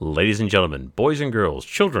Ladies and gentlemen, boys and girls,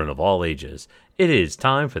 children of all ages, it is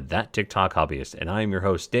time for That TikTok Hobbyist, and I am your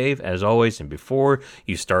host, Dave, as always. And before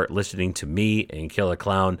you start listening to me and Killa,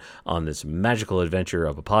 Klown on this magical adventure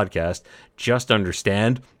of a podcast, just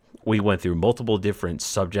understand we went through multiple different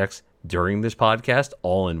subjects during this podcast,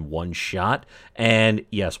 all in one shot. And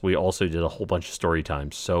yes, we also did a whole bunch of story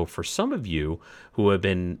times. So for some of you who have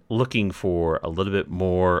been looking for a little bit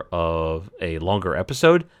more of a longer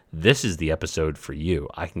episode, this is the episode for you.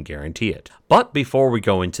 I can guarantee it. But before we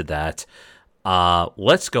go into that,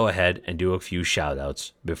 let's go ahead and do a few shout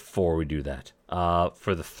outs before we do that.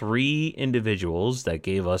 For the three individuals that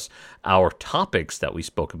gave us our topics that we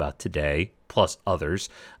spoke about today, plus others,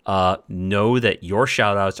 know that your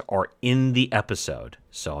shout outs are in the episode.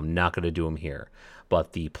 So I'm not going to do them here.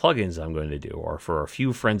 But the plugins I'm going to do are for a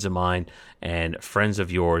few friends of mine and friends of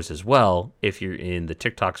yours as well, if you're in the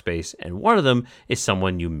TikTok space, and one of them is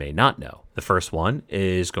someone you may not know. The first one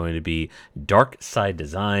is going to be Dark Side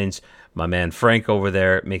Designs. My man Frank over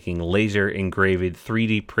there making laser engraved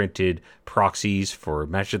 3D printed proxies for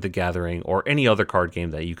Magic the Gathering or any other card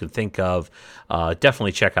game that you can think of.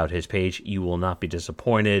 Definitely check out his page. You will not be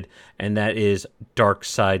disappointed. And that is Dark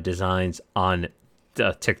Side Designs on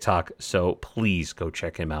TikTok. So please go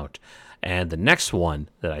check him out. And the next one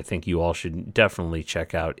that I think you all should definitely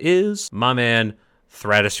check out is my man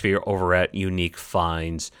Stratosphere over at Unique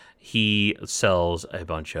Finds. He sells a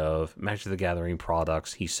bunch of Magic the Gathering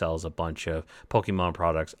products. He sells a bunch of Pokemon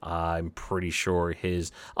products. I'm pretty sure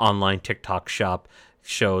his online TikTok shop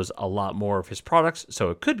shows a lot more of his products, so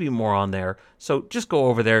it could be more on there. So just go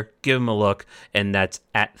over there, give him a look, and that's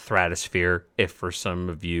at Stratosphere, if for some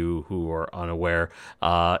of you who are unaware.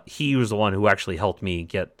 He was the one who actually helped me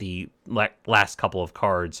get the last couple of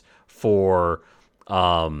cards for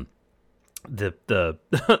the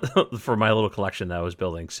for my little collection that I was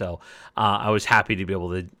building. So I was happy to be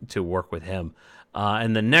able to work with him.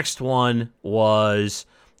 And the next one was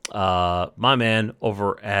my man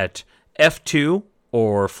over at F2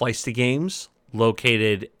 or Fleisty Games,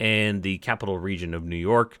 located in the capital region of New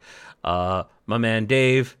York. My man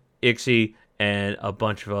Dave, Ixie, and a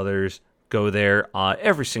bunch of others go there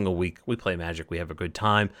every single week. We play Magic. We have a good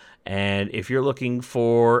time. And if you're looking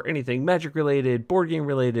for anything Magic related, board game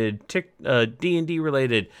related, D&D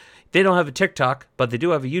related, they don't have a TikTok, but they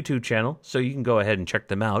do have a YouTube channel, so you can go ahead and check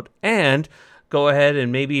them out. And go ahead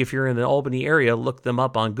and maybe if you're in the Albany area, look them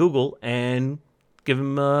up on Google and give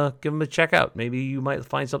them a check out. Maybe you might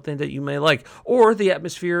find something that you may like, or the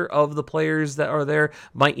atmosphere of the players that are there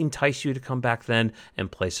might entice you to come back then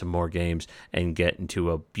and play some more games and get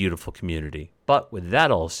into a beautiful community. But with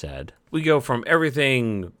that all said, we go from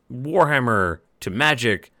everything Warhammer to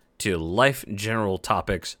Magic to life general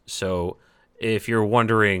topics. So if you're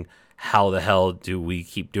wondering how the hell do we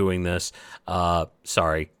keep doing this,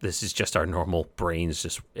 sorry, this is just our normal brains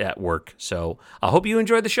just at work. So I hope you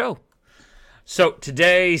enjoyed the show. So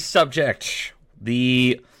today's subject,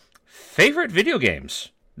 the favorite video games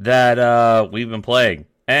that we've been playing.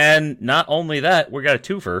 And not only that, we got a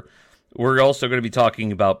twofer. We're also going to be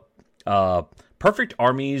talking about perfect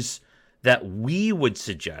armies that we would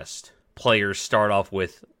suggest players start off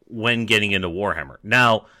with when getting into Warhammer.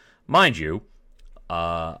 Now, mind you,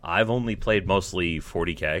 I've only played mostly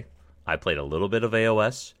 40K. I played a little bit of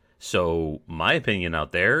AOS. So my opinion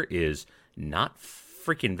out there is not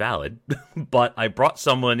freaking valid, but I brought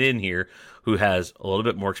someone in here who has a little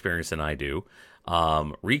bit more experience than I do.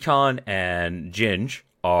 Recon and Ginge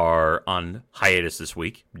are on hiatus this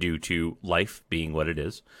week due to life being what it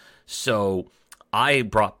is. So I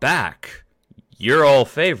brought back your old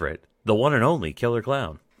favorite, the one and only Killer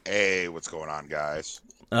Klown. Hey, what's going on, guys?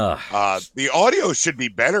 The audio should be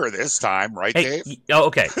better this time, right, Dave?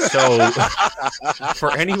 Okay. So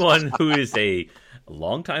for anyone who is a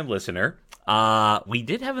longtime listener, we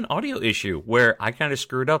did have an audio issue where I kind of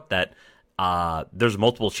screwed up that there's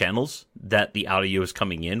multiple channels that the audio is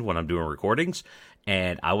coming in when I'm doing recordings,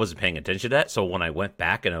 and I wasn't paying attention to that. So when I went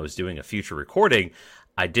back and I was doing a future recording,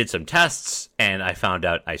 I did some tests, and I found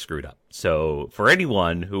out I screwed up. So for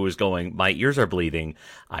anyone who was going, my ears are bleeding,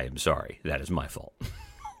 I am sorry. That is my fault.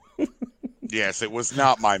 Yes, it was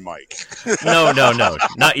not my mic. No.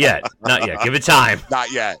 Not yet. Give it time.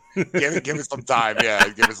 Not yet. Give it some time. Yeah,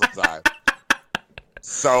 give it some time.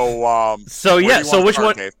 So yeah. So which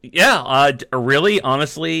one? Dave? Yeah. Really,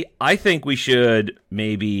 honestly, I think we should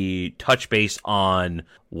maybe touch base on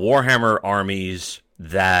Warhammer armies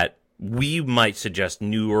that we might suggest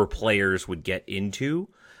newer players would get into,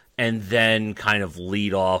 and then kind of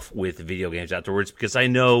lead off with video games afterwards. Because I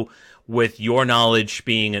know with your knowledge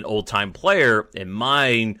being an old time player and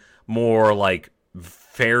mine more like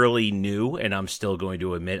fairly new, and I'm still going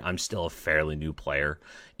to admit I'm still a fairly new player,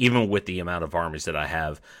 even with the amount of armies that I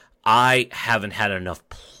have. I haven't had enough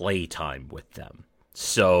play time with them.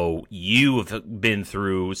 So you have been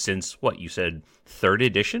through since what you said, 3rd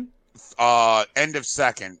edition? End of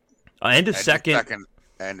second. End of second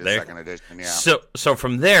edition. Yeah. So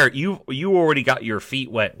from there, you already got your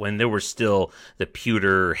feet wet when there were still the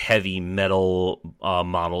pewter heavy metal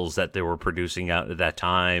models that they were producing out at that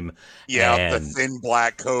time. Yeah, and the thin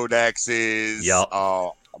black codexes. Yep.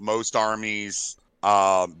 Most armies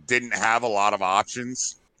didn't have a lot of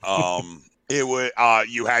options. It would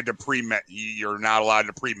you had to you're not allowed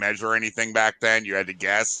to pre-measure anything back then. You had to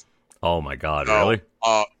guess. Oh my God, really?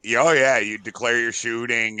 Yeah, you declare your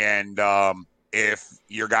shooting, and if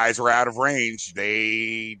your guys were out of range,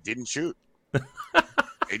 they didn't shoot.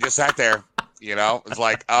 They just sat there. It's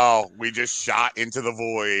like, oh, we just shot into the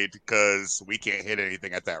void because we can't hit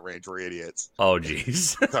anything at that range. We're idiots. Oh,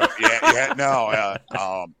 jeez. So,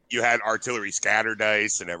 you had artillery scatter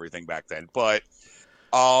dice and everything back then. But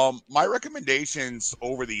my recommendations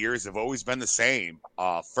over the years have always been the same.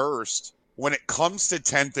 First, when it comes to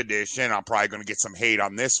 10th edition, I'm probably going to get some hate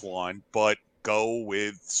on this one, but go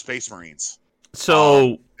with Space Marines.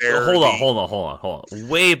 So hold on.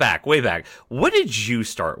 Way back. What did you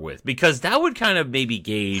start with? Because that would kind of maybe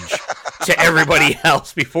gauge to everybody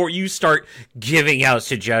else before you start giving out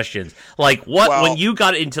suggestions. Like when you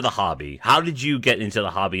got into the hobby, how did you get into the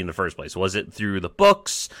hobby in the first place? Was it through the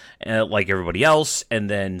books, like everybody else, and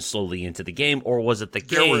then slowly into the game, or was it the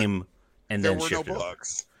game and then shifted? There were no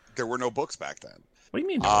books. There were no books back then. What do you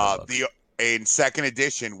mean? In 2nd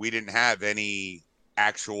edition, we didn't have any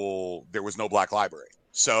there was no black library.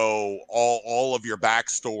 So all of your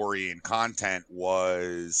backstory and content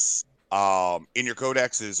was in your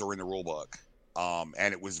codexes or in the rule book.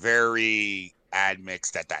 And it was very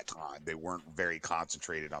admixed at that time. They weren't very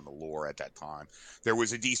concentrated on the lore at that time. There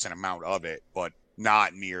was a decent amount of it, but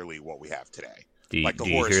not nearly what we have today. Do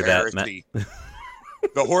you hear that, Matt?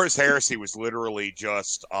 The Horus Heresy was literally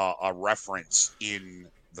just a reference in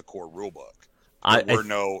the core rulebook.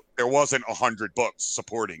 There wasn't 100 books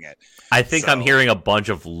supporting it. I think I'm hearing a bunch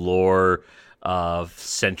of lore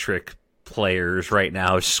centric players right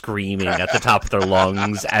now screaming at the top of their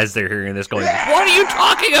lungs as they're hearing this, going, "What are you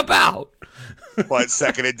talking about?" But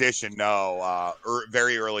 2nd edition, no.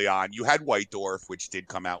 Very early on, you had White Dwarf, which did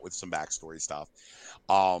come out with some backstory stuff.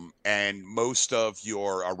 And most of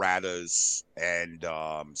your erratas and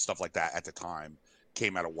stuff like that at the time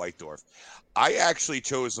came out of White Dwarf. I actually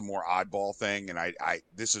chose a more oddball thing, and I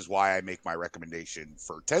this is why I make my recommendation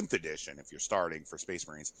for 10th edition if you're starting for Space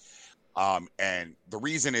Marines. And the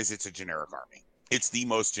reason is it's a generic army. It's the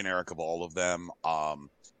most generic of all of them.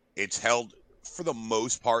 It's held for the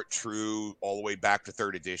most part true all the way back to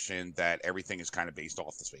 3rd edition that everything is kind of based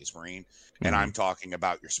off the Space Marine. Mm-hmm. And I'm talking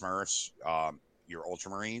about your Smurfs, your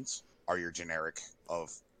Ultramarines are your generic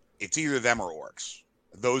of, it's either them or Orcs.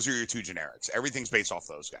 Those are your two generics. Everything's based off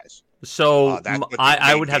those guys. So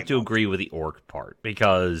I would have to agree with the Orc part,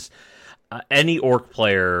 because any Orc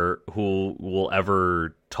player who will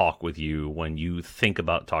ever talk with you when you think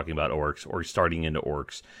about talking about Orcs or starting into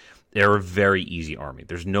Orcs, they're a very easy army.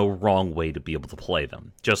 There's no wrong way to be able to play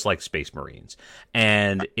them, just like Space Marines.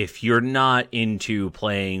 And if you're not into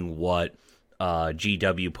playing what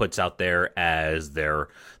GW puts out there as their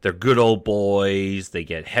good old boys, they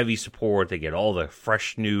get heavy support, they get all the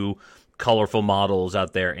fresh new colorful models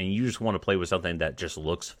out there, and you just want to play with something that just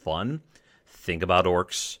looks fun, think about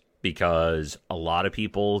Orcs, because a lot of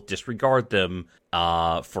people disregard them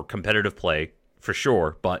for competitive play, for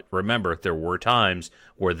sure. But remember, there were times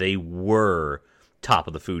where they were top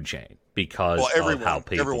of the food chain because of how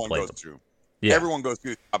people played them. Yeah. Everyone goes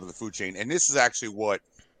through the top of the food chain, and this is actually what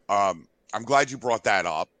I'm glad you brought that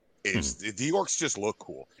up. Is the Orcs just look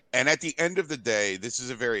cool, and at the end of the day, this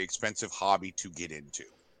is a very expensive hobby to get into.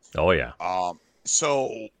 Oh yeah.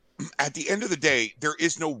 So at the end of the day, there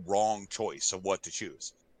is no wrong choice of what to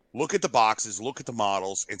choose. Look at the boxes, look at the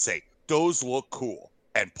models, and say those look cool,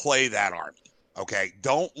 and play that army. Okay,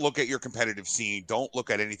 don't look at your competitive scene. Don't look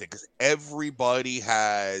at anything, because everybody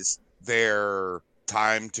has their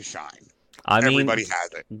time to shine. Everybody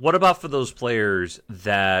has it. What about for those players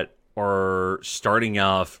that are starting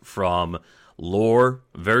off from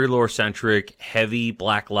very lore centric, heavy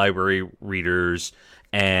Black Library readers,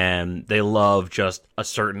 and they love just a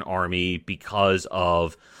certain army because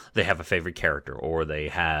of they have a favorite character or they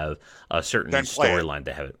have a certain storyline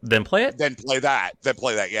they have? Then play it? Then play that.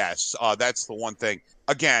 Yes. That's the one thing.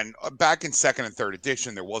 Again, back in 2nd and 3rd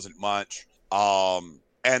edition, there wasn't much.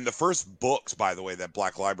 And the first books, by the way, that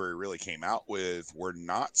Black Library really came out with were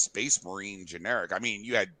not Space Marine generic. I mean,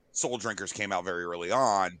 you had Soul Drinkers came out very early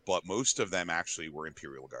on, but most of them actually were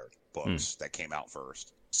Imperial Guard books that came out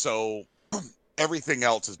first. So everything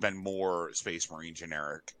else has been more Space Marine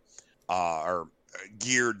generic, or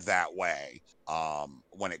geared that way,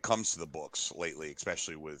 when it comes to the books lately,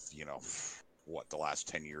 especially with, the last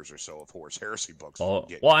 10 years or so of Horus Heresy books. Well,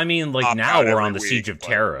 I mean, like now Out we're every on the week, Siege of but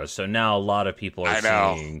Terra, so now a lot of people are I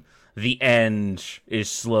know. seeing the end is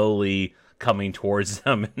slowly coming towards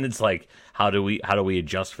them, and it's like, how do we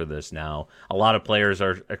adjust for this now? A lot of players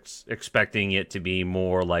are expecting it to be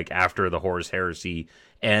more like after the Horus Heresy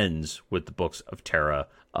ends with the books of Terra.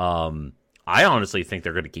 I honestly think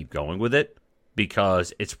they're going to keep going with it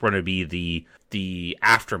because it's going to be the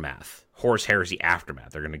aftermath, Horus Heresy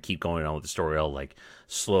aftermath. They're going to keep going on with the story, like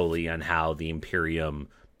slowly on how the Imperium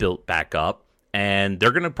built back up, and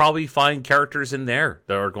they're going to probably find characters in there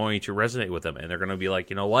that are going to resonate with them, and they're going to be like,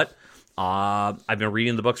 you know what? I've been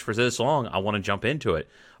reading the books for this long. I want to jump into it.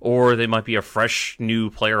 Or they might be a fresh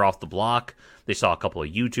new player off the block. They saw a couple of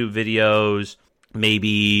YouTube videos.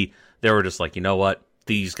 Maybe they were just like, you know what?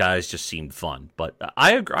 These guys just seemed fun. But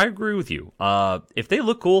I agree with you. If they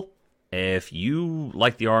look cool, if you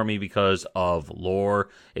like the army because of lore,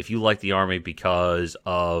 if you like the army because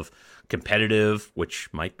of competitive, which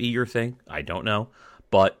might be your thing, I don't know.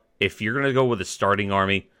 But if you're going to go with a starting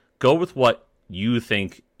army, go with what you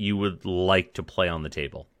think you would like to play on the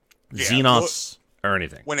table. Yeah, Xenos or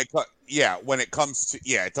anything. When it comes to,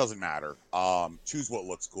 it doesn't matter. Choose what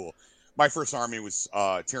looks cool. My first army was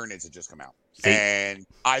Tyranids had just come out. And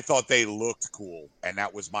I thought they looked cool, and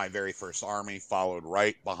that was my very first army, followed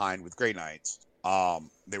right behind with Grey Knights.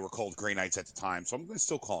 They were called Grey Knights at the time, so I'm going to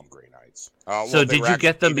still call them Grey Knights. So did you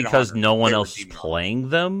get them because no one else was playing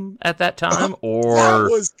them at that time, or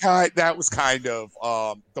that was kind of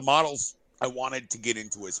the models I wanted to get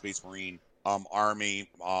into a Space Marine army.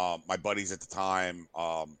 My buddies at the time,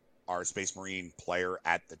 our Space Marine player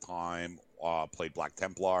at the time, played Black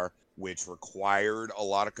Templar, which required a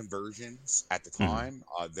lot of conversions at the time.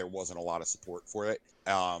 There wasn't a lot of support for it.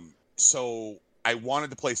 So I wanted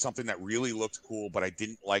to play something that really looked cool, but I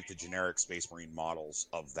didn't like the generic Space Marine models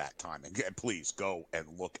of that time. And please go and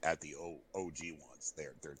look at the OG ones.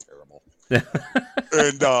 They're terrible.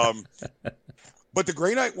 And but the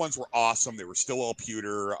Grey Knight ones were awesome. They were still all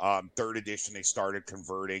pewter. Third edition, they started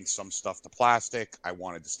converting some stuff to plastic. I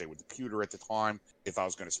wanted to stay with the pewter at the time. If I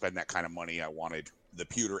was going to spend that kind of money, I wanted the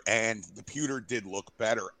pewter. And the pewter did look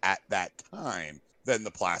better at that time than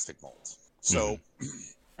the plastic molds. So,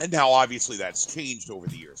 and now obviously that's changed over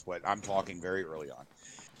the years, but I'm talking very early on.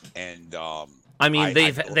 And I mean,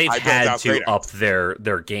 they've had to up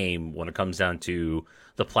their game when it comes down to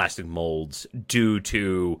the plastic molds due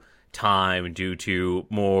to time, due to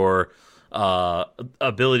more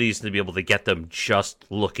abilities to be able to get them just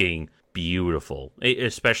looking beautiful,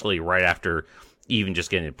 especially right after even just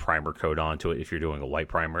getting a primer coat onto it. If you're doing a white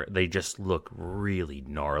primer, they just look really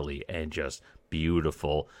gnarly and just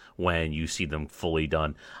beautiful when you see them fully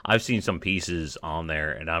done. I've seen some pieces on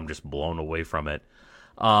there and I'm just blown away from it.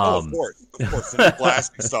 Of course, the new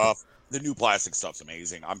plastic stuff. The new plastic stuff's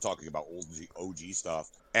amazing. I'm talking about old OG stuff.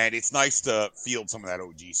 And it's nice to field some of that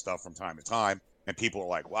OG stuff from time to time. And people are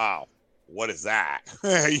like, wow, what is that?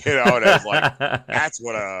 And I was like, that's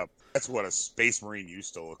what a Space Marine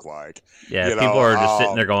used to look like. Yeah, people are just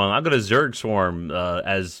sitting there going, I'm going to Zerg Swarm,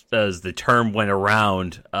 as the term went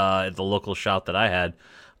around at the local shop that I had.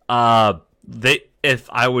 If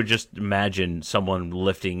I would just imagine someone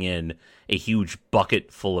lifting in a huge bucket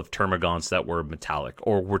full of termagants that were metallic,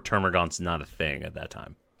 or were termagants not a thing at that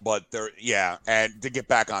time? But and to get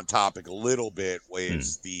back on topic a little bit,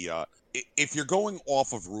 is if you're going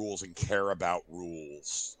off of rules and care about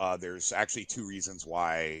rules, there's actually two reasons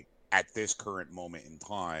why at this current moment in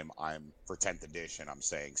time, for 10th edition, I'm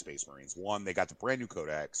saying Space Marines. One, they got the brand new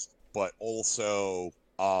codex, but also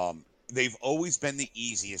they've always been the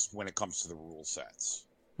easiest when it comes to the rule sets.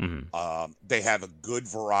 They have a good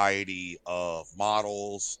variety of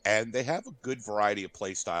models, and they have a good variety of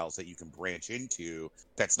play styles that you can branch into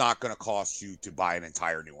that's not going to cost you to buy an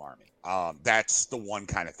entire new army. That's the one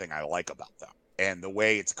kind of thing I like about them. And the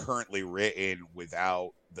way it's currently written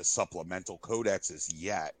without the supplemental codexes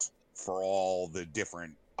yet for all the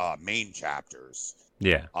different main chapters.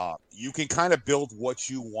 Yeah. You can kind of build what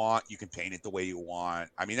you want. You can paint it the way you want.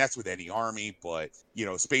 I mean, that's with any army, but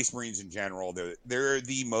Space Marines in general, they're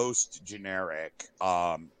the most generic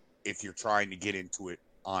if you're trying to get into it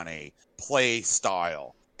on a play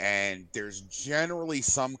style. and there's generally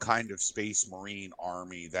some kind of Space Marine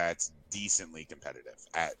army that's decently competitive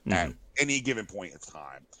at any given point in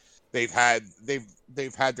time. They've had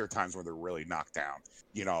their times where they're really knocked down,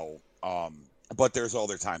 you know, but there's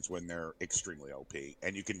other times when they're extremely OP,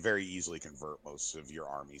 and you can very easily convert most of your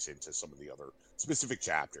armies into some of the other specific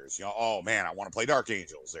chapters. You know, oh man, I want to play Dark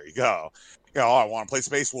Angels. There you go. You know, I want to play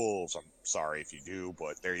Space Wolves. I'm sorry if you do,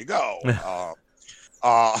 but there you go.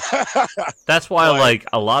 Uh, That's why, but like,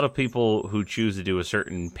 a lot of people who choose to do a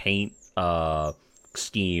certain paint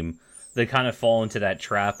scheme, they kind of fall into that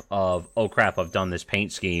trap of, oh crap, I've done this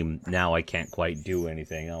paint scheme, now I can't quite do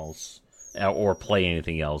anything else or play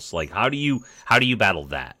anything else. Like, how do you battle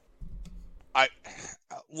that?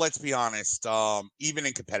 Let's be honest. Even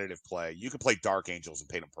in competitive play, you can play Dark Angels and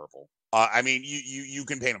paint them purple. I mean, you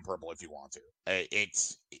can paint them purple if you want to.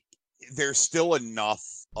 There's still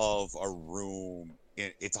enough of a room.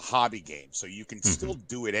 It's a hobby game, so you can still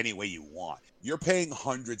do it any way you want. You're paying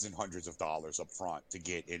hundreds and hundreds of dollars up front to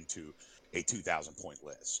get into a 2,000 point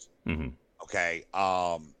list. Okay.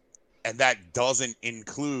 And that doesn't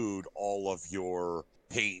include all of your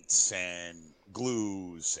paints and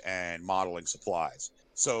glues and modeling supplies.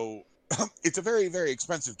 So it's a very, very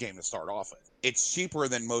expensive game to start off with. It's cheaper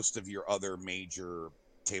than most of your other major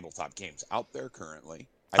tabletop games out there currently.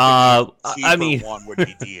 I think one would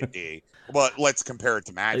be D&D, but let's compare it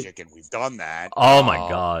to Magic, and we've done that. Oh my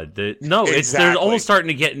god! Exactly. They're almost starting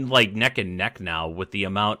to get in like neck and neck now with the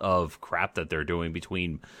amount of crap that they're doing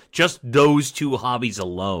between just those two hobbies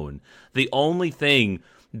alone. The only thing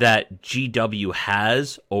that GW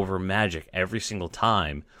has over Magic every single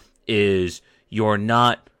time is you're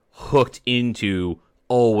not hooked into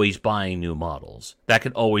always buying new models. That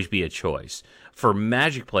could always be a choice. For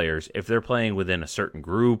Magic players, if they're playing within a certain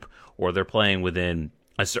group or they're playing within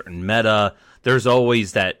a certain meta, there's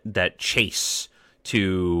always that chase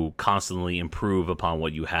to constantly improve upon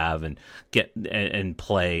what you have and get and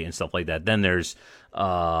play and stuff like that. Then there's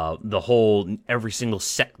the whole every single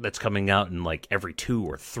set that's coming out in like every 2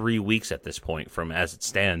 or 3 weeks at this point from as it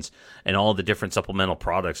stands, and all the different supplemental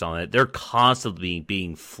products on it. They're constantly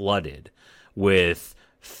being flooded with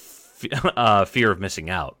fear of missing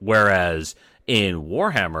out. Whereas in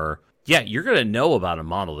Warhammer, yeah, you're going to know about a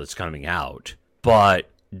model that's coming out, but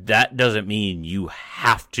that doesn't mean you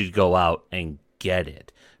have to go out and get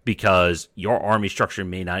it, because your army structure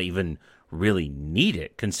may not even really need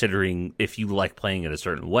it, considering if you like playing it a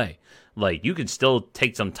certain way. Like, you can still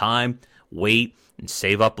take some time, wait, and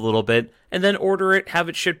save up a little bit, and then order it, have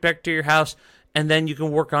it shipped back to your house, and then you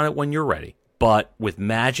can work on it when you're ready. But with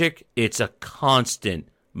Magic, it's a constant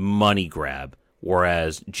money grab,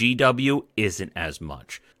 whereas GW isn't as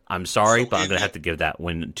much. I'm sorry, but I'm going to have to give that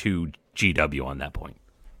win to GW on that point.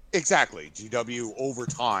 Exactly. GW over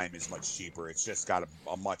time is much cheaper. It's just got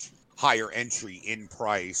a much higher entry in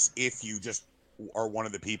price if you just are one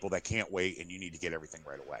of the people that can't wait and you need to get everything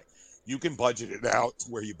right away. You can budget it out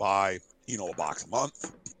to where you buy, a box a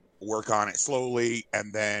month, work on it slowly,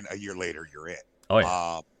 and then a year later you're in. Oh,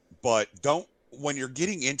 yeah. But when you're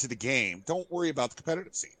getting into the game, don't worry about the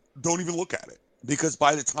competitive scene. Don't even look at it. Because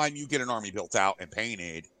by the time you get an army built out and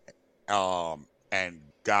painted, and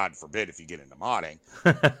God forbid if you get into modding,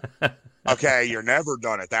 okay, you're never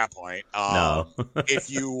done at that point. No.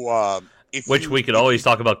 Which we could always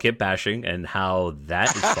talk about kit bashing and how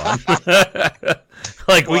that is fun.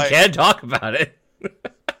 We can talk about it.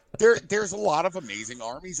 There's a lot of amazing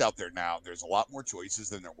armies out there now. There's a lot more choices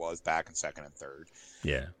than there was back in second and third.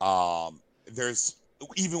 Yeah. There's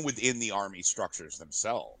even within the army structures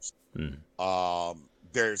themselves.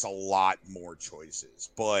 There's a lot more choices,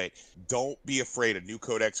 but don't be afraid. A new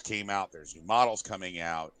codex came out. There's new models coming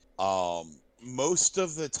out. Most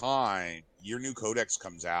of the time, your new codex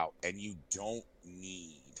comes out and you don't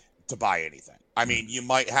need to buy anything. I mean, you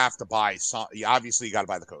might have to buy some. Obviously, you got to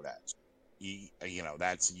buy the codex.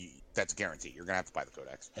 That's a guarantee. You're gonna have to buy the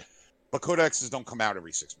codex. But codexes don't come out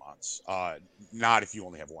every 6 months. Not if you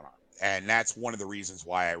only have one army. And that's one of the reasons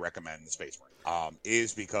why I recommend the Space Marine.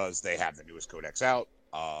 Is because they have the newest codex out.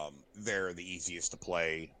 They're the easiest to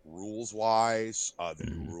play rules-wise. The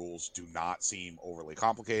new rules do not seem overly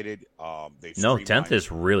complicated. 10th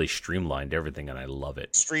has really streamlined everything, and I love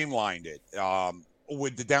it. Streamlined it.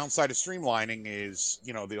 With the downside of streamlining is,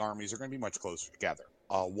 the armies are going to be much closer together.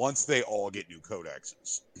 Once they all get new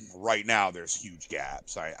codexes. Right now, there's huge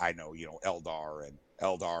gaps. I know, Eldar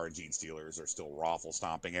and Gene Stealers are still raffle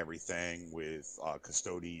stomping everything with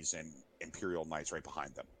Custodes and Imperial Knights right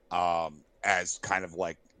behind them. As kind of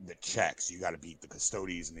like the checks. You got to beat the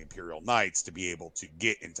Custodies and the Imperial Knights to be able to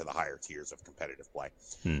get into the higher tiers of competitive play,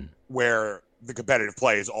 where the competitive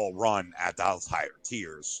play is all run at those higher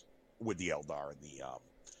tiers with the Eldar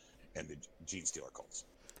and the Gene Stealer cults.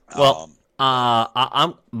 Well,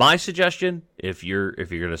 I'm my suggestion, if you're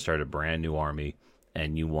gonna start a brand new army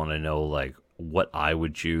and you want to know like what I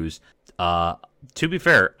would choose, to be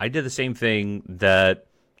fair, I did the same thing that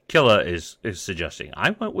Killa is suggesting. I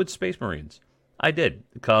went with Space Marines. I did,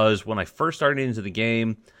 because when I first started into the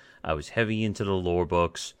game, I was heavy into the lore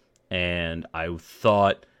books, and I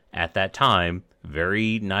thought at that time,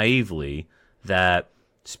 very naively, that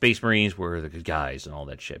Space Marines were the good guys and all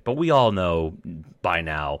that shit. But we all know by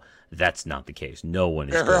now that's not the case. No one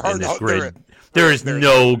is good in this grim. There is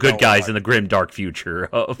no good guys in the grim, dark future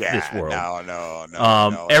of this world.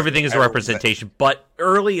 No. Everything is a representation. But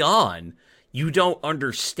early on, you don't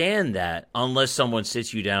understand that unless someone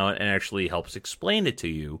sits you down and actually helps explain it to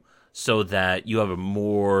you, so that you have a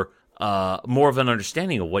more of an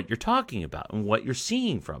understanding of what you're talking about and what you're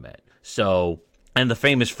seeing from it. So, and the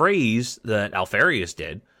famous phrase that Alfarius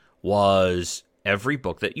did was, every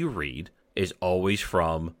book that you read is always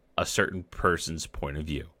from a certain person's point of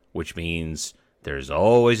view, which means there's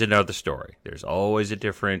always another story. There's always a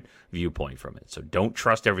different viewpoint from it. So don't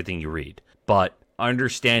trust everything you read. But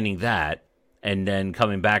understanding that, and then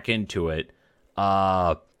coming back into it,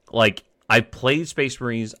 like, I played Space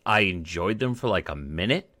Marines, I enjoyed them for like a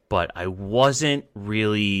minute, but I wasn't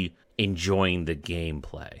really enjoying the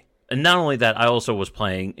gameplay. And not only that, I also was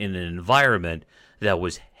playing in an environment that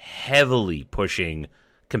was heavily pushing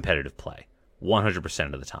competitive play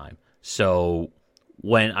 100% of the time. So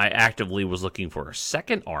when I actively was looking for a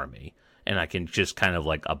second army, and I can just kind of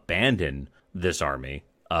like abandon this army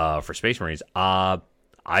for Space Marines, I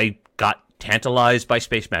got tantalized by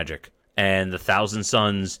space magic, and the Thousand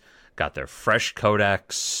Suns got their fresh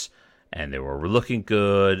codex, and they were looking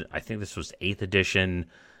good. I think this was 8th edition,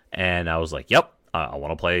 and I was like, yep, I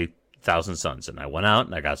want to play Thousand Suns. And I went out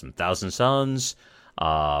and I got some Thousand Suns.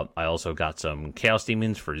 I also got some Chaos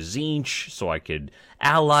Demons for Tzeentch, so I could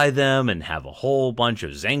ally them and have a whole bunch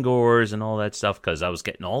of Zangors and all that stuff, because I was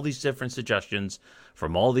getting all these different suggestions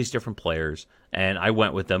from all these different players, and I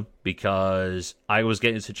went with them because I was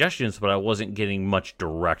getting suggestions, but I wasn't getting much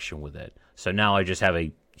direction with it. So now I just have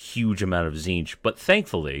a huge amount of Tzeentch, but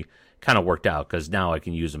thankfully kind of worked out, because now I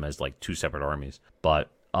can use them as like 2 separate armies. But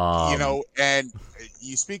and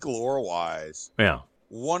you speak lore wise. Yeah.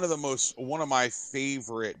 One of my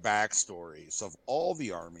favorite backstories of all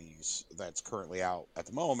the armies that's currently out at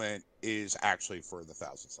the moment is actually for the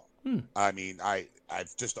Thousand Sun. I mean,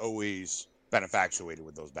 I've just always been infatuated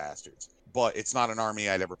with those bastards. But it's not an army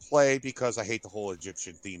I'd ever play, because I hate the whole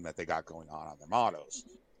Egyptian theme that they got going on their models.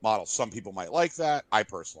 Some people might like that. I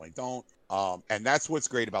personally don't. And that's what's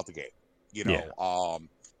great about the game. You know, yeah.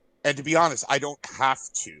 And to be honest, I don't have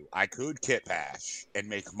to. I could kit bash and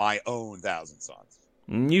make my own Thousand Suns.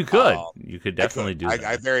 You could. You could definitely do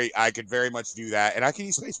that. I could very much do that, and I can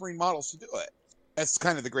use Space Marine models to do it. That's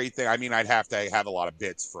kind of the great thing. I mean, I'd have to have a lot of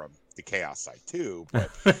bits from the Chaos side too, but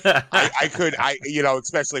I could,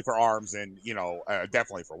 especially for arms and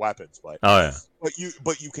definitely for weapons. But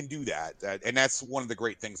but you can do that, and that's one of the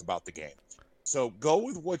great things about the game. So go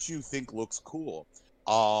with what you think looks cool.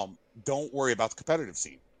 Don't worry about the competitive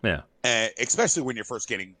scene. Yeah, especially when you're first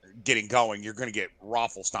getting going, you're going to get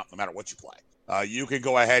raffle stomped no matter what you play. You can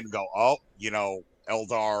go ahead and go,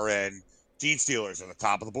 Eldar and Gene Stealers are the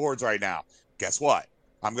top of the boards right now. Guess what?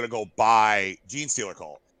 I'm going to go buy Gene Stealer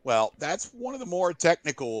Cult. Well, that's one of the more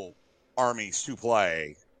technical armies to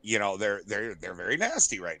play. They're very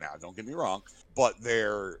nasty right now. Don't get me wrong, but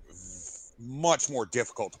they're much more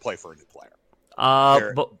difficult to play for a new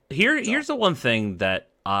player. But here's the one thing that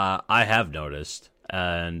I have noticed,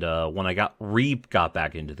 and when I got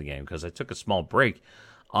back into the game, because I took a small break.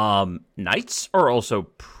 Knights are also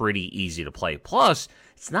pretty easy to play. Plus,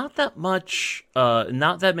 it's not that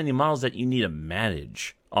many models that you need to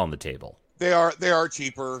manage on the table. They are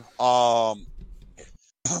cheaper.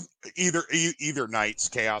 Either Knights,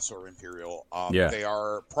 Chaos, or Imperial. They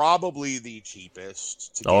are probably the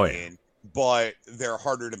cheapest to get in, but they're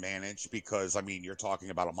harder to manage, because you're talking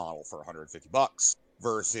about a model for $150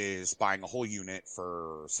 versus buying a whole unit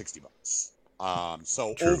for $60.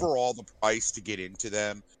 So True. Overall, the price to get into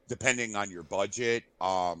them, depending on your budget,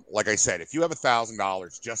 like I said, if you have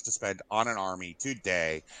 $1,000 just to spend on an army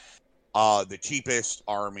today, the cheapest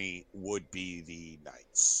army would be the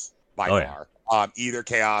Knights by far. Yeah. Either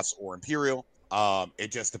Chaos or Imperial.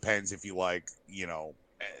 It just depends if you like,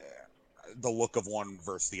 the look of one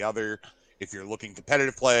versus the other. If you're looking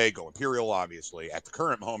competitive play, go Imperial, obviously. At the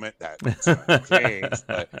current moment, that's going to change,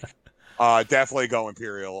 but definitely go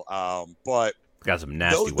Imperial. But got some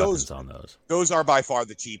nasty weapons on those. Those are by far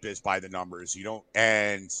the cheapest by the numbers.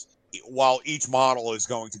 And while each model is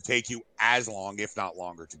going to take you as long, if not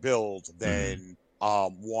longer, to build than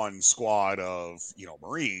one squad of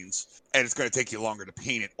Marines, and it's going to take you longer to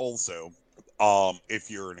paint it also, if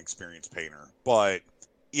you're an experienced painter. But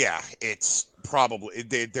yeah, it's probably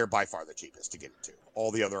they're by far the cheapest to get into.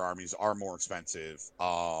 All the other armies are more expensive.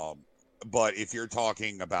 But if you're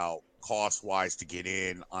talking about cost-wise to get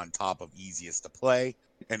in on top of easiest to play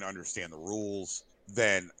and understand the rules,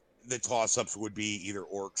 then the toss-ups would be either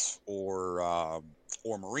Orcs or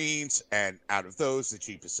Marines, and out of those, the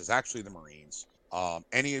cheapest is actually the Marines.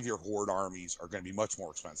 Any of your Horde armies are going to be much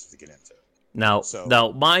more expensive to get into. Now,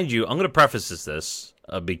 mind you, I'm going to preface this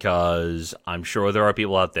because I'm sure there are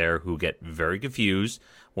people out there who get very confused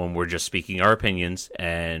when we're just speaking our opinions,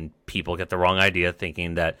 and people get the wrong idea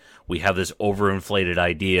thinking that we have this overinflated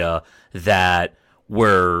idea that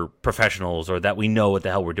we're professionals or that we know what the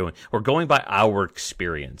hell we're doing. We're going by our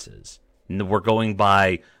experiences. We're going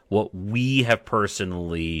by what we have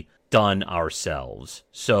personally done ourselves.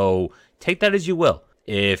 So take that as you will.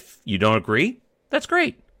 If you don't agree, that's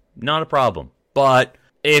great. Not a problem. But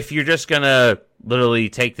if you're just going to literally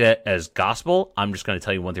take that as gospel, I'm just going to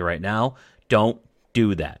tell you one thing right now. Don't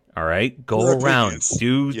do that. All right? Go around.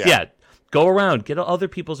 Go around. Get other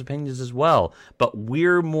people's opinions as well. But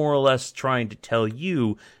we're more or less trying to tell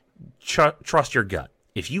you, trust your gut.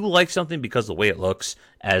 If you like something because of the way it looks,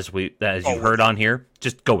 as you heard on here,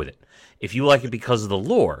 just go with it. If you like it because of the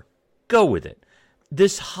lore, go with it.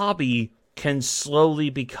 This hobby can slowly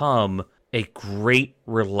become a great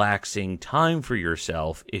relaxing time for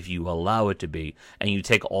yourself if you allow it to be, and you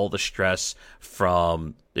take all the stress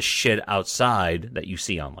from the shit outside that you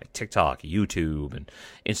see on like TikTok, YouTube, and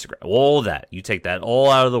Instagram, all that. You take that all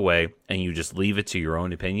out of the way and you just leave it to your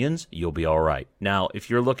own opinions. You'll be all right. Now, if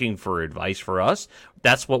you're looking for advice for us,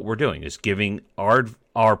 that's what we're doing, is giving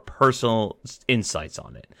our personal insights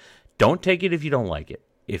on it. Don't take it if you don't like it.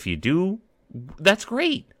 If you do, that's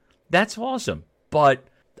great. That's awesome. But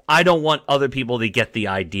I don't want other people to get the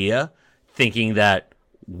idea thinking that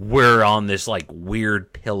we're on this like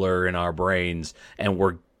weird pillar in our brains and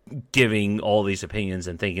we're giving all these opinions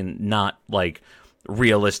and thinking not like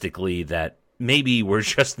realistically that maybe we're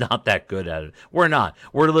just not that good at it. We're not.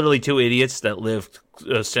 We're literally two idiots that live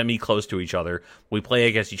semi-close to each other. We play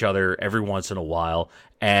against each other every once in a while,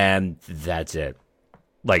 and that's it.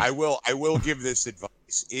 Like I will give this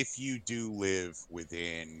advice. If you do live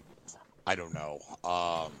within, I don't know,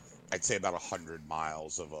 I'd say about 100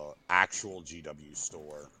 miles of an actual GW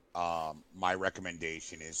store, my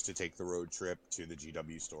recommendation is to take the road trip to the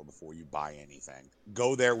GW store before you buy anything.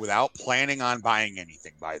 Go there without planning on buying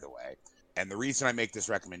anything, by the way. And the reason I make this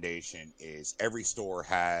recommendation is every store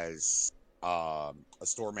has a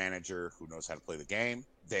store manager who knows how to play the game.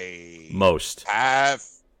 They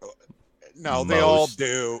all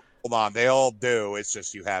do. Hold on, they all do. It's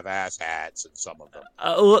just you have ass hats in some of them.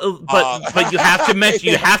 But you have to mention.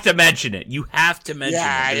 You have to mention it. You have to mention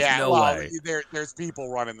it. There's no way. There's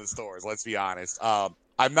people running the stores. Let's be honest.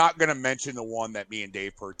 I'm not going to mention the one that me and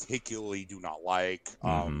Dave particularly do not like.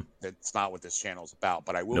 That's not what this channel is about.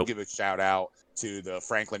 But I will give a shout out to the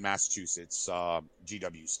Franklin, Massachusetts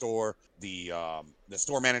GW store. The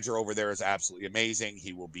store manager over there is absolutely amazing.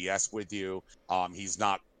 He will BS with you. He's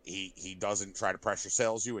not. He doesn't try to pressure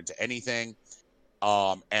sales you into anything.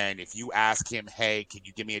 And if you ask him, hey, can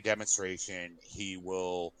you give me a demonstration?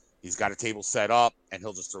 He's got a table set up and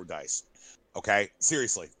he'll just throw dice. Okay.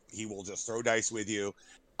 Seriously. He will just throw dice with you,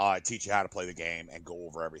 teach you how to play the game and go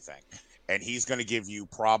over everything. And he's going to give you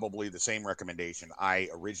probably the same recommendation I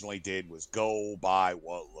originally did, was go buy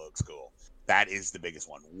what looks cool. That is the biggest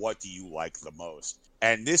one. What do you like the most?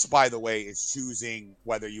 And this, by the way, is choosing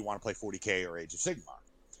whether you want to play 40K or Age of Sigmar.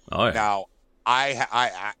 Oh, yeah. Now,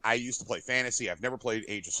 I used to play Fantasy. I've never played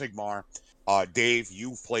Age of Sigmar. Dave,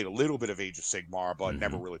 you've played a little bit of Age of Sigmar, but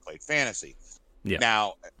never really played Fantasy. Yeah.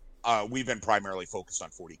 Now, we've been primarily focused on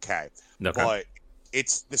 40K. Okay. But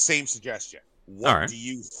it's the same suggestion. What do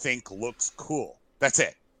you think looks cool? That's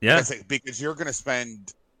it. Yeah. That's it. Because you're going to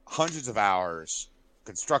spend hundreds of hours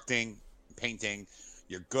constructing, painting.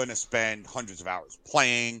 You're going to spend hundreds of hours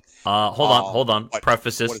playing. Hold on.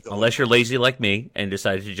 Preface this. Unless you're lazy like me and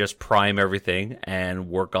decide to just prime everything and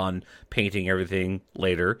work on painting everything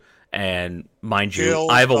later. And mind you,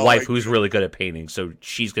 I have a wife who's really good at painting, so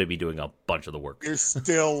she's going to be doing a bunch of the work. You're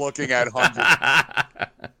still looking at hundreds.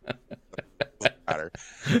 better.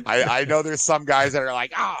 I know there's some guys that are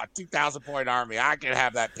like, 2,000 point army. I can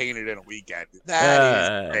have that painted in a weekend.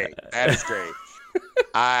 That is great. That is great.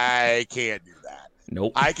 I can't do that.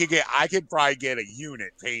 Nope. I could probably get a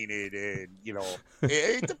unit painted, and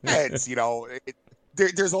it depends.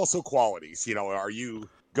 There's also qualities. Are you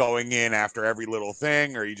going in after every little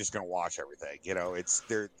thing, or are you just going to watch everything? It's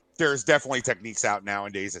there. There's definitely techniques out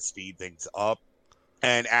nowadays that speed things up,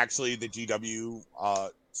 and actually, the GW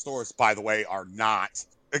stores, by the way, are not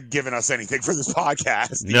giving us anything for this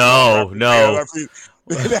podcast. No.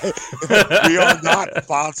 We are not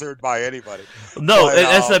sponsored by anybody. No,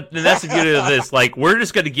 but, that's the beauty of this. Like, we're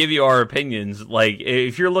just going to give you our opinions. Like,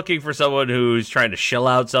 if you're looking for someone who's trying to shell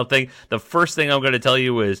out something, the first thing I'm going to tell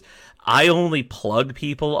you is I only plug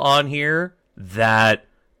people on here that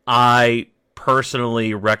I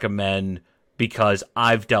personally recommend because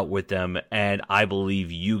I've dealt with them and I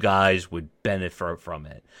believe you guys would benefit from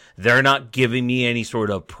it. They're not giving me any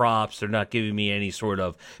sort of props. They're not giving me any sort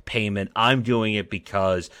of payment. I'm doing it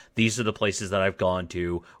because these are the places that I've gone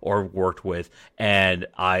to or worked with, and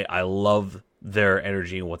I love their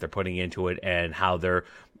energy and what they're putting into it and how they're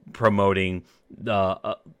promoting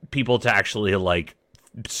people to actually like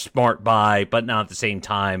smart buy, but not at the same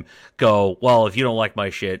time go, well, if you don't like my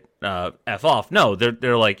shit, F off. No,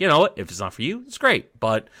 they're like, you know what? If it's not for you, it's great.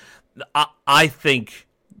 But I think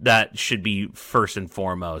that should be first and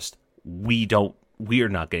foremost. We are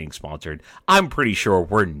not getting sponsored. I'm pretty sure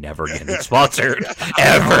we're never getting sponsored.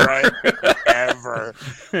 Ever. Right? Ever.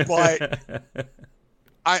 But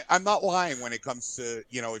I'm not lying when it comes to,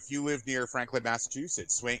 if you live near Franklin,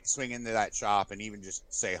 Massachusetts, swing into that shop and even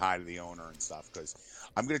just say hi to the owner and stuff. Because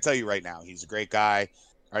I'm going to tell you right now, he's a great guy.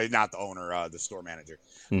 Or not the owner, the store manager.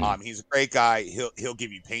 He's a great guy. He'll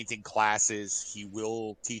give you painting classes. He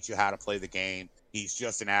will teach you how to play the game. He's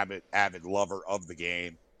just an avid lover of the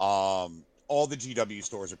game. All the GW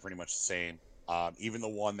stores are pretty much the same. Even the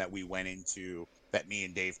one that we went into that me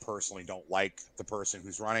and Dave personally don't like the person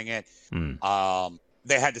who's running it.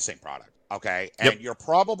 They had the same product. Okay. And you're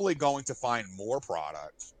probably going to find more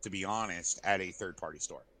product, to be honest, at a third-party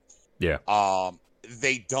store. Yeah.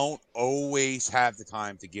 They don't always have the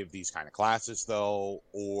time to give these kind of classes, though,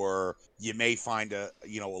 or you may find a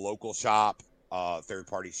local shop,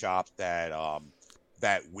 third-party shop that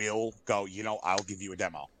will go, I'll give you a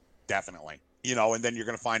demo, definitely, and then you're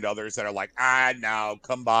going to find others that are like, no,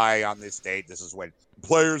 come by on this date. This is when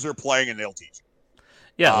players are playing, and they'll teach you.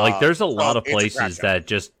 Yeah, like there's a lot of places that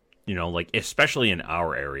just, like especially in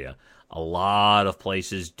our area, a lot of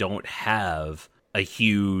places don't have a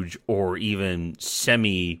huge or even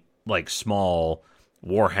small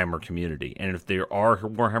Warhammer community. And if there are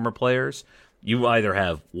Warhammer players, you either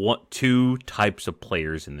have two types of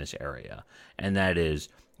players in this area. And that is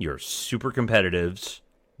your super competitives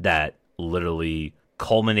that literally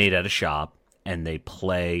culminate at a shop and they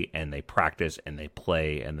play and they practice and they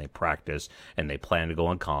play and they practice and they plan to go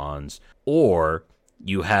on cons. Or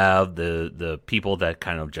you have the people that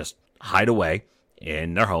kind of just hide away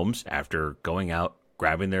in their homes after going out,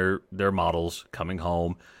 grabbing their models, coming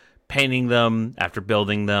home, painting them after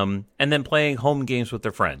building them, and then playing home games with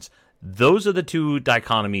their friends. Those are the two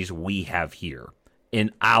dichotomies we have here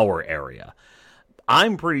in our area.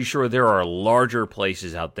 I'm pretty sure there are larger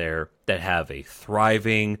places out there that have a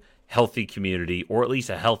thriving, healthy community, or at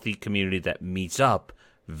least a healthy community that meets up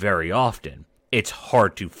very often. It's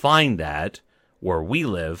hard to find that where we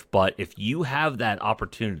live, but if you have that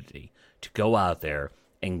opportunity to go out there,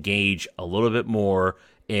 engage a little bit more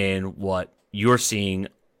in what you're seeing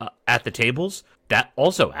at the tables, that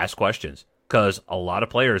also ask questions, because a lot of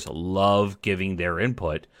players love giving their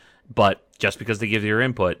input, but just because they give their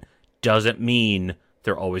input doesn't mean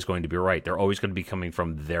they're always going to be right. They're always going to be coming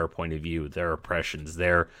from their point of view, their impressions,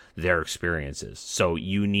 their experiences. So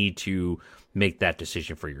you need to make that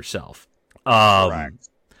decision for yourself. Correct.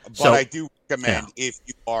 But I do recommend, if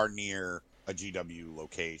you are near a GW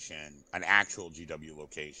location, an actual GW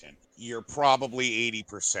location, you're probably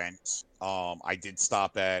 80%. I did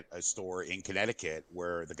stop at a store in Connecticut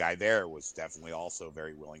where the guy there was definitely also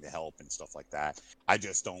very willing to help and stuff like that. I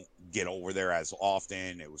just don't get over there as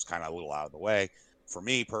often. It was kind of a little out of the way for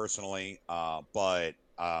me personally. But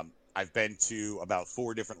I've been to about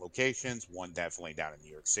 4 different locations, one definitely down in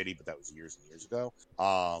New York City, but that was years and years ago.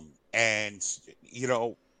 And,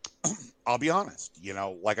 I'll be honest,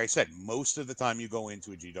 like I said, most of the time you go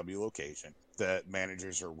into a GW location, the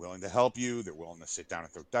managers are willing to help you. They're willing to sit down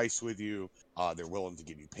and throw dice with you. They're willing to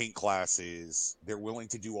give you paint classes. They're willing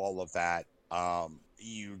to do all of that.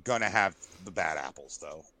 You're going to have the bad apples,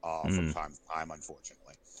 though, from time to time,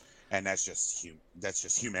 unfortunately. And that's just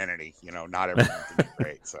humanity. Not everyone can be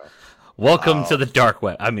great. So, Welcome to the dark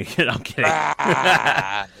web. I mean, I'm kidding.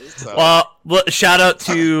 So, Well, shout out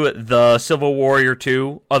to the Civil Warrior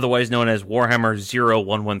 2, otherwise known as Warhammer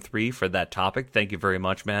 0113 for that topic. Thank you very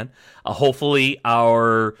much, man. Hopefully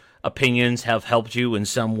our opinions have helped you in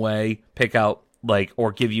some way pick out, like,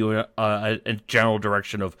 or give you a general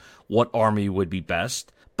direction of what army would be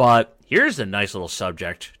best. But here's a nice little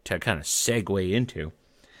subject to kind of segue into.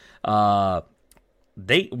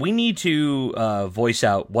 We need to voice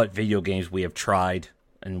out what video games we have tried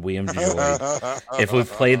and we enjoyed. If we've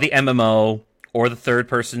played the MMO or the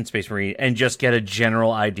third-person Space Marine, and just get a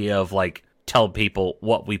general idea of, like, tell people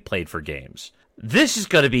what we played for games. This is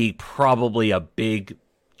going to be probably a big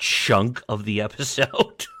chunk of the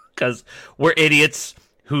episode, because we're idiots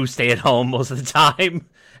who stay at home most of the time,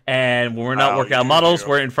 and when we're not working on models,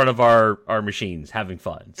 we're in front of our machines having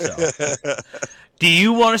fun. So, do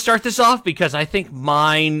you want to start this off? Because I think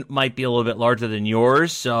mine might be a little bit larger than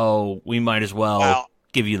yours, so we might as well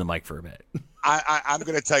give you the mic for a bit. I'm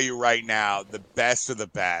going to tell you right now, the best of the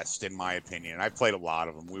best, in my opinion. I've played a lot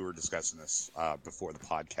of them. We were discussing this before the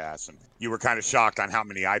podcast, and you were kind of shocked on how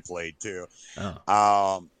many I played, too.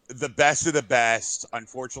 Oh. The best of the best,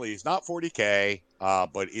 unfortunately, is not 40K,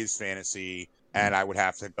 but is fantasy, and I would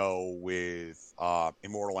have to go with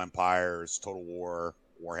Immortal Empires, Total War,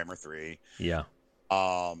 Warhammer 3. Yeah.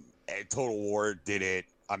 Total War did it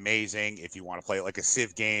amazing. If you want to play it like a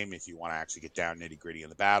Civ game, if you want to actually get down nitty gritty in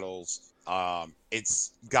the battles,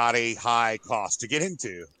 it's got a high cost to get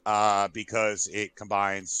into because it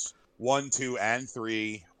combines 1, 2, and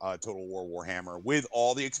 3 Total War Warhammer with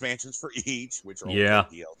all the expansions for each, which are all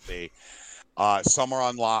DLC. Some are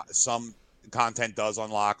unlocked. Some content does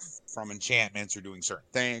unlock from enchantments or doing certain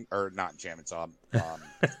things, or not enchantments.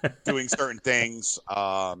 Doing certain things.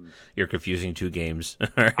 You're confusing two games.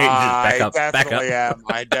 Right, I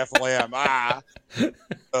definitely am.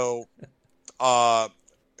 So,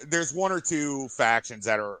 there's 1 or 2 factions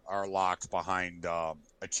that are locked behind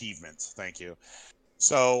achievements. Thank you.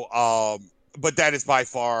 So, but that is by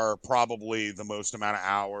far probably the most amount of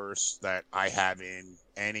hours that I have in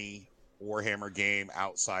any Warhammer game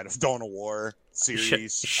outside of Dawn of War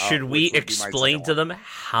series. Should we explain to them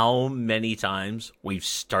how many times we've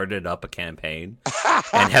started up a campaign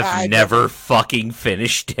and have never fucking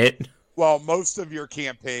finished it? Well, most of your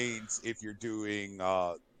campaigns, if you're doing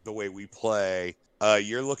the way we play,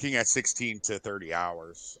 you're looking at 16 to 30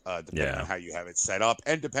 hours, depending on how you have it set up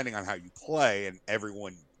and depending on how you play, and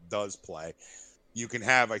everyone does play. You can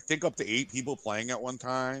have, I think, up to 8 people playing at one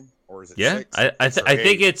time, or is it 6? I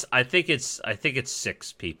think it's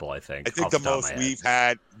 6 people. I think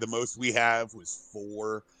the most we have was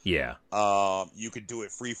 4. Yeah. You could do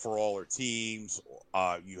it free for all or teams.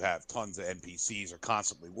 You have tons of NPCs are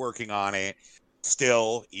constantly working on it.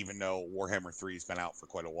 Still, even though Warhammer 3 has been out for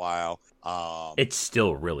quite a while, it's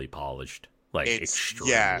still really polished, like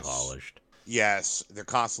extremely polished. Yes, they're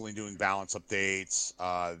constantly doing balance updates.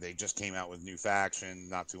 They just came out with new faction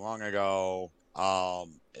not too long ago.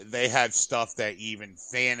 They had stuff that even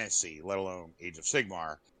fantasy, let alone Age of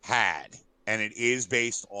Sigmar, had. And it is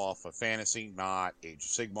based off of fantasy, not Age of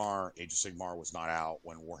Sigmar. Age of Sigmar was not out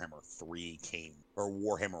when Warhammer 3 came, or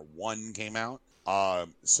Warhammer 1 came out.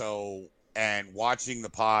 And watching the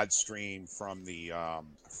pod stream from the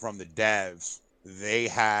devs, they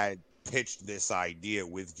had pitched this idea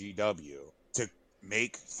with GW to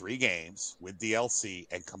make 3 games with DLC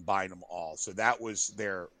and combine them all. So that was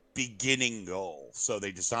their beginning goal. So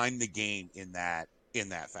they designed the game in that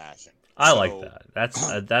fashion. I like that. That's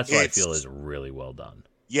what I feel is really well done.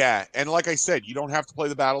 Yeah, and like I said, you don't have to play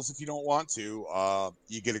the battles if you don't want to.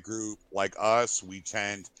 You get a group like us.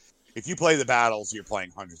 If you play the battles, you're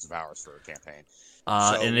playing hundreds of hours for a campaign.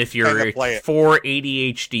 And if you're 4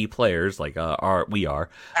 ADHD players, like we are,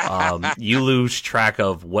 you lose track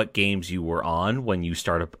of what games you were on when you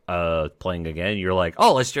start playing again. You're like,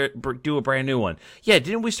 oh, let's do a brand new one. Yeah,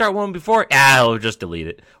 didn't we start one before? I'll just delete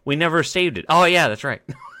it. We never saved it. Oh, yeah, that's right.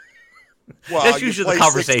 Well, that's usually the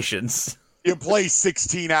conversations. You play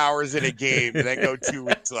 16 hours in a game and then go 2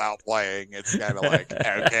 weeks without playing. It's kind of like,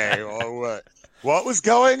 okay, well, what was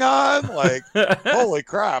going on? Like, holy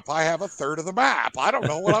crap, I have a third of the map. I don't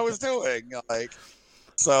know what I was doing. Like,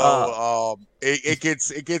 so it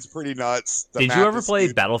gets pretty nuts. Did you ever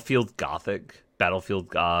play Battlefield Gothic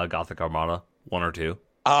Armada 1 or 2?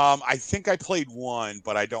 I think I played 1,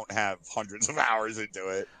 but I don't have hundreds of hours into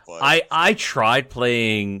it. But I tried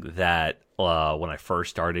playing that when I first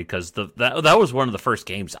started, because that was one of the first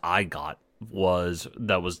games I got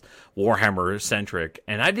that was Warhammer centric,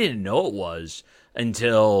 and I didn't know it was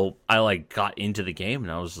until I got into the game,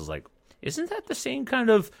 and I was just like, isn't that the same kind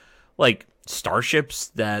of starships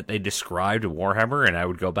that they described in Warhammer, and I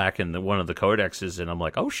would go back in one of the codexes, and I'm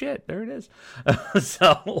like, oh shit, there it is.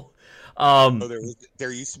 So, So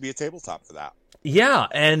there used to be a tabletop for that. yeah,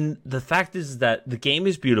 and the fact is that the game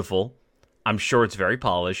is beautiful. I'm sure it's very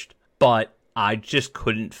polished, but I just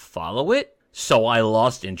couldn't follow it, so I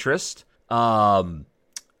lost interest. But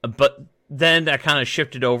then that kind of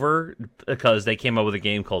shifted over because they came up with a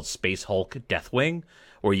game called Space Hulk Deathwing,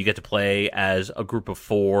 where you get to play as a group of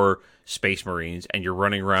 4 Space Marines, and you're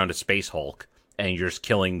running around a Space Hulk, and you're just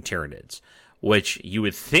killing Tyranids, which you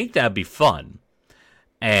would think that'd be fun,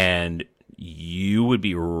 and you would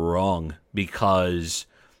be wrong, because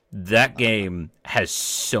that game has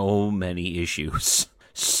so many issues.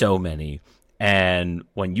 So many. And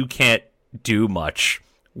when you can't do much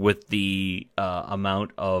with the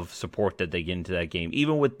amount of support that they get into that game,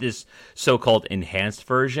 even with this so-called enhanced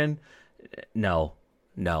version, no.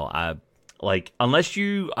 Unless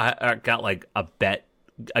you got like a bet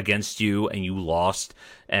against you and you lost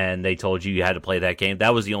and they told you had to play that game,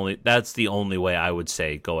 that's the only way I would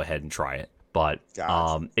say go ahead and try it. But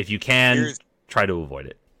Gotcha. if you can, try to avoid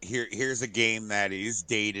it. Here's a game that is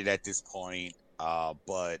dated at this point,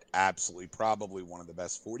 but absolutely probably one of the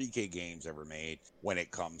best 40K games ever made when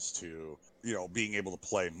it comes to, being able to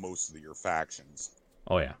play most of your factions.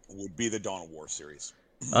 Oh yeah, would be the Dawn of War series.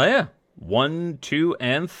 Oh yeah, 1, 2,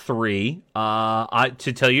 and 3.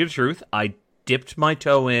 To tell you the truth, I dipped my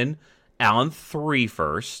toe in on 3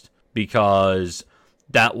 first because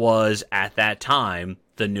that was at that time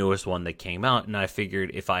the newest one that came out, and I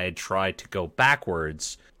figured if I had tried to go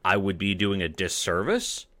backwards, I would be doing a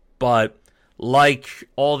disservice. But like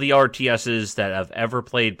all the RTSs that I've ever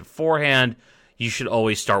played beforehand, you should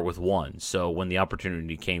always start with 1. So when the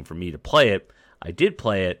opportunity came for me to play it, I did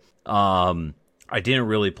play it. I didn't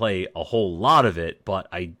really play a whole lot of it, but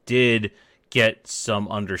I did get some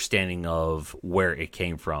understanding of where it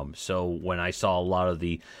came from. So when I saw a lot of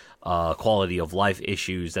the quality of life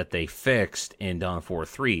issues that they fixed in Dawn of War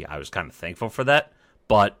 3, I was kind of thankful for that.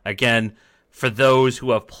 But again, for those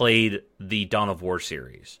who have played the Dawn of War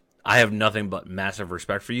series, I have nothing but massive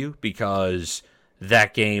respect for you, because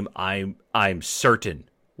that game I'm certain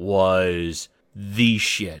was the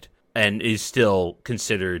shit and is still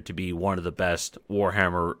considered to be one of the best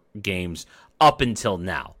Warhammer games up until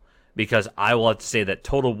now. Because I will have to say that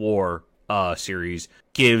Total War series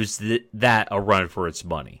gives that a run for its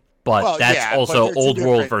money. But that's also Old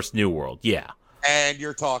World versus New World. Yeah. And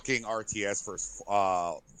you're talking RTS versus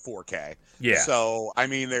 4K. Yeah. So I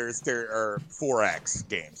mean, there are 4X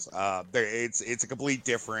games. It's a complete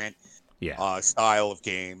different style of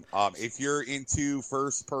game. If you're into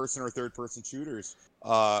first person or third person shooters,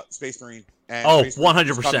 Space Marine and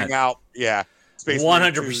 100% coming out. Yeah. Space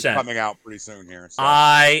 100% coming out pretty soon here. So.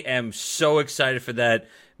 I am so excited for that.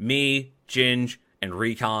 Me, Ginge, and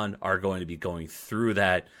Recon are going to be going through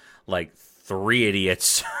that like 3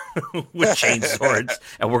 idiots with chainswords,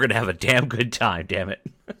 and we're going to have a damn good time, damn it.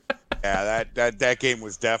 Yeah, that game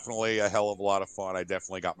was definitely a hell of a lot of fun. I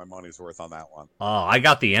definitely got my money's worth on that one. I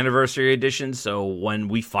got the anniversary edition, so when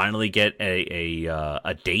we finally get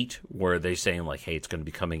a date where they're saying like, hey, it's going to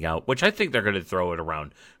be coming out, which I think they're going to throw it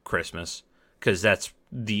around Christmas, because that's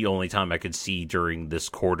the only time I could see during this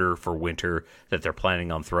quarter for winter that they're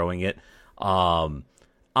planning on throwing it. I'm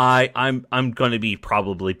going to be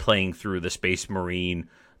probably playing through the Space Marine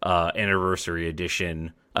anniversary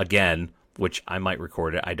edition again, which I might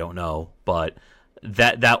record it. I don't know, but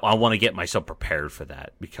that I want to get myself prepared for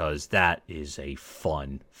that, because that is a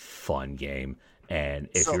fun game. And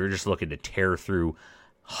if you're just looking to tear through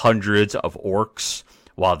hundreds of orcs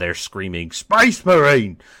while they're screaming "Space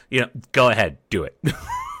Marine," go ahead, do it.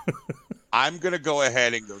 I'm gonna go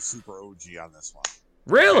ahead and go super OG on this one.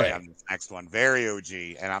 Really? Okay, on this next one, very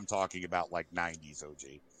OG, and I'm talking about like 90s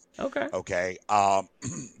OG. Okay.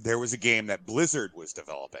 There was a game that Blizzard was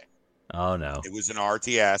developing. Oh no! It was an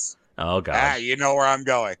RTS. Oh god! You know where I'm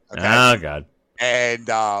going. Okay? Oh god! And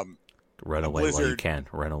run away while you can.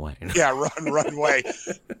 Run away. Yeah, run away.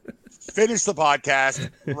 Finish the podcast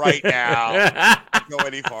right now. Don't go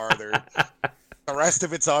any farther. The rest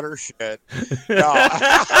of it's utter shit. No.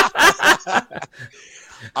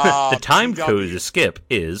 The time code to skip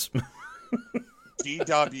is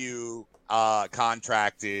GW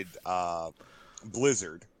contracted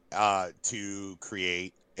Blizzard to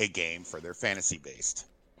create a game for their fantasy based.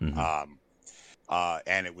 Mm-hmm.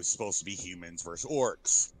 And it was supposed to be humans versus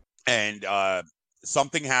orcs. And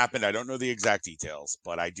something happened. I don't know the exact details,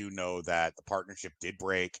 but I do know that the partnership did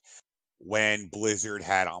break when Blizzard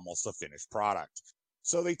had almost a finished product.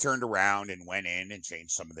 So they turned around and went in and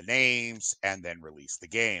changed some of the names and then released the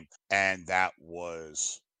game. And that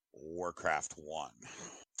was Warcraft 1.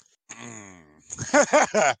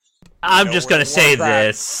 Mm. I'm just going to say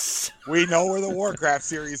this. We know where the Warcraft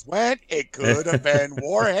series went. It could have been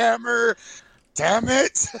Warhammer. Damn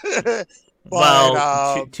it.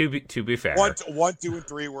 Well, to be fair. 1, 2, and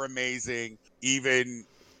 3 were amazing. Even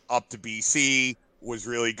up to BC was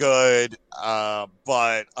really good.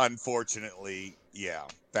 But unfortunately, yeah.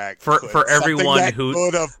 For everyone who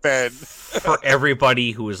could have been. For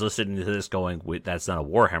everybody who is listening to this going, wait, that's not a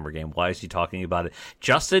Warhammer game. Why is he talking about it?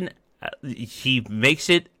 Justin, he makes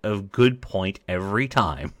it a good point every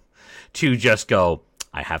time to just go,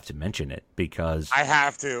 I have to mention it because I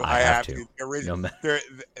have to. I have to.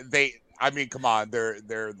 I mean, come on.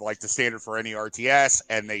 They're like the standard for any RTS,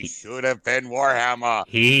 and they should have been Warhammer.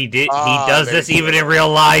 He does this even in real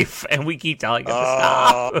life, and we keep telling him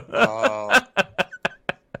to stop.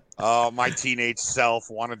 My teenage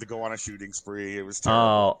self wanted to go on a shooting spree. It was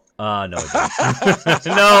terrible. No, it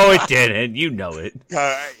didn't. No, it didn't. You know it.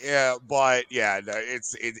 Yeah, but yeah,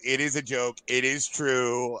 it is a joke. It is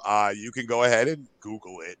true. You can go ahead and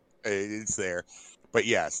Google it. It's there. But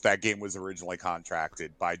yes, that game was originally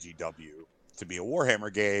contracted by GW to be a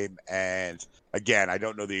Warhammer game, and again, I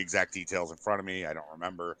don't know the exact details in front of me. I don't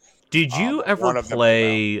remember. Did you ever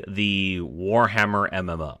play the Warhammer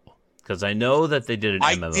MMO? Because I know that they did an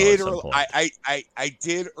MMO at some point. I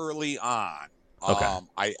did early on. Okay.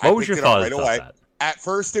 What was your thoughts right about away. that? At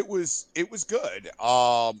first, it was good.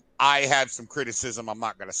 I have some criticism. I'm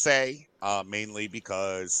not going to say, mainly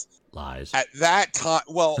because lies. At that time,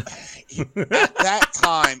 at that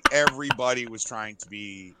time, everybody was trying to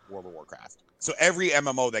be World of Warcraft. So every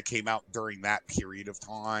MMO that came out during that period of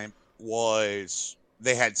time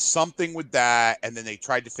they had something with that, and then they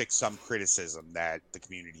tried to fix some criticism that the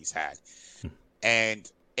communities had.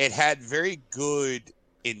 And it had very good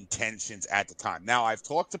intentions at the time. Now, I've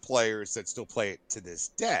talked to players that still play it to this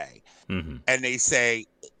day, and they say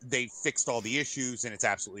they fixed all the issues, and it's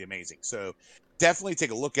absolutely amazing. So definitely take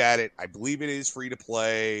a look at it. I believe it is free to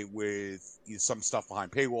play with some stuff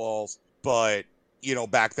behind paywalls, but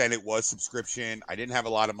back then it was subscription. I didn't have a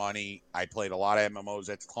lot of money. I played a lot of MMOs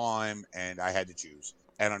at the time, and I had to choose.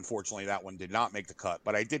 And unfortunately, that one did not make the cut.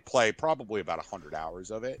 But I did play probably about 100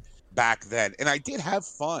 hours of it back then, and I did have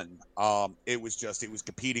fun. It was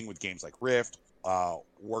competing with games like Rift, World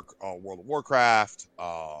of Warcraft,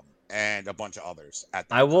 and a bunch of others.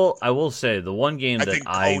 I will say the one game that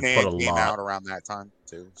I put a lot came out around that time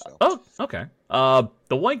too. So. Oh, okay.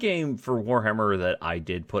 The one game for Warhammer that I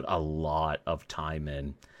did put a lot of time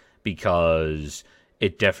in because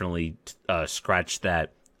it definitely scratched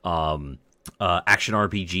that action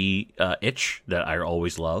RPG itch that I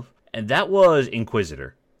always love, and that was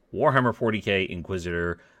Inquisitor. Warhammer 40k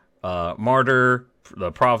Inquisitor, Martyr,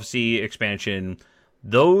 the Prophecy expansion.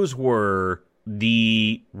 Those were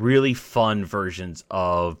the really fun versions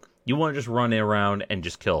of you want to just run around and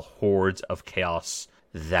just kill hordes of chaos.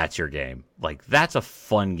 That's your game. Like, that's a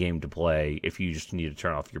fun game to play if you just need to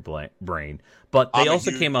turn off your brain. But they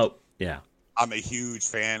also came out... Yeah. I'm a huge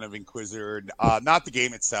fan of Inquisitor. Not the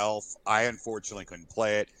game itself. I unfortunately couldn't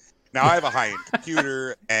play it. Now, I have a high-end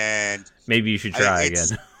computer, and... Maybe you should try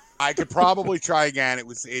again. I could probably try again.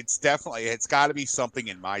 It's got to be something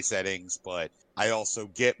in my settings, but I also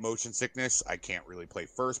get motion sickness. I can't really play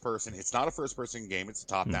first person. It's not a first person game. It's a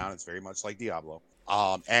top down. It's very much like Diablo.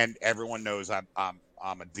 And everyone knows I'm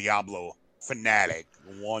a Diablo fanatic,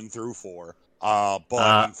 1 through 4.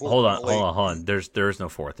 But hold on. There is no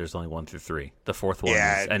 4th. There's only 1 through 3. The 4th one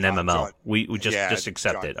is an MMO. We just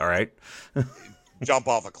accept it. All right. Jump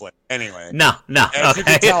off a cliff. Anyway. No. As you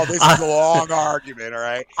can tell, this is a long argument, all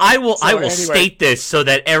right? I will state this so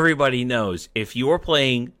that everybody knows. If you're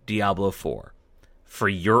playing Diablo 4 for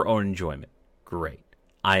your own enjoyment, great.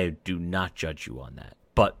 I do not judge you on that.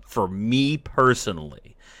 But for me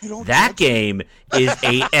personally, that game is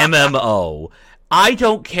a MMO. I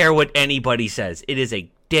don't care what anybody says. It is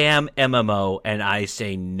a damn MMO, and I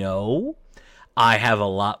say no. I have a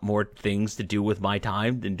lot more things to do with my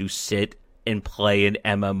time than to sit and play an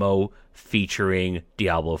MMO featuring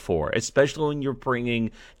Diablo 4, especially when you're bringing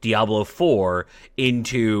Diablo 4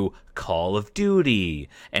 into Call of Duty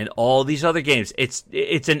and all these other games. It's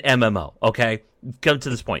an MMO, okay? Come to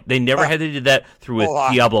this point. They never had to do that through with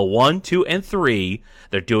Diablo 1, 2, and 3.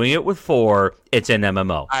 They're doing it with 4. It's an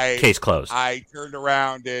MMO. Case closed. I turned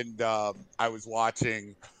around and I was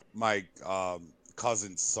watching my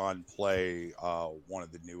cousin's son play one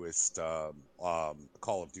of the newest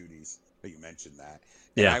Call of Duties. That you mentioned that.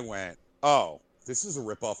 And I went, oh, this is a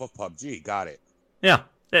ripoff of PUBG. Got it. Yeah,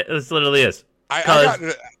 this literally is.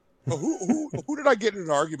 Who did I get in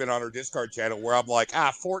an argument on our Discord channel where I'm like,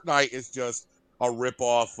 Fortnite is just a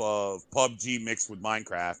ripoff of PUBG mixed with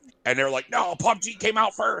Minecraft, and they're like, "No, PUBG came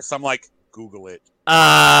out first." I'm like, Google it.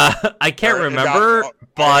 I can't remember,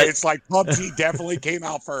 but it's like PUBG definitely came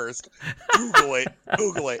out first. Google it.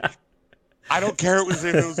 Google it. I don't care if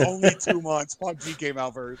it was only 2 months. PUBG came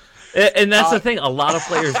out first. And that's the thing. A lot of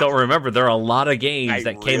players don't remember. There are a lot of games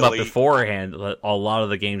that came up beforehand. A lot of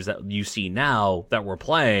the games that you see now that we're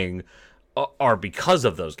playing are because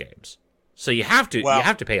of those games. So you have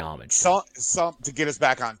to pay homage. Some to get us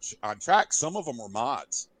back on track. Some of them were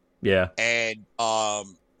mods. Yeah. And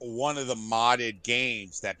one of the modded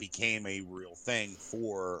games that became a real thing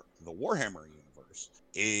for the Warhammer universe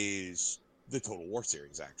is the Total War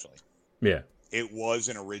series, actually. Yeah. It was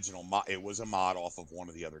an original mod. It was a mod off of one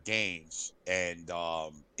of the other games. And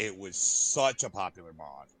it was such a popular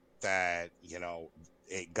mod that,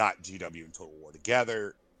 it got GW and Total War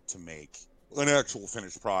together to make an actual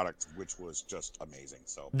finished product, which was just amazing.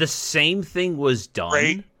 So the same thing was done.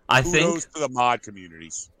 Great. I Kudos think to the mod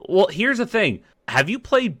communities. Well, here's the thing. Have you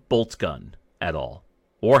played Bolt Gun at all?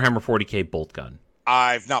 Warhammer 40K Bolt Gun.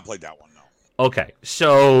 I've not played that one, no. Okay,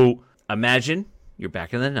 so imagine you're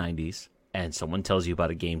back in the 90s and someone tells you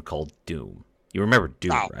about a game called Doom. You remember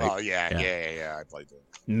Doom, right? Oh, yeah. I played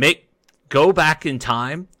Doom. Go back in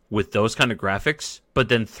time with those kind of graphics, but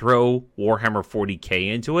then throw Warhammer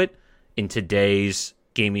 40K into it in today's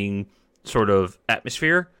gaming sort of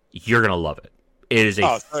atmosphere. You're going to love it. It is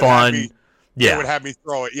a fun... It would have me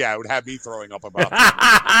it would have me throwing up about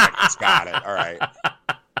seconds. Got it. All right.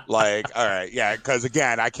 All right. Yeah, because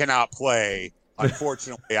again, I cannot play.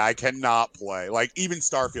 Unfortunately, I cannot play. Like, even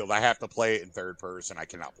Starfield, I have to play it in third person. I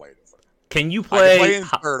cannot play it in first. Can you play... I can play in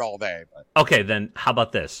third all day. But... Okay, then how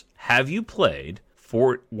about this? Have you played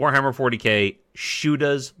Warhammer 40K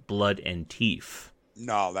Shoota's Blood and Teeth?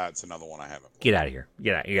 No, that's another one I haven't played. Get out of here.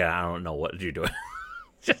 Get out. Yeah, I don't know what you're doing.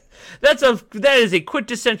 That is a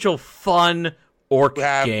quintessential fun orc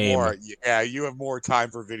game. You have more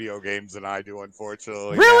time for video games than I do,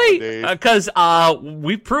 unfortunately. Really? Because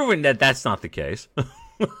we've proven that that's not the case.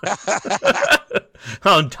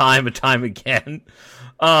 On time and time again.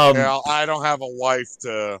 I don't have a wife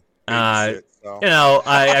to. Shit, so.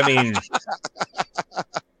 I mean.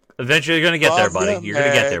 Eventually, you're going to get there, buddy. You're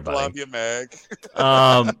going to get there, buddy. Love you, Meg.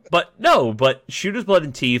 But Shooter's Blood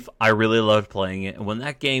and Teeth, I really loved playing it. And when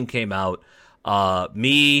that game came out,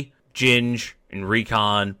 me, Ginge, and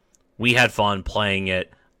Recon, we had fun playing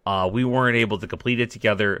it. We weren't able to complete it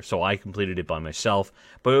together, so I completed it by myself.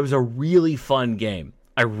 But it was a really fun game.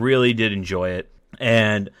 I really did enjoy it.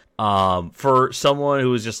 And for someone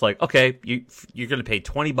who was just like, okay, you're going to pay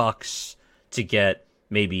 $20 to get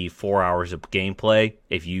maybe 4 hours of gameplay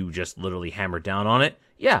if you just literally hammer down on it.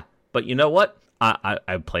 Yeah, but you know what?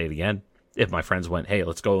 I'd play it again. If my friends went, hey,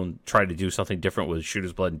 let's go and try to do something different with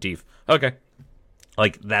Shooter's Blood and Teeth. Okay.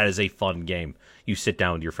 Like, that is a fun game. You sit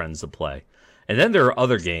down with your friends to play. And then there are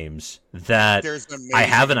other games that I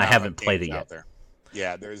haven't played it yet.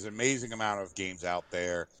 Yeah, there's an amazing amount of games out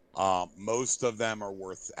there. Most of them are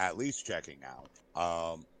worth at least checking out.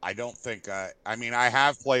 I don't think I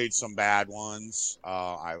have played some bad ones.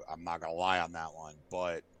 I'm not gonna lie on that one,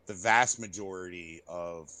 but the vast majority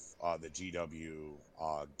of the GW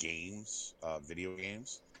games, video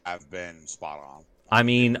games, have been spot on. I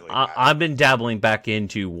mean, really I've been dabbling back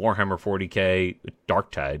into Warhammer 40K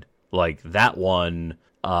Darktide. Like that one,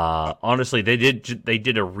 honestly, they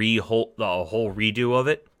did a whole redo of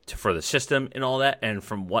it for the system and all that. And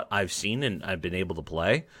from what I've seen and I've been able to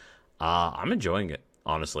play, I'm enjoying it.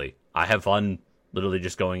 Honestly, I have fun literally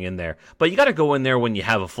just going in there. But you got to go in there when you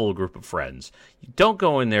have a full group of friends. You don't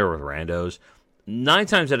go in there with randos. 9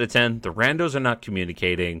 times out of 10, the randos are not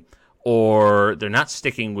communicating, or they're not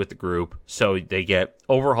sticking with the group, so they get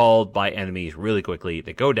overhauled by enemies really quickly.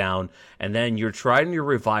 They go down, and then you're trying to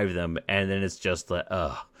revive them, and then it's just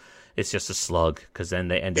it's just a slug, because then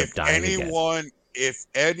they end up dying again. If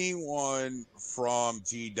anyone from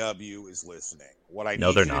GW is listening, what I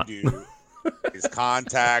need you to do is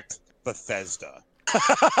contact Bethesda.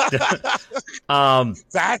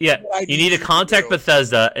 You need to contact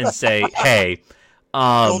Bethesda and say, hey,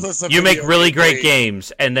 you make really great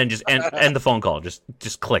games, and then just end the phone call.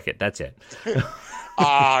 Just click it. That's it.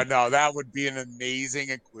 No, that would be an amazing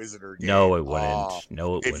Inquisitor game. No, it wouldn't.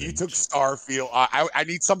 If you took Starfield, I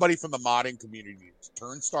need somebody from the modding community to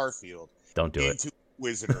turn Starfield into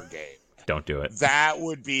Inquisitor game. Don't do it. That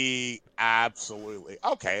would be absolutely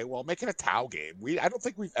okay. Well, make it a Tau game. I don't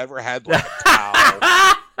think we've ever had like a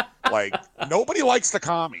Tau. Like, nobody likes the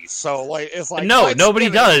commies, so like it's like no, nobody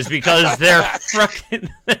does because they're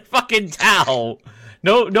fucking Tau.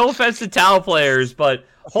 No offense to Tau players, but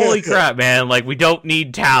holy crap, man! Like we don't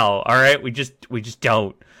need Tau. All right, we just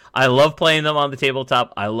don't. I love playing them on the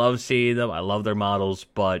tabletop. I love seeing them. I love their models,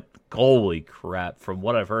 but holy crap! From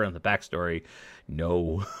what I've heard on the backstory,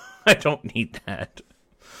 no, I don't need that.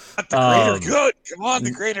 Not the greater good. Come on,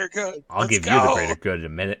 the greater good. I'll give you the greater good in a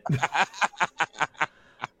minute.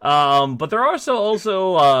 But there are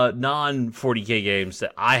also non 40K games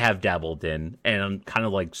that I have dabbled in, and I'm kind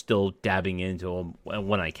of like still dabbing into them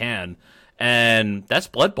when I can, and that's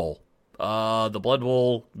Blood Bowl. The Blood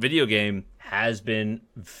Bowl video game has been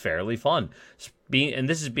fairly fun. And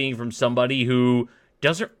this is being from somebody who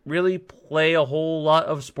doesn't really play a whole lot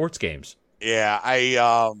of sports games. Yeah,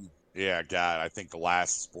 yeah, God, I think the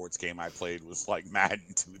last sports game I played was like Madden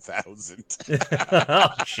 2000. Oh,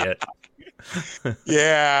 shit.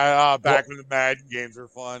 Yeah, back when the Madden games were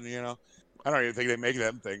fun, you know. I don't even think they make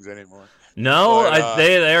them things anymore. No, but,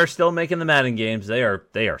 they are still making the Madden games. They are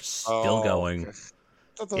still going. Okay.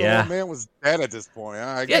 I thought the old man was dead at this point.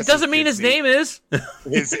 I guess it doesn't mean his name is.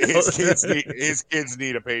 His kids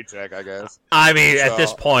need a paycheck, I guess. I mean, at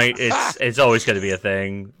this point, it's always going to be a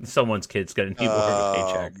thing. Someone's kid's going to need more of a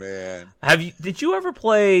paycheck. Oh man! Did you ever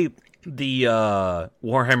play the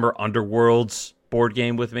Warhammer Underworlds board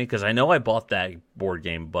game with me? Because I know I bought that board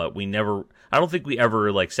game, but I don't think we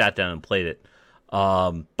ever like sat down and played it.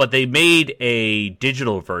 But they made a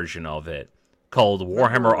digital version of it called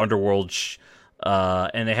Warhammer Underworld.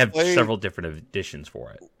 And they have several different editions for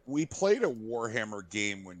it. We played a Warhammer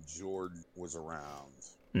game when Jordan was around.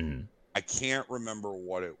 Mm-hmm. I can't remember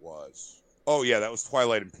what it was. Oh yeah, that was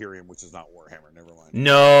Twilight Imperium, which is not Warhammer. Never mind.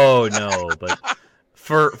 No, but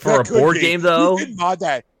for a board game though, you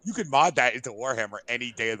could mod that into Warhammer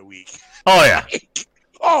any day of the week. Oh yeah.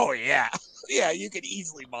 Oh yeah. Yeah, you could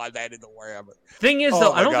easily mod that into Warhammer. Thing is,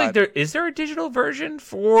 though, I don't think there a digital version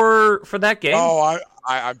for that game. Oh,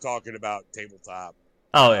 I'm talking about tabletop.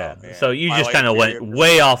 Oh yeah, so you just kind of went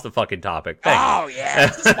way off the fucking topic. Yeah,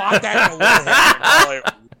 just mod that into Warhammer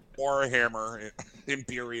and call it Warhammer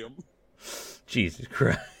Imperium. Jesus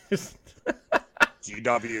Christ.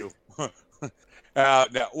 GW.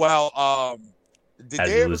 No, well, did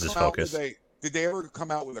they ever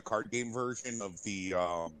come out with a card game version of the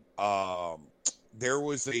there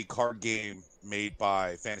was a card game made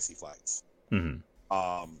by Fantasy Flights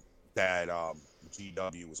that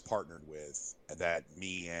GW was partnered with, that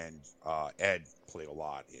me and Ed played a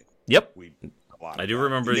lot in. Yep, I do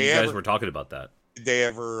remember you guys were talking about that. Did they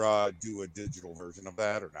ever do a digital version of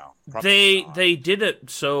that or no? They did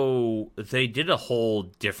it. So they did a whole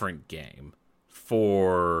different game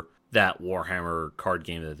for that Warhammer card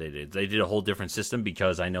game that they did. They did a whole different system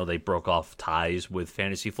because I know they broke off ties with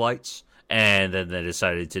Fantasy Flights, and then they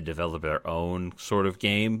decided to develop their own sort of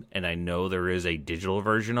game. And I know there is a digital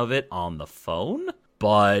version of it on the phone,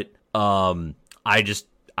 but I just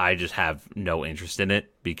have no interest in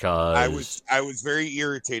it because I was very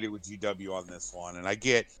irritated with GW on this one, and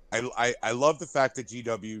I love the fact that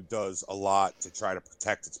GW does a lot to try to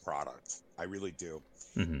protect its product. I really do.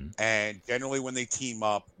 Mm-hmm. And generally when they team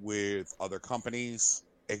up with other companies,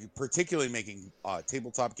 particularly making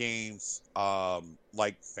tabletop games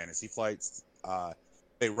like Fantasy Flights,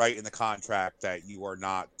 they write in the contract that you are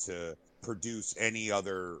not to produce any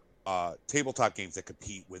other tabletop games that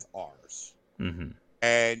compete with ours. Mm-hmm.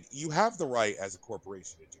 And you have the right as a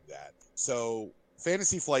corporation to do that. So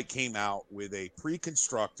Fantasy Flight came out with a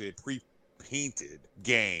pre-constructed, pre-painted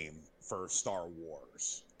game for Star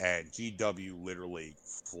Wars. And GW literally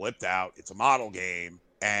flipped out. It's a model game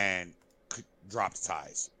and dropped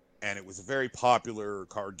ties. And it was a very popular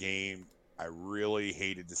card game. I really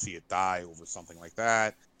hated to see it die over something like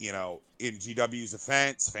that. You know, in GW's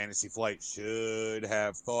offense, Fantasy Flight should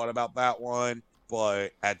have thought about that one.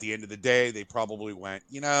 But at the end of the day, they probably went,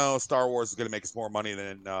 Star Wars is going to make us more money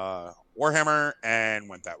than Warhammer, and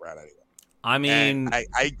went that route anyway. I mean,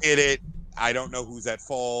 I get it. I don't know who's at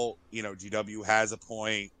fault. GW has a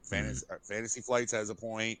point. Fantasy Flights has a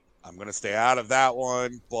point. I'm going to stay out of that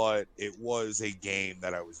one, but it was a game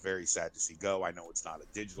that I was very sad to see go. I know it's not a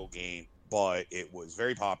digital game, but it was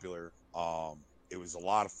very popular. It was a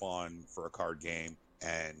lot of fun for a card game,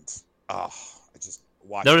 and I just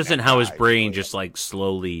noticing how his brain just like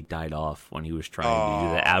slowly died off when he was trying to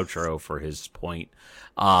do the outro for his point.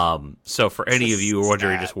 So for any of you who are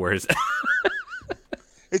wondering just where his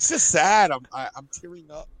it's just sad. I'm tearing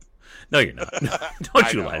up. No, you're not.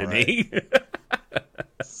 Don't you lie to me.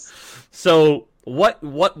 So what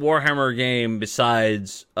Warhammer game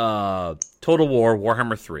besides Total War,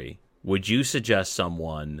 Warhammer 3, would you suggest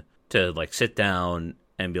someone to like sit down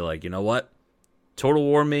and be like, you know what? Total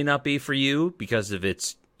War may not be for you because of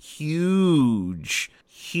its, huge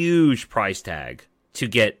price tag to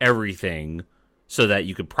get everything so that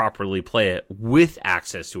you could properly play it with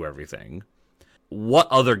access to everything, what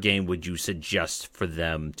other game would you suggest for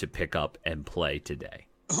them to pick up and play today?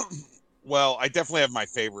 Well, I definitely have my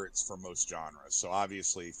favorites for most genres. So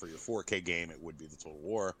obviously, for your 4K game, it would be the Total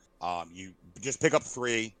War. You just pick up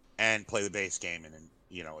 3 and play the base game, and then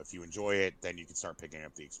if you enjoy it, then you can start picking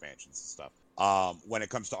up the expansions and stuff. When it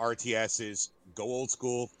comes to RTSs, go old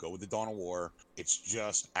school, go with the Dawn of War. It's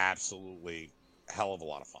just absolutely a hell of a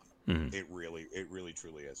lot of fun. Mm-hmm. It really,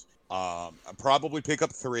 truly is. Probably pick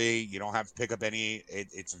up 3. You don't have to pick up any.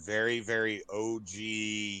 It's very, very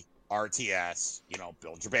OG RTS.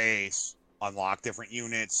 Build your base, unlock different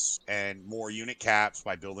units and more unit caps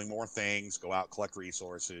by building more things. Go out, collect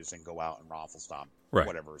resources, and go out and raffle stomp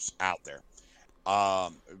whatever's out there.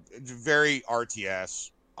 Very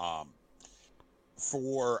RTS.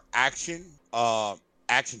 For action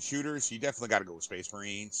shooters, you definitely got to go with Space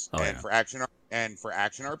Marines. For action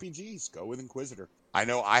RPGs, go with Inquisitor. I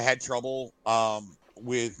know I had trouble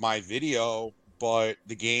with my video, but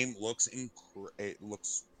the game looks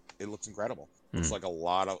incredible. Looks like a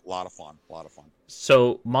lot of fun.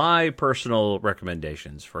 So my personal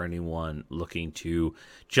recommendations for anyone looking to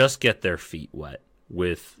just get their feet wet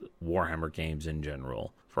with Warhammer games in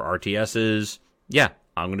general. For RTSs,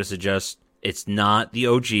 I'm going to suggest it's not the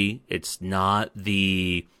OG. It's not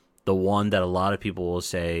the one that a lot of people will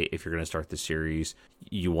say if you're going to start the series,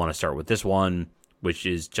 you want to start with this one, which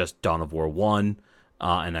is just Dawn of War 1.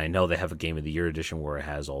 And I know they have a Game of the Year edition where it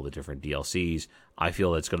has all the different DLCs. I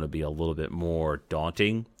feel it's going to be a little bit more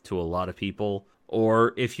daunting to a lot of people.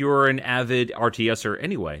 Or if you're an avid RTSer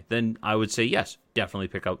anyway, then I would say yes, definitely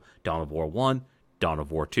pick up Dawn of War 1, Dawn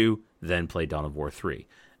of War 2, then play Dawn of War 3.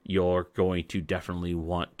 You're going to definitely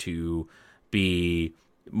want to be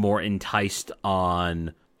more enticed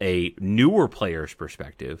on a newer player's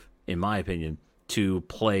perspective, in my opinion, to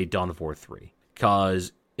play Dawn of War 3.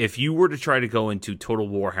 Because if you were to try to go into Total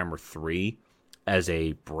Warhammer 3 as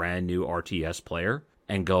a brand new RTS player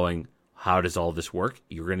and going, how does all this work?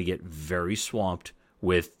 You're going to get very swamped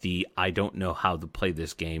with the I don't know how to play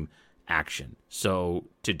this game action. So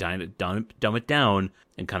to dumb it down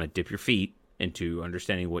and kind of dip your feet into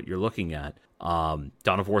understanding what you're looking at, Dawn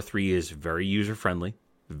of War 3 is very user-friendly,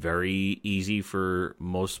 very easy for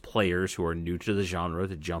most players who are new to the genre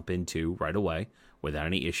to jump into right away without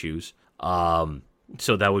any issues.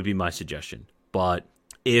 So that would be my suggestion. But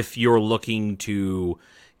if you're looking to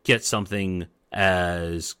get something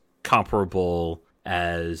as comparable,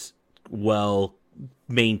 as well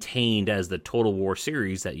maintained as the Total War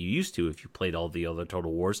series that you used to if you played all the other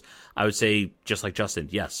Total Wars, I would say, just like Justin,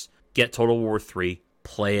 yes, get Total War 3,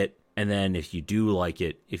 play it, and then if you do like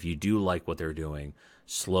it, if you do like what they're doing,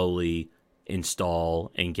 slowly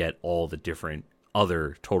install and get all the different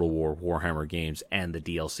other Total War Warhammer games and the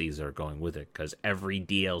DLCs that are going with it, because every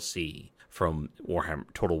DLC from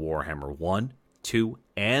Total Warhammer 1, 2,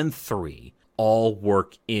 and 3 all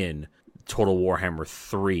work in Total Warhammer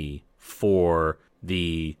 3 for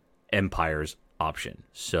the Empire's option.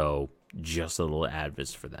 So just a little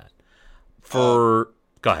advice for that. Go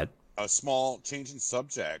ahead. A small change in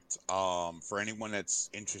subject. For anyone that's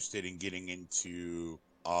interested in getting into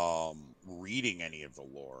reading any of the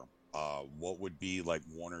lore, what would be like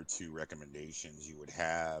 1 or 2 recommendations you would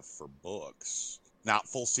have for books? Not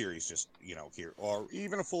full series, just here, or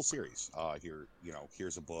even a full series.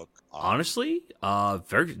 Here's a book. Honestly,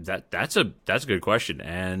 that's a good question.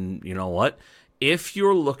 And you know what? If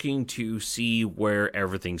you're looking to see where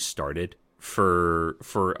everything started for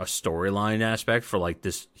a storyline aspect, for like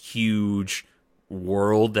this huge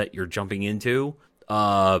world that you're jumping into,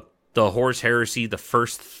 the Horus Heresy, the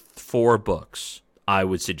first 4 books, I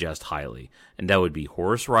would suggest highly, and that would be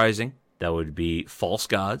Horus Rising. That would be False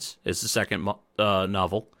Gods is the second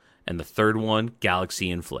novel, and the third one,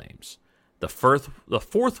 Galaxy in Flames. The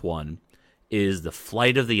fourth one is The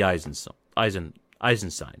Flight of the Eisenstein,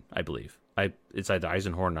 I believe. It's either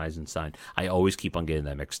Eisenhorn or Eisenstein. I always keep on getting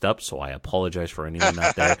that mixed up, so I apologize for anyone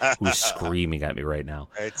out there who's screaming at me right now.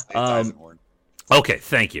 It's Eisenhorn. Okay,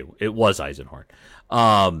 thank you. It was Eisenhorn.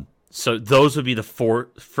 So those would be the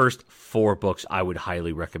first 4 books I would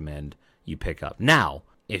highly recommend you pick up. Now,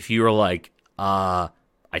 if you're like, I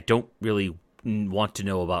don't really want to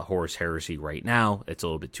know about Horus Heresy right now, it's a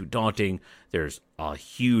little bit too daunting, there's a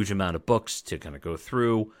huge amount of books to kind of go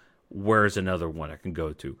through, where's another one I can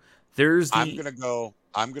go to? I'm gonna go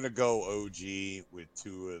OG with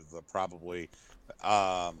 2 of the probably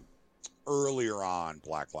earlier on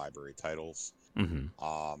Black Library titles. Mm-hmm.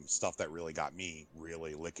 Stuff that really got me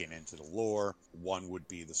really licking into the lore. One would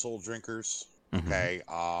be the Soul Drinkers. Mm-hmm. Okay.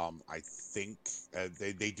 I think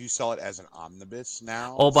they do sell it as an omnibus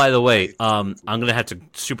now. Oh, by the So I way, assume I'm gonna have to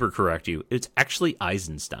super correct you. It's actually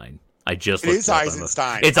Eisenstein. I just it looked is it up.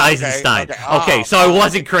 Eisenstein. It's Okay. Eisenstein. Okay. Okay, so I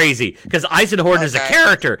wasn't crazy because Eisenhorn is a Okay.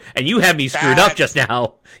 character, and you had me screwed up That. just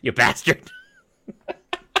now, you bastard.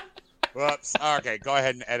 Whoops. Okay. Go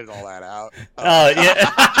ahead and edit all that out. Yeah.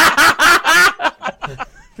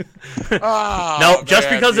 Oh, No, just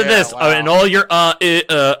man, because of yeah, this, wow. and all your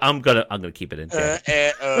I'm gonna keep it in.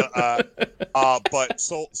 But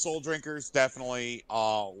Soul Drinkers definitely.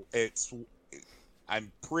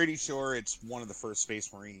 I'm pretty sure it's one of the first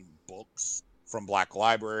Space Marine books from Black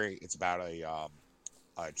Library. It's about a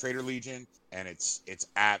Traitor Legion, and it's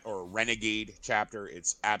at or Renegade chapter.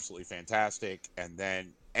 It's absolutely fantastic. And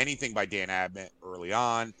then anything by Dan Abnett early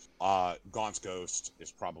on. Gaunt's Ghost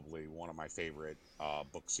is probably one of my favorite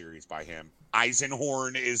book series by him.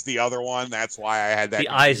 Eisenhorn is the other one. That's why I had that. The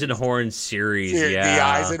Eisenhorn series, yeah. The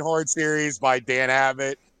Eisenhorn series by Dan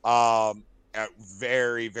Abnett.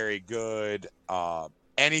 Very, very good.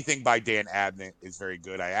 Anything by Dan Abnett is very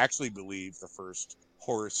good. I actually believe the first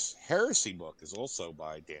Horus Heresy book is also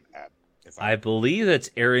by Dan Abnett. I believe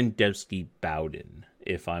that's Aaron Dembski Bowden,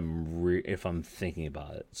 if I'm thinking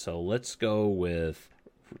about it. So let's go with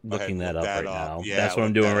looking that up right now. Yeah, that's what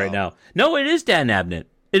I'm doing right now. No, it is Dan Abnett.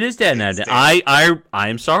 It is Dan Abnett. I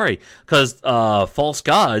am sorry, because False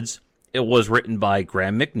Gods, it was written by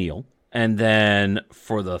Graham McNeil, and then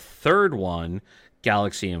for the third one,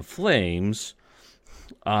 Galaxy in Flames,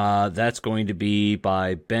 that's going to be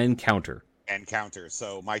by Ben Counter.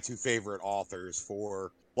 So my two favorite authors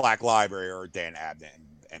for Black Library are Dan Abnett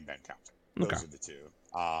and Ben Counter. Those are the two.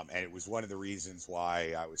 And it was one of the reasons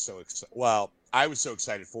why I was so excited. Well, I was so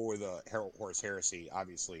excited for the Horus Heresy.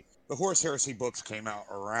 Obviously, the Horus Heresy books came out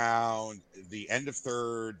around the end of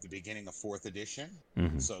third, the beginning of fourth edition.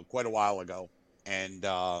 Mm-hmm. So quite a while ago. And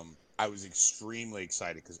I was extremely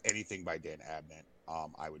excited because anything by Dan Abnett,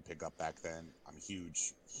 I would pick up back then. I'm a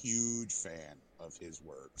huge, huge fan of his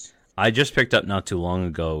works. I just picked up not too long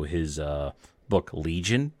ago his book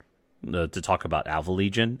Legion, to talk about Alpha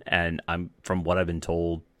Legion, and from what I've been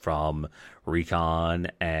told from Recon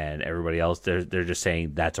and everybody else, they're just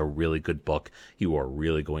saying that's a really good book. You are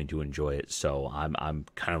really going to enjoy it. So I'm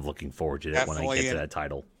kind of looking forward to it when I get to that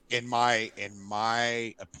title. In my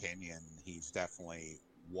opinion, he's definitely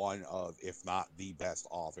one of, if not the best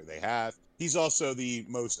author they have. He's also the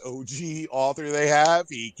most OG author they have.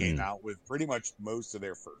 He came out with pretty much most of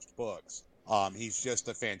their first books. He's just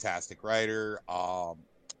a fantastic writer.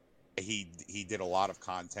 He did a lot of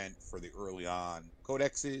content for the early on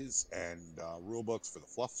codexes and rule books for the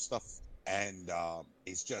fluff stuff. And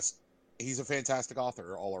he's a fantastic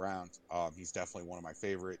author all around. He's definitely one of my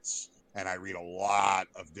favorites. And I read a lot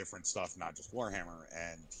of different stuff, not just Warhammer,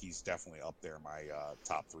 and he's definitely up there in my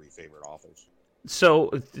top 3 favorite authors. So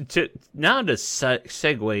to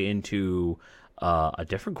segue into a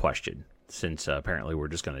different question, since apparently we're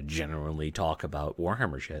just going to generally talk about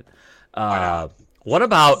Warhammer shit. What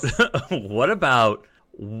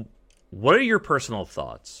are your personal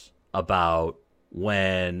thoughts about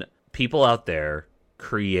when people out there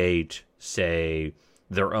create, say,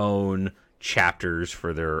 their own chapters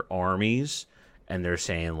for their armies, and they're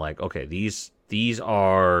saying like, okay, these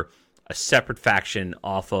are a separate faction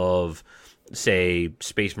off of, say,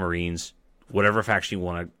 Space Marines, whatever faction you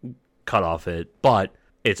want to cut off it, but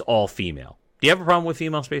it's all female. Do you have a problem with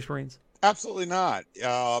female Space Marines? Absolutely not.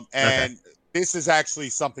 And this is actually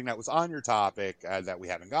something that was on your topic that we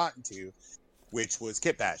haven't gotten to, which was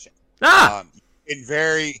kit bashing.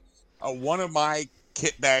 One of my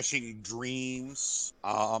kit bashing dreams,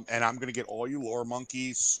 and I'm going to get all you lore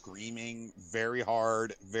monkeys screaming very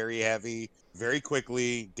hard, very heavy, very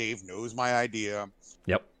quickly. Dave knows my idea.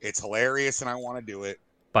 Yep. It's hilarious, and I want to do it.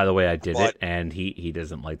 By the way, I did it, and he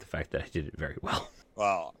doesn't like the fact that I did it very well.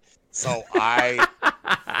 Well, so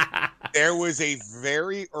there was a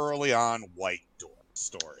very early on White Dwarf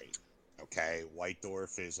story. Okay, White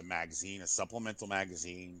Dwarf is a magazine, a supplemental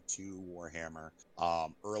magazine to Warhammer.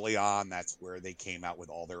 Early on, that's where they came out with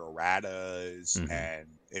all their erratas, and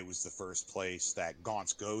it was the first place that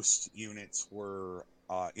Gaunt's Ghost units were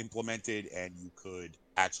implemented, and you could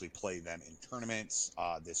actually play them in tournaments.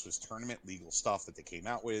 This was tournament legal stuff that they came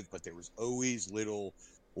out with, but there was always little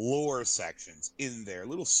lore sections in there,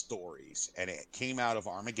 little stories, and it came out of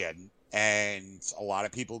Armageddon. And a lot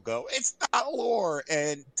of people go, it's not lore.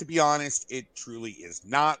 And to be honest, it truly is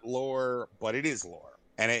not lore, but it is lore.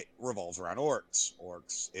 And it revolves around orcs.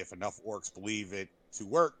 Orcs, if enough orcs believe it to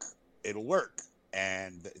work, it'll work.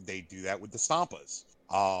 And they do that with the Stompas.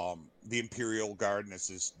 The Imperial Guard, and this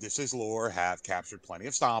is lore, have captured plenty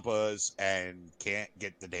of Stampas and can't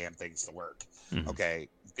get the damn things to work. Okay,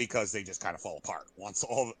 because they just kind of fall apart.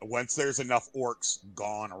 Once there's enough orcs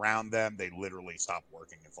gone around them, they literally stop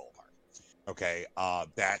working and fall apart. Okay,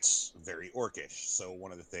 that's very orcish. So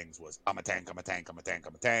one of the things was, I'm a tank, I'm a tank, I'm a tank,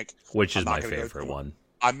 I'm a tank. Which is my favorite one.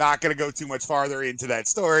 I'm not going to go too much farther into that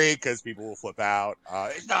story because people will flip out.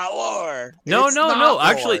 It's not lore. No. Lore.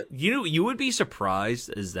 Actually, you would be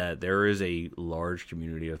surprised is that there is a large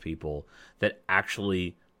community of people that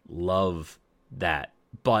actually love that.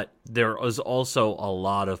 But there is also a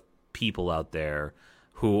lot of people out there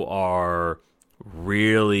who are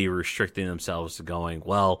really restricting themselves to going,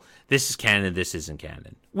 well, this is canon, this isn't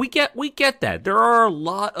canon. We get that. There are a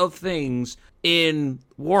lot of things in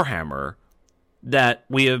Warhammer that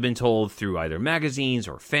we have been told through either magazines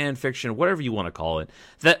or fan fiction, whatever you want to call it,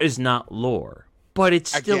 that is not lore. But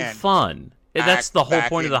it's still fun. That's the whole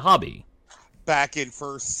point of the hobby. Back in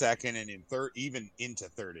first, second, and in third, even into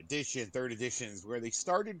third edition. Third edition is where they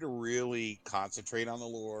started to really concentrate on the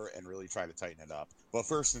lore and really try to tighten it up. But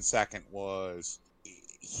first and second was,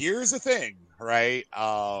 here's the thing, right?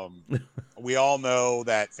 We all know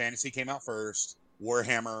that fantasy came out first.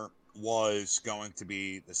 Warhammer was going to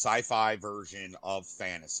be the sci-fi version of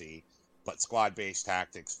fantasy, but squad-based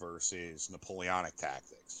tactics versus Napoleonic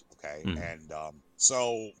tactics. Okay, and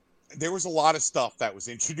so there was a lot of stuff that was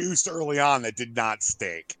introduced early on that did not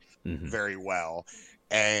stick very well,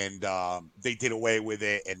 and they did away with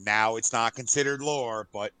it, and now it's not considered lore,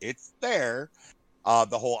 but it's there.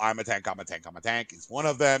 The whole I'm a tank, I'm a tank, I'm a tank is one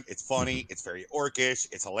of them. It's funny. It's very orcish.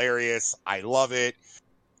 It's hilarious. I love it.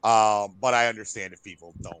 But I understand if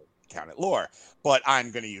people don't count it lore, but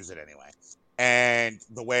I'm going to use it anyway. And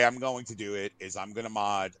the way I'm going to do it is I'm going to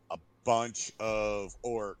mod a bunch of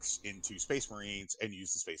orcs into Space Marines and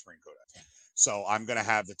use the Space Marine Codex. So I'm going to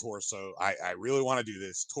have the torso. I really want to do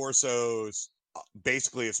this. Torsos,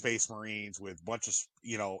 basically of Space Marines with a bunch of,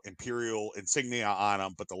 Imperial insignia on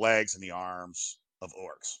them, but the legs and the arms of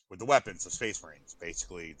orcs with the weapons of Space Marines.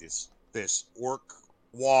 Basically this orc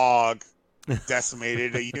wog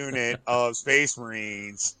decimated a unit of Space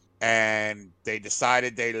Marines, and they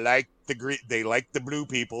decided they liked the blue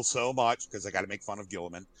people so much because they got to make fun of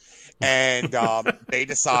Gilliman, and they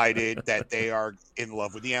decided that they are in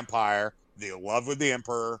love with the Empire, they're in love with the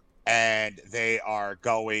Emperor, and they are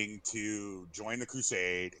going to join the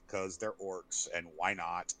Crusade because they're orcs and why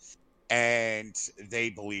not? And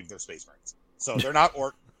they believe they're Space Marines, so they're not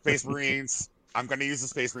orc Space Marines. I'm going to use the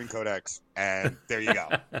Space Marine Codex, and there you go.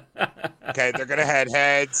 Okay, they're going to have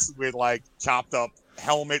heads with, chopped up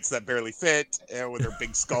helmets that barely fit, with their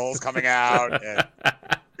big skulls coming out. And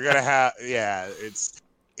you're going to have,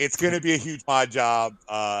 it's going to be a huge mod job.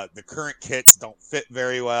 The current kits don't fit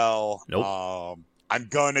very well. Nope. I'm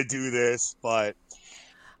going to do this, but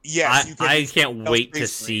yes. I can't wait to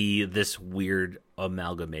see this weird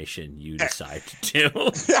amalgamation you decide to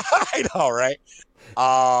do. I know, right?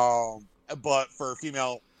 But for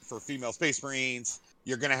female Space Marines,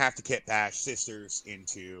 you're gonna have to kit bash sisters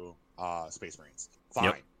into Space Marines. Fine.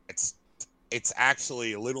 Yep. It's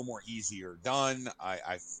actually a little more easier done.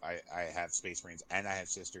 I have Space Marines and I have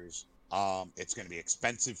sisters. It's going to be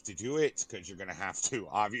expensive to do it because you're going to have to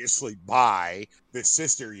obviously buy the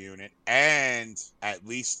sister unit and at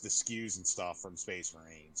least the SKUs and stuff from Space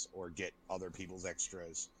Marines or get other people's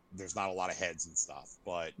extras. There's not a lot of heads and stuff,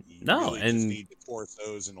 but you just need the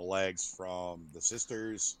torsos and the legs from the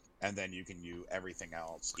sisters, and then you can use everything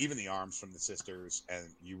else, even the arms from the sisters, and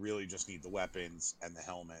you really just need the weapons and the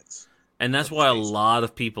helmets. And that's why a lot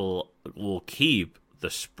of people will keep the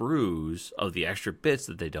sprues of the extra bits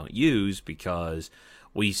that they don't use, because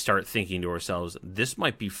we start thinking to ourselves, this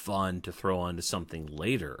might be fun to throw onto something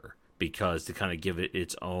later, because to kind of give it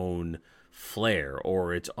its own flair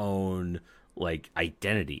or its own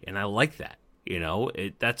identity. And I like that.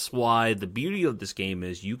 That's why the beauty of this game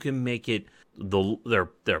is you can make it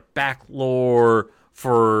their back lore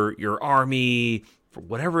for your army, for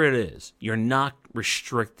whatever it is. You're not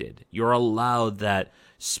restricted. You're allowed that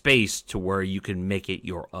space to where you can make it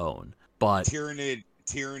your own. But Tyrannid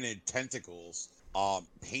tentacles,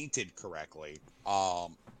 painted correctly,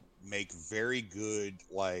 make very good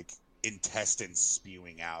intestines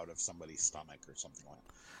spewing out of somebody's stomach or something like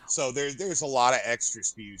that. So there's a lot of extra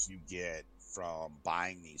spews you get from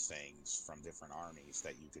buying these things from different armies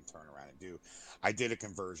that you can turn around and do. I did a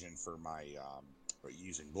conversion for my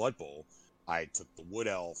using Blood Bowl. I took the Wood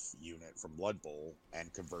Elf unit from Blood Bowl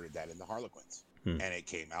and converted that into Harlequins, and it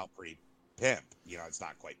came out pretty pimp. It's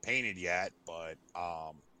not quite painted yet, but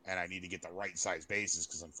and I need to get the right size bases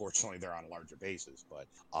because unfortunately they're on larger bases. But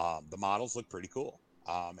the models look pretty cool.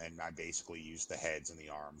 And I basically used the heads and the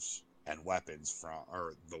arms and weapons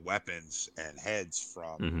or the weapons and heads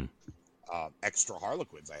from extra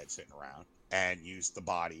Harlequins I had sitting around, and used the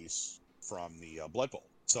bodies from the Blood Bowl.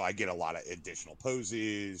 So I get a lot of additional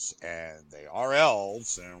poses, and they are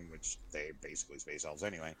elves, which they basically space elves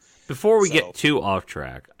anyway. Before we get too off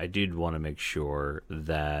track, I did want to make sure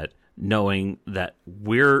that knowing that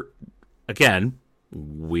we're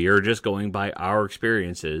just going by our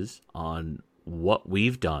experiences on what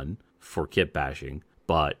we've done for kit bashing,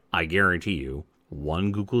 but I guarantee you,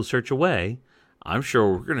 one Google search away, I'm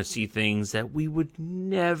sure we're going to see things that we would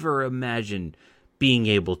never imagine being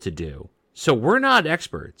able to do. So we're not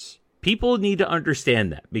experts. People need to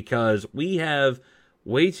understand that, because we have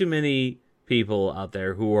way too many people out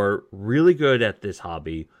there who are really good at this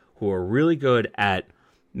hobby, who are really good at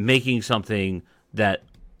making something that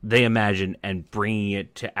they imagine and bringing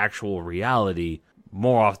it to actual reality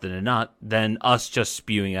more often than not, than us just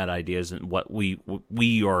spewing out ideas and what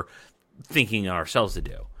we are thinking ourselves to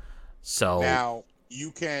do. So now you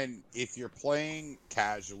can, if you're playing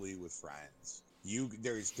casually with friends,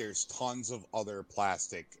 there's tons of other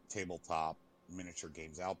plastic tabletop miniature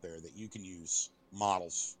games out there that you can use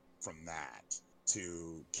models from that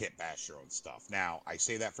to kit bash your own stuff. Now, I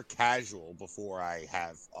say that for casual before I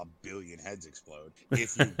have a billion heads explode.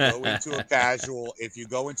 If you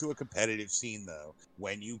go into a competitive scene, though,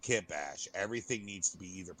 when you kit bash, everything needs to be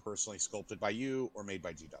either personally sculpted by you or made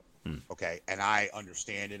by GW. Okay, and I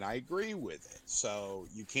understand and I agree with it. So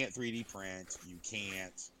you can't 3D print. You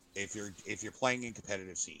can't. If you're playing in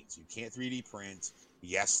competitive scenes, you can't 3D print.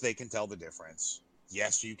 Yes, they can tell the difference.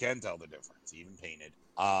 Yes, you can tell the difference, even painted.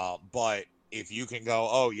 But if you can go,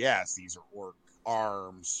 oh yes, these are orc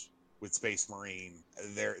arms with Space Marine,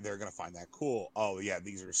 they're gonna find that cool. Oh yeah,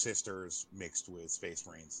 these are sisters mixed with Space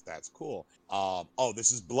Marines. That's cool. Oh,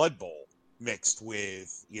 this is Blood Bowl mixed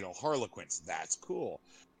with Harlequins. That's cool.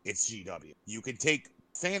 It's GW. You can take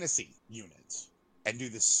fantasy units and do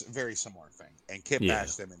this very similar thing and kit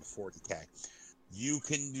bash them into 40K. You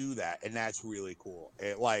can do that, and that's really cool.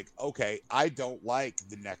 Okay, I don't like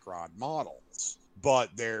the Necron models, but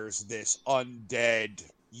there's this undead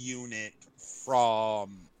unit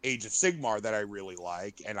from Age of Sigmar that I really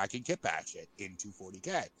like, and I can kit bash it into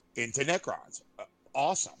 40K, into Necrons.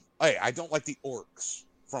 Awesome. Hey, I don't like the orcs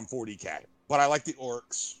from 40K, but I like the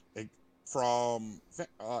orcs from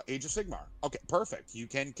Age of Sigmar. Okay, perfect. You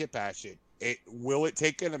can kit bash it. Will it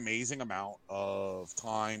take an amazing amount of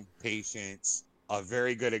time, patience, a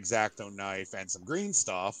very good X-Acto knife, and some green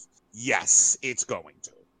stuff? Yes, it's going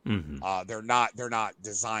to. They're not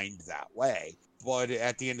designed that way, but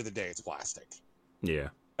at the end of the day, it's plastic. Yeah.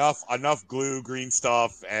 Enough glue, green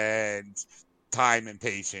stuff, and time and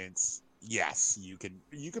patience. Yes, you can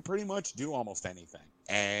pretty much do almost anything.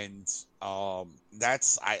 And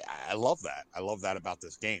that's I love that. I love that about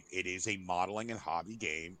this game. It is a modeling and hobby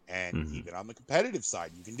game, and even on the competitive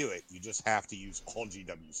side, you can do it. You just have to use all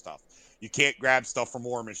GW stuff. You can't grab stuff from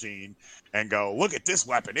War Machine and go, look at this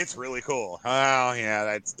weapon, it's really cool. Oh yeah,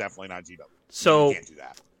 that's definitely not GW. So you can't do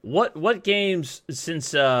that. What games,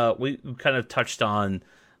 since we kind of touched on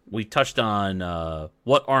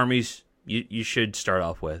what armies you should start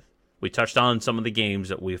off with. We touched on some of the games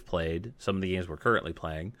that we've played, some of the games we're currently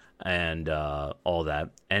playing, and all that.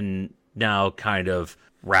 And now kind of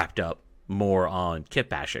wrapped up more on kit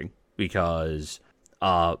bashing, because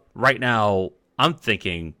right now I'm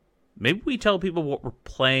thinking maybe we tell people what we're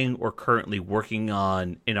playing or currently working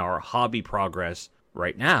on in our hobby progress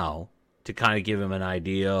right now, to kind of give them an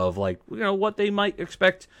idea of what they might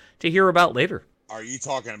expect to hear about later. Are you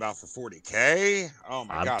talking about for 40K? Oh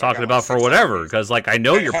my God. I'm talking about for whatever, because I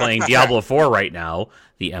know you're playing Diablo 4 right now,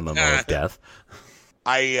 the MMO of death.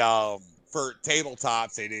 For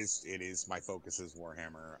tabletops, it is my focus is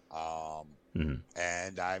Warhammer.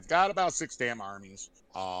 And I've got about 6 damn armies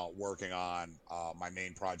working on. My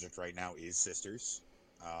main project right now is Sisters.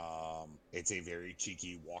 It's a very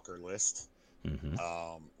cheeky walker list.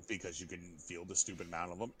 Because you can field a stupid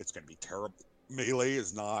amount of them. It's going to be terrible. Melee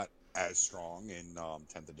is not as strong in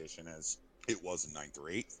 10th edition as it was in 9th or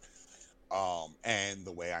 8th. And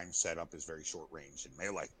the way I'm set up is very short range in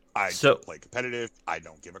melee. I don't play competitive. I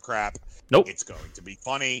don't give a crap. Nope. It's going to be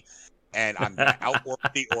funny. And I'm going to outwork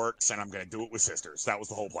the orcs, and I'm going to do it with Sisters. That was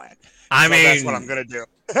the whole plan. That's what I'm going to do.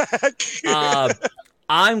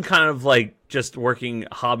 I'm kind of just working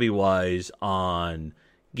hobby-wise on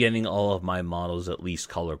getting all of my models at least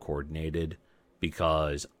color coordinated,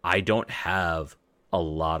 because I don't have a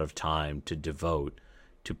lot of time to devote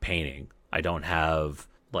to painting. I don't have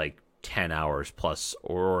 10 hours plus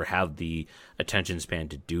or have the attention span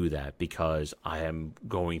to do that, because I am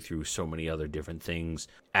going through so many other different things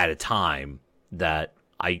at a time that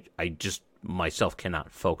I just myself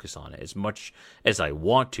cannot focus on it as much as I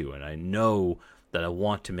want to. And I know that I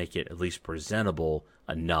want to make it at least presentable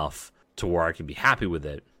enough to where I can be happy with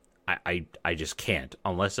it. I just can't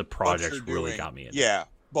unless a project's really got me in. Yeah,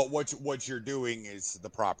 but what you're doing is the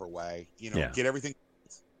proper way. Get everything,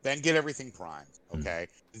 then get everything primed. Okay,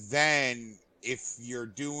 Then if you're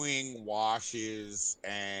doing washes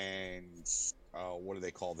and what do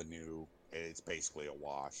they call the new? It's basically a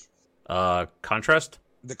wash. Contrast.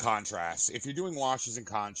 The contrast. If you're doing washes and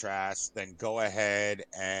contrast, then go ahead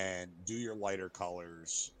and do your lighter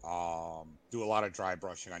colors. Do a lot of dry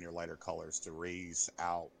brushing on your lighter colors to raise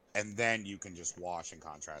out, and then you can just wash and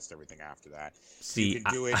contrast everything after that. See, you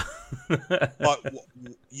can do it, but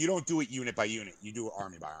you don't do it unit by unit. You do it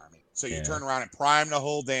army by army. So you turn around and prime the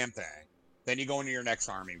whole damn thing. Then you go into your next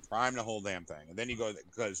army, prime the whole damn thing. And then you go,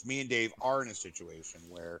 because me and Dave are in a situation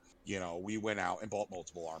where, we went out and bought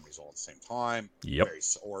multiple armies all at the same time. Yep.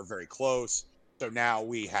 Very close. So now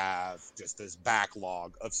we have just this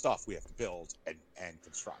backlog of stuff we have to build and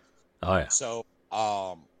construct. Oh, yeah. So,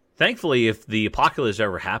 thankfully, if the apocalypse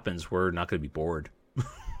ever happens, we're not going to be bored.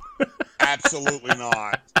 Absolutely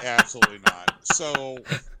not. Absolutely not. So,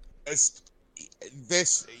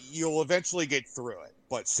 this, you'll eventually get through it.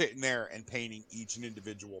 But sitting there and painting each and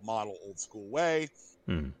individual model old school way,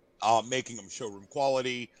 making them showroom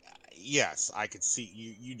quality, yes, I could see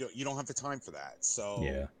you don't have the time for that.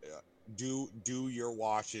 So do your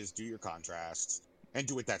washes, do your contrasts, and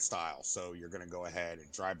do it that style. So you're going to go ahead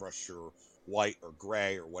and dry brush your white or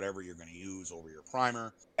gray or whatever you're going to use over your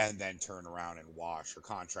primer, and then turn around and wash or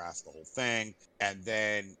contrast the whole thing, and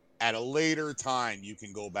then at a later time, you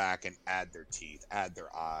can go back and add their teeth, add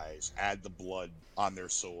their eyes, add the blood on their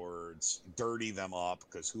swords, dirty them up,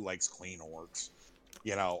 because who likes clean orcs?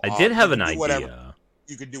 I did have an idea.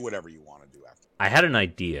 You could do whatever you want to do after. I had an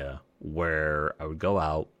idea where I would go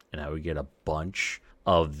out and I would get a bunch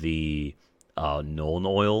of the Nolan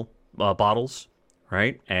oil bottles,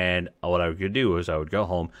 right? And what I would do is I would go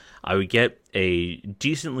home, I would get a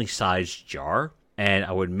decently sized jar, and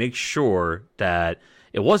I would make sure that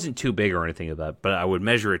it wasn't too big or anything of that, but I would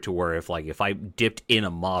measure it to where if I dipped in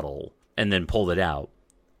a model and then pulled it out,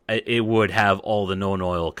 it would have all the known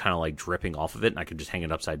oil kind of like dripping off of it, and I could just hang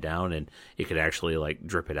it upside down and it could actually like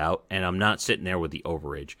drip it out, and I'm not sitting there with the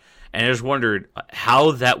overage. And I just wondered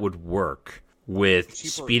how that would work with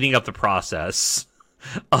speeding up the process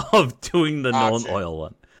of doing the known oil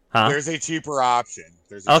one. Huh? There's a cheaper option.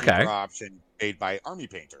 Cheaper option made by Army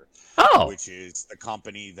Painter. Which is the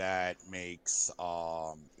company that makes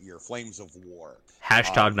your Flames of War.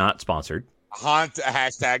 Hashtag not sponsored.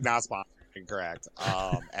 Hashtag not sponsored. Correct.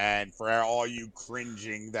 And for all you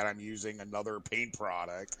cringing that I'm using another paint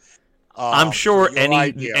product, I'm sure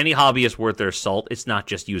any hobbyist worth their salt, it's not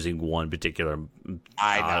just using one particular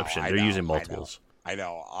option. They're using multiples. I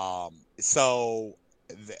know. So,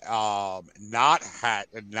 not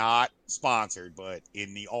sponsored, but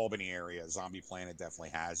in the Albany area, Zombie Planet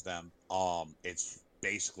definitely has them. It's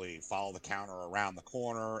basically follow the counter around the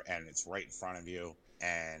corner, and it's right in front of you.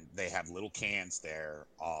 And they have little cans there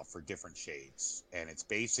for different shades. And it's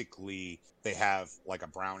basically, they have like a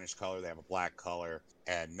brownish color, they have a black color,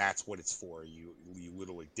 and that's what it's for. You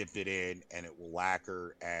literally dip it in, and it will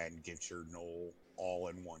lacquer and get your knoll all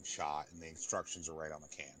in one shot. And the instructions are right on the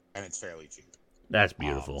can. And it's fairly cheap. That's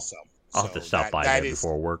beautiful. I'll have to stop by there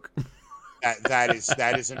before work. That is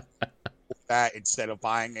that instead of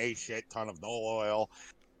buying a shit ton of knoll oil.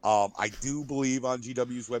 I do believe on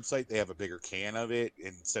GW's website they have a bigger can of it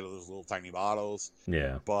instead of those little tiny bottles.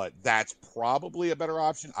 Yeah. But that's probably a better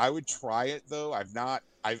option. I would try it though.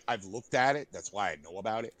 I've looked at it. That's why I know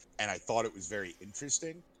about it. And I thought it was very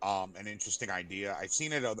interesting. An interesting idea. I've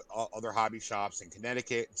seen it at other hobby shops in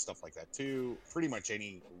Connecticut and stuff like that too. Pretty much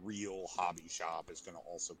any real hobby shop is going to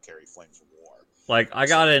also carry Flames of War. Like I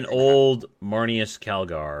got an old Marnius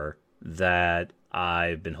Calgar that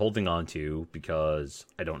I've been holding on to because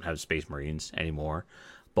I don't have Space Marines anymore.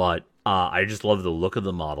 But I just love the look of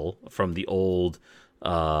the model from the old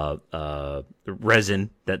resin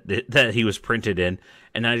that he was printed in.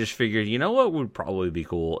 And I just figured, you know what would probably be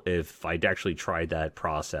cool if I'd actually tried that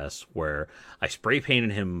process where I spray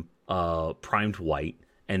painted him primed white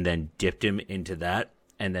and then dipped him into that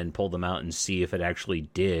and then pulled them out and see if it actually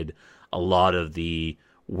did a lot of the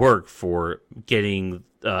work for getting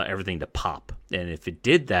everything to pop. And if it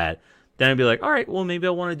did that, then I'd be like, all right, well, maybe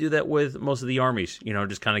I want to do that with most of the armies.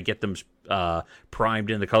 Just kind of get them primed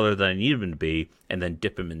in the color that I need them to be, and then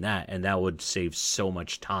dip them in that, and that would save so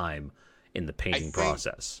much time in the I painting think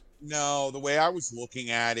process. no, the way I was looking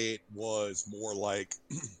at it was more like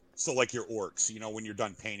so like your orcs. When you're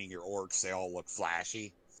done painting your orcs, they all look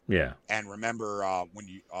flashy. Yeah. And remember when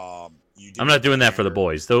you I'm did not your doing that for the commander.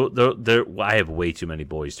 boys. Though I have way too many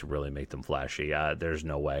boys to really make them flashy. There's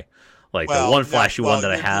no way. Like the Well, one no, flashy one well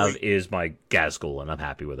that I you're have doing. is my Gazgul, and I'm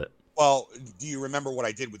happy with it. Well, do you remember what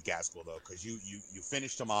I did with Gaskell though? Because you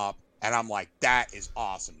finished them up, and I'm like, that is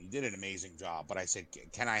awesome. You did an amazing job. But I said,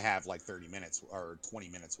 can I have like 30 minutes or 20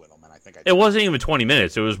 minutes with them? And I think I It told wasn't even 20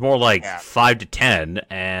 minutes. It was more like yeah, 5 to 10,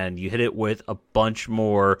 and you hit it with a bunch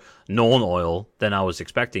more Nolan oil than I was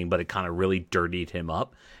expecting, but it kind of really dirtied him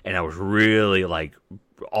up, and I was really like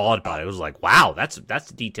awed by it. no, It was like, wow, that's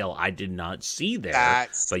a detail I did not see there,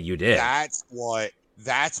 that's but you did. that's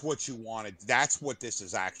what you wanted. That's what this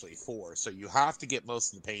is actually for. So you have to get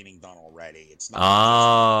most of the painting done already. It's not just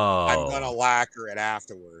I'm gonna Oh. lacquer it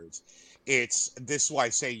afterwards. It's this is why I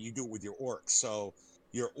say you do it with your orcs. So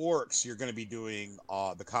your orcs, you're going to be doing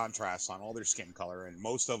the contrast on all their skin color, and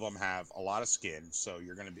most of them have a lot of skin. So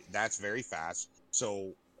you're going to be that's very fast.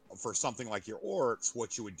 So for something like your orcs,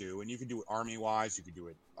 what you would do, and you can do it army wise, you could do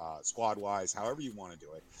it squad wise, however you want to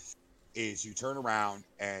do it, is you turn around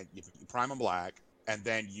and you prime them black, and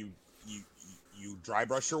then you you dry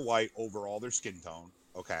brush your white over all their skin tone.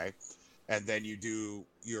 Okay, and then you do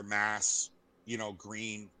your mass,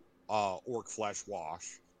 green orc flesh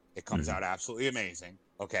wash. It comes Mhm. out absolutely amazing.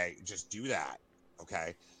 Okay, just do that.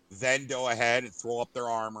 Okay, then go ahead and throw up their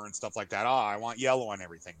armor and stuff like that. Oh, I want yellow on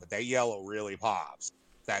everything, but that yellow really pops.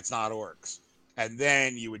 That's not orcs. And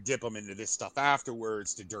then you would dip them into this stuff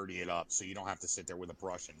afterwards to dirty it up, so you don't have to sit there with a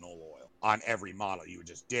brush and null oil on every model. You would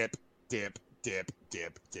just dip, dip, dip,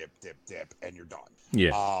 dip, dip, dip, dip, and you're done.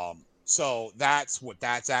 Yeah. So that's what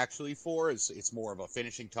that's actually for. Is it's more of a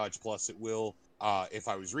finishing touch. Plus, it will, if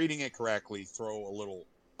I was reading it correctly, throw a little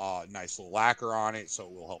nice little lacquer on it, so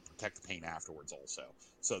it will help protect the paint afterwards. Also,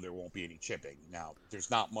 so there won't be any chipping. Now, there's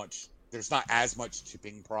not as much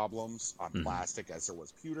chipping problems on Mhm. plastic as there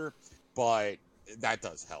was pewter, but that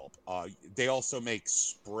does help. They also make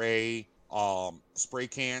spray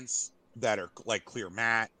cans that are like clear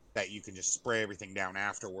matte that you can just spray everything down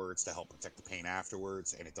afterwards to help protect the paint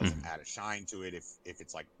afterwards, and it doesn't Mhm. add a shine to it if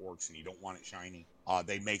it's like orcs and you don't want it shiny.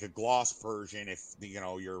 They make a gloss version if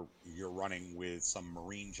you're running with some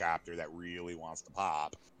marine chapter that really wants to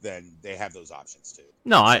pop, then they have those options too.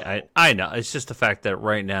 No, So I know. It's just the fact that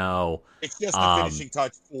right now, it's just a um, finishing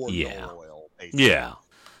touch for yeah, Noel oil, basically. yeah.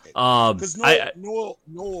 Because I Noel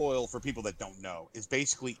oil, for people that don't know, is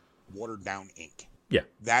basically watered down ink. yeah.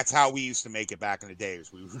 That's how we used to make it back in the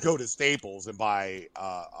days. We would go to Staples and buy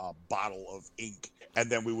a bottle of ink, and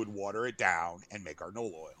then we would water it down and make our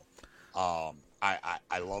Noel oil.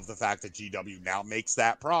 I love the fact that GW now makes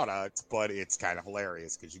that product, but it's kind of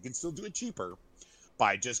hilarious because you can still do it cheaper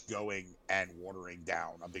by just going and watering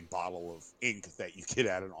down a big bottle of ink that you get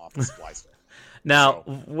at an office supply store. Now,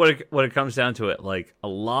 So, what it comes down to it, like a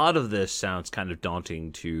lot of this sounds kind of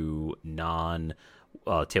daunting to non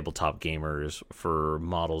tabletop gamers for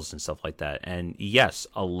models and stuff like that. And yes,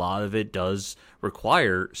 a lot of it does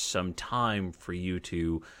require some time for you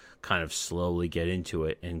to kind of slowly get into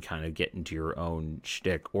it and kind of get into your own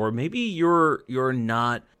shtick. Or maybe you're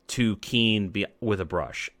not too keen with a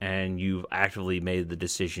brush, and you've actively made the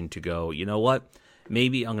decision to go, you know what?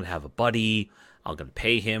 Maybe I'm gonna have a buddy. I'm gonna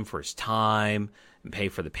pay him for his time and pay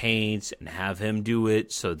for the paints and have him do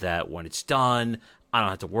it so that when it's done, I don't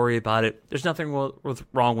have to worry about it. There's nothing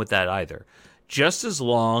wrong with that either. Just as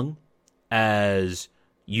long as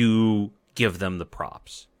you give them the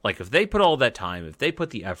props. Like if they put all that time, if they put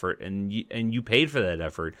the effort, and you paid for that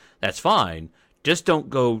effort, that's fine. Just don't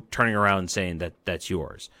go turning around and saying that that's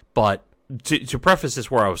yours. But to preface this,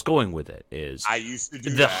 where I was going with it is I used to do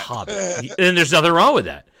the that. Hobbit, and there's nothing wrong with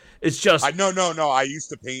that. It's just No. I used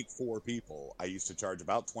to paint for people. I used to charge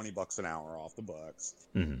about $20 an hour off the books,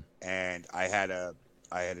 mhm, and I had a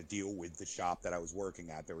deal with the shop that I was working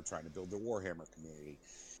at. They were trying to build their Warhammer community,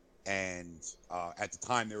 and at the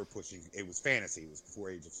time they were pushing. It was fantasy. It was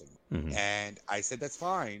before Age of Sigmar, mhm, and I said that's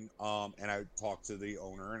fine. And I talked to the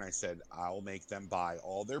owner, and I said I'll make them buy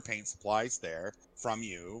all their paint supplies there from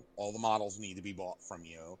you. All the models need to be bought from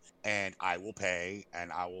you, and I will pay,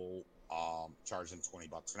 and I will charge them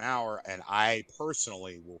 $20 an hour, and I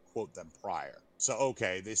personally will quote them prior. So,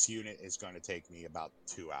 okay, this unit is going to take me about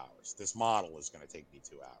 2 hours. This model is going to take me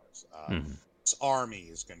 2 hours. mhm, This army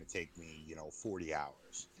is going to take me, 40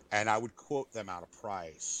 hours. And I would quote them out a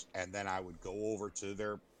price, and then I would go over to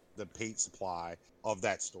the paint supply of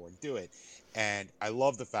that store and do it. And I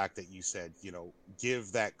love the fact that you said,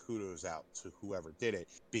 give that kudos out to whoever did it,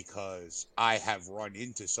 because I have run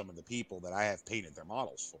into some of the people that I have painted their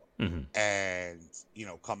models for. Mm-hmm. And,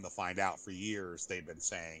 come to find out, for years, they've been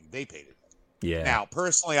saying they painted it. Yeah. Now,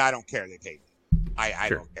 personally, I don't care they paid me. I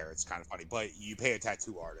Sure. don't care. It's kind of funny. But you pay a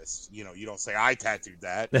tattoo artist. You don't say, I tattooed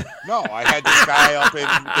that. No, I had this guy up in,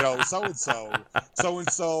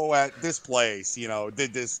 so-and-so at this place,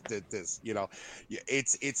 did this.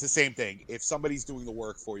 It's the same thing. If somebody's doing the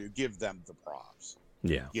work for you, give them the props.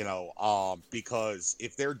 Yeah. Because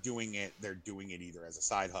if they're doing it either as a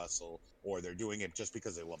side hustle, or they're doing it just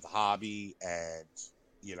because they love the hobby. And,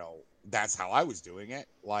 that's how I was doing it.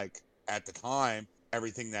 Like, at the time,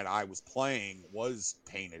 everything that I was playing was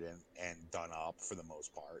painted and done up for the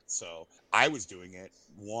most part. So I was doing it.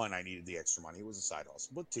 One, I needed the extra money. It was a side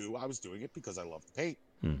hustle. But two, I was doing it because I love to paint.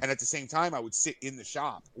 And at the same time, I would sit in the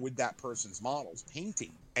shop with that person's models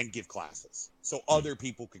painting and give classes. So other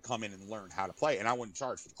people could come in and learn how to play. And I wouldn't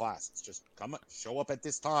charge for the classes. Just show up at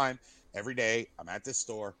this time every day. I'm at this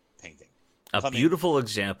store painting. A beautiful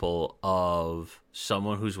example of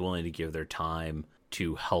someone who's willing to give their time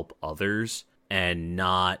to help others and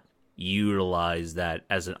not utilize that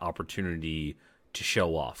as an opportunity to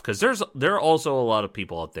show off. Because there are also a lot of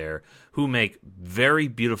people out there who make very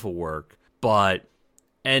beautiful work, but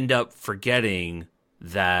end up forgetting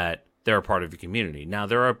that they're a part of your community. Now,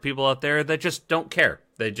 there are people out there that just don't care.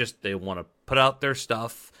 They want to put out their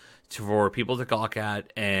stuff for people to gawk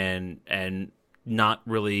at and not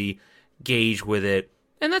really gauge with it.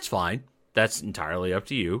 And that's fine. That's entirely up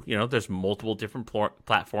to you. There's multiple different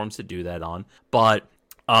platforms to do that on. But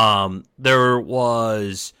there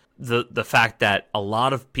was the fact that a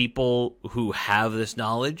lot of people who have this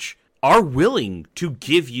knowledge are willing to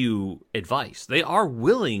give you advice. They are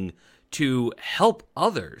willing to help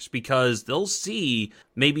others because they'll see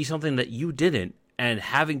maybe something that you didn't, and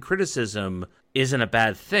having criticism isn't a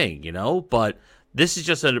bad thing, But this is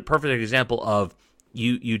just a perfect example of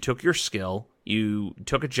you took your skill, you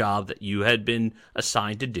took a job that you had been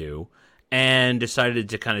assigned to do, and decided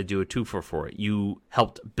to kind of do a twofer for it. You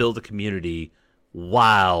helped build a community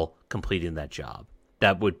while completing that job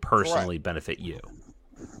that would personally benefit you.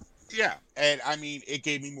 Yeah, and I mean, it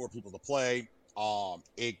gave me more people to play.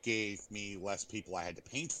 It gave me less people I had to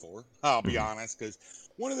paint for. I'll be honest, because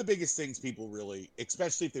one of the biggest things people really,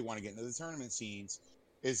 especially if they want to get into the tournament scenes,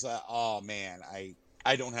 is oh man,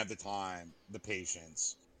 I don't have the time, the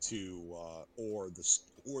patience to, or the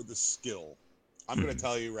skill. I'm going to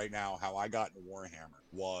tell you right now how I got into Warhammer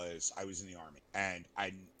was I was in the Army, and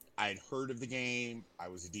I'd heard of the game. I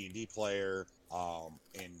was a D&D player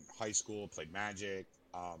in high school, played Magic.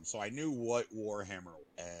 So I knew what Warhammer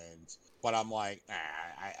was, but I'm like,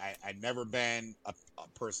 I'd never been a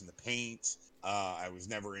person to paint. I was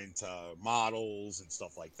never into models and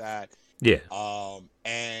stuff like that. Yeah.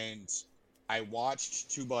 And I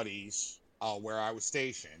watched two buddies where I was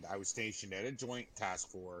stationed. I was stationed at a joint task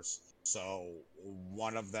force. So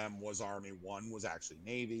one of them was Army, one was actually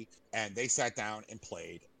Navy, and they sat down and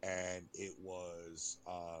played, and it was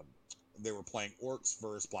they were playing Orcs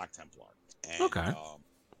versus Black Templar. And, okay.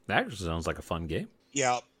 That actually sounds like a fun game.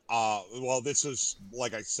 Yeah. Well, this was,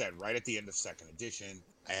 like I said, right at the end of second edition,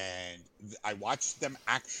 and I watched them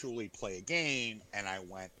actually play a game, and I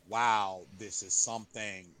went, wow, this is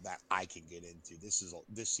something that I can get into.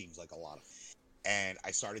 This seems like a lot of fun. And I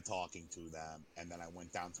started talking to them, and then I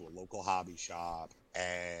went down to a local hobby shop,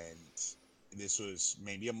 and this was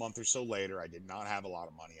maybe a month or so later. I did not have a lot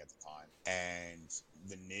of money at the time, and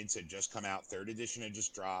the NIDS had just come out. Third edition had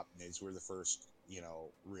just dropped. NIDS were the first,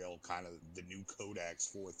 real kind of the new codex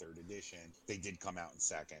for third edition. They did come out in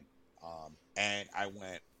second. And I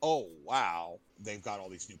went, oh, wow, they've got all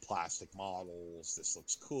these new plastic models. This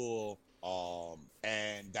looks cool.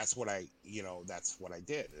 And that's what I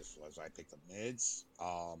did. This was, I picked up NIDS.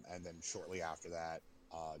 And then shortly after that,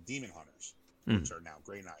 Demon Hunters, which are now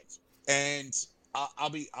Grey Knights. And I'll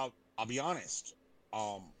be honest.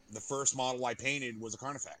 The first model I painted was a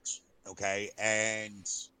Carnifex. Okay. And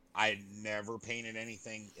I had never painted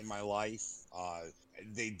anything in my life.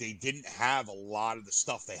 They didn't have a lot of the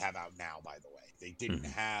stuff they have out now, by the way. They didn't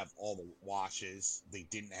have all the washes. They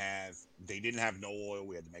didn't have no oil.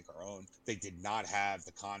 We had to make our own. They did not have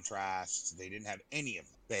the contrasts. They didn't have any of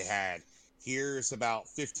them. They had, here's about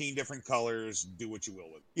 15 different colors. Do what you will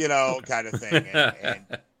with, kind of thing.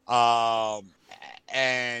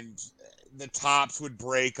 And the tops would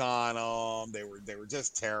break on them. They were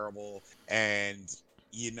just terrible. And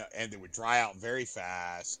they would dry out very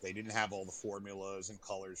fast. They didn't have all the formulas and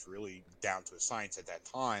colors really down to a science at that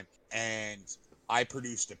time. And I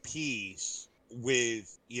produced a piece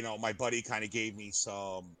with, my buddy kind of gave me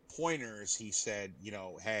some pointers. He said,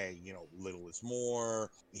 hey, little is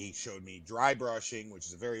more. He showed me dry brushing, which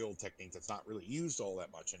is a very old technique that's not really used all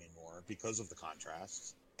that much anymore because of the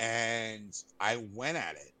contrasts. And I went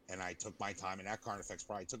at it, and I took my time, and that Carnifex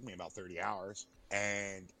probably took me about 30 hours.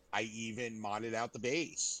 And I even modded out the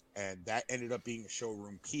base, and that ended up being a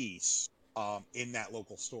showroom piece in that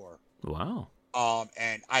local store. Wow.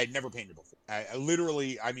 And I had never painted before. I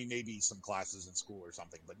literally, maybe some classes in school or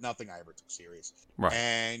something, but nothing I ever took serious. Right.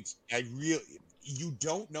 And you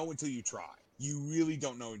don't know until you try. You really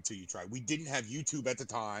don't know until you try. We didn't have YouTube at the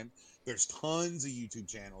time. There's tons of YouTube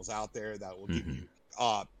channels out there that will give you,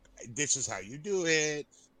 this is how you do it.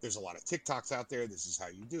 There's a lot of TikToks out there. This is how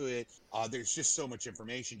you do it. There's just so much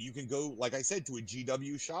information. You can go, like I said, to a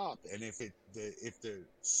GW shop, and if the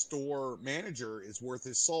store manager is worth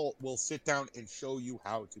his salt, we'll sit down and show you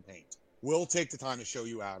how to paint. We'll take the time to show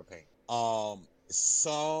you how to paint.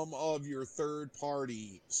 Some of your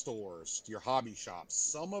third-party stores, your hobby shops,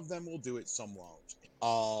 some of them will do it, some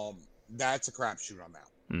won't. That's a crapshoot on that.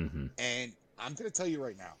 And I'm going to tell you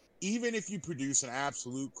right now, even if you produce an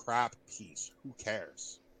absolute crap piece, who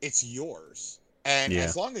cares? It's yours. And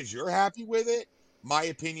as long as you're happy with it, my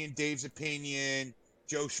opinion, Dave's opinion,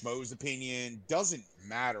 Joe Schmo's opinion doesn't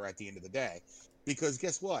matter at the end of the day. Because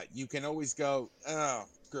guess what? You can always go, oh,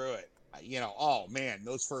 screw it. Oh man,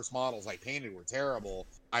 those first models I painted were terrible.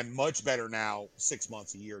 I'm much better now 6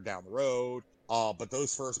 months, a year down the road. But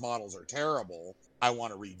those first models are terrible. I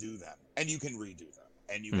want to redo them. And you can redo them.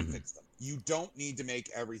 And you can fix them. You don't need to make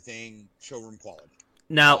everything showroom quality.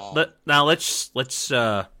 Now, let's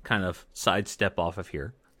kind of sidestep off of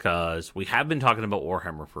here, because we have been talking about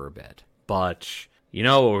Warhammer for a bit, but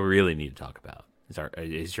what we really need to talk about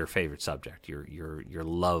is your favorite subject, your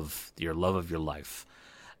love of your life,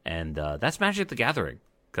 and that's Magic the Gathering.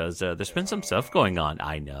 Because there's been some stuff going on.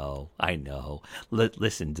 I know.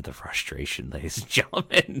 Listen to the frustration, ladies and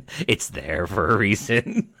gentlemen. It's there for a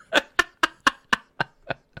reason.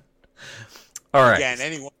 All right. Again,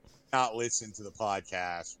 anyone not listen to the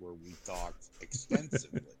podcast where we talked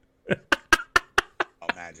extensively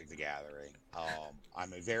about Magic the Gathering.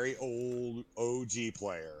 I'm a very old OG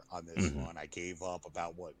player on this one. I gave up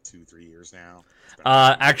about 2-3 years now.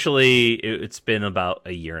 Actually, it's been about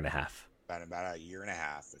a year and a half. About a year and a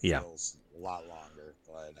half. It feels a lot longer,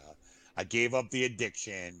 but I gave up the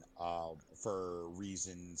addiction for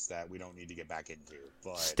reasons that we don't need to get back into.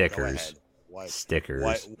 But stickers. Go ahead.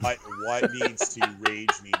 Stickers. What needs to rage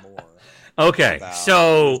me more? Okay,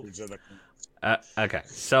 so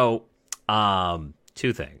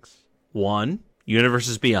two things. One,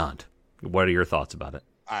 Universes Beyond. What are your thoughts about it?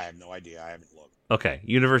 I have no idea. I haven't looked. Okay,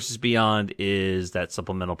 Universes Beyond is that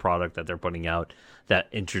supplemental product that they're putting out that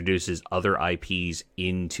introduces other IPs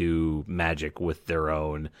into Magic with their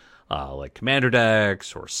own like commander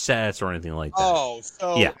decks or sets or anything like that. Oh,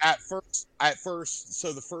 so at first,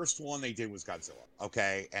 so the first one they did was Godzilla,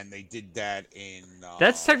 okay, and they did that in.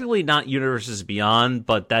 That's technically not Universes Beyond,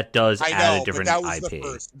 but that does add a different but that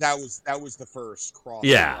was IP. That was the first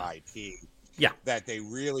crossover IP. Yeah. That they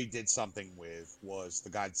really did something with was the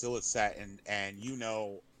Godzilla set, and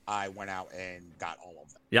I went out and got all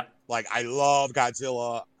of them. Yep. Like, I love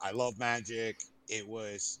Godzilla. I love Magic.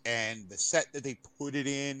 And the set that they put it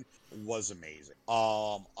in was amazing.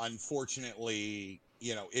 Unfortunately,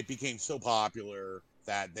 it became so popular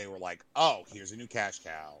that they were like, oh, here's a new cash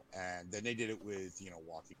cow. And then they did it with,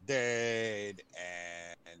 Walking Dead,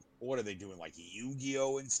 and what are they doing, like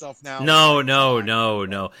Yu-Gi-Oh! And stuff now? No.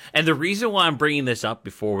 And the reason why I'm bringing this up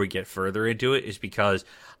before we get further into it is because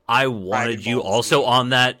I wanted you also on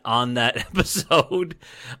that episode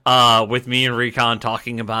with me and Recon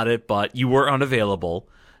talking about it, but you were unavailable.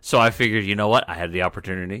 So I figured, you know what? I had the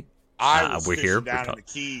opportunity. We're here. Down in the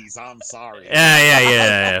Keys. I'm sorry.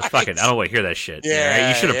 Yeah. Fuck it. I don't want to hear that shit. Yeah, right?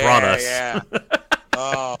 You should have brought us. Yeah.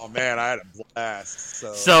 Oh man, I had a blast.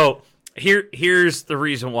 So here's the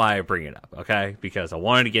reason why I bring it up, okay? Because I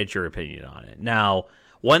wanted to get your opinion on it. Now,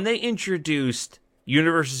 when they introduced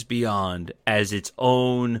Universes Beyond as its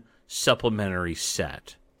own supplementary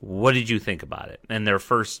set, what did you think about it? And their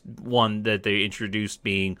first one that they introduced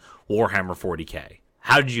being Warhammer 40K.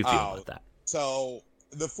 How did you feel about that? So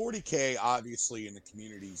the 40K, obviously, in the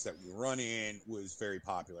communities that we run in, was very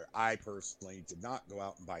popular. I personally did not go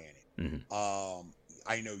out and buy any.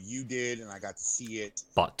 I know you did, and I got to see it.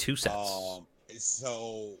 Bought 2 sets.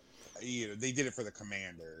 So, they did it for the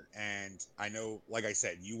commander, and I know, like I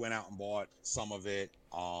said, you went out and bought some of it.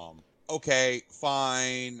 Okay,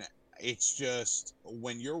 fine. It's just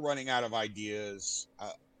when you're running out of ideas,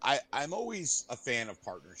 I'm always a fan of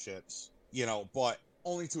partnerships. but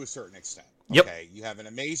only to a certain extent. Yep. Okay, you have an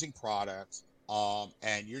amazing product,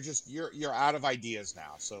 and you're out of ideas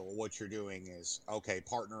now. So what you're doing is, okay,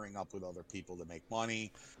 partnering up with other people to make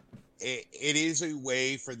money. It is a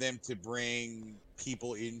way for them to bring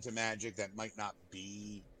people into Magic that might not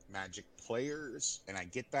be Magic players, and I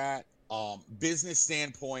get that. Business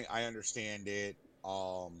standpoint, I understand it.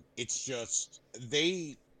 It's just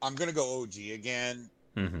I'm gonna go OG again.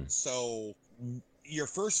 Mm-hmm. So your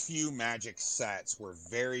first few Magic sets were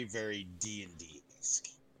very, very D&D-esque.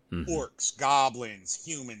 Mm-hmm. Orcs, goblins,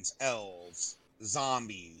 humans, elves,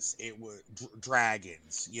 zombies. It was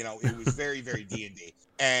dragons. It was very, very D&D.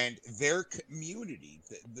 And their community,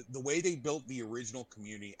 the way they built the original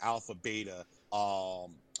community, Alpha, Beta,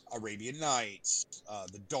 Arabian Nights,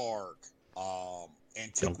 the Dark,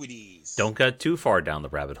 Antiquities. Don't get too far down the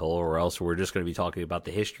rabbit hole, or else we're just going to be talking about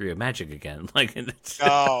the history of Magic again.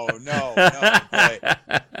 No.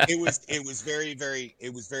 But it was very, very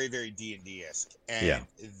D&D-esque, and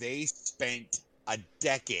they spent a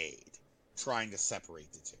decade trying to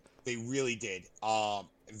separate the two. They really did.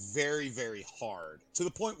 Very, very hard, to the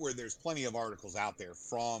point where there's plenty of articles out there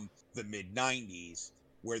from the mid-90s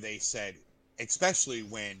where they said, especially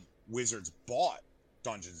when Wizards bought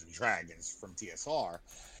Dungeons and Dragons from TSR,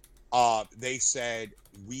 they said,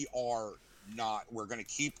 we're going to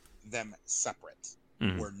keep them separate.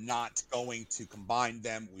 Mm-hmm. We're not going to combine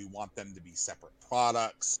them. We want them to be separate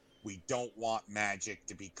products. We don't want Magic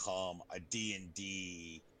to become a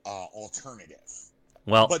D&D alternative.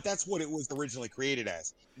 Well, but that's what it was originally created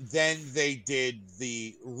as. Then they did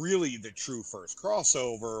the true first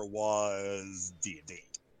crossover was D&D.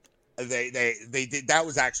 They did, that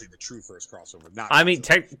was actually the true first crossover.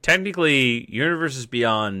 Technically, Universes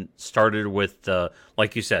Beyond started with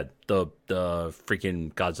like you said, the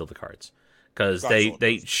freaking Godzilla cards, because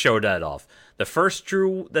they showed that off. The first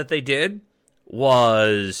true that they did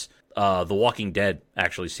was the Walking Dead,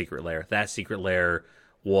 actually, Secret Lair. That Secret Lair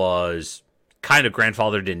was kind of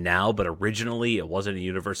grandfathered in now, but originally it wasn't a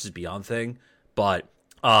Universes Beyond thing. But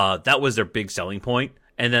that was their big selling point.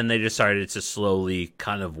 And then they decided to slowly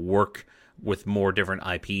kind of work with more different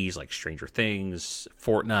IPs like Stranger Things,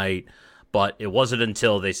 Fortnite. But it wasn't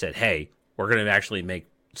until they said, hey, we're going to actually make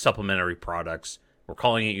supplementary products. We're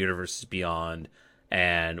calling it Universes Beyond,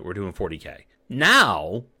 and we're doing 40K.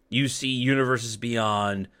 Now you see Universes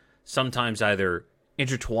Beyond sometimes either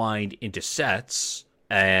intertwined into sets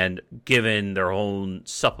and given their own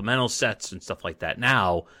supplemental sets and stuff like that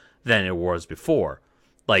now than it was before.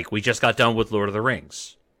 Like, we just got done with Lord of the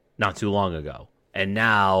Rings not too long ago. And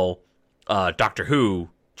now Doctor Who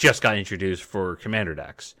just got introduced for Commander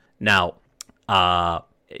decks. Now, I'm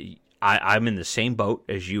in the same boat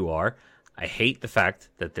as you are. I hate the fact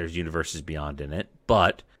that there's Universes Beyond in it,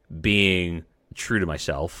 but being true to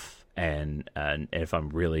myself, and if I'm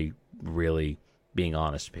really, really being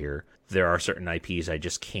honest here, there are certain IPs I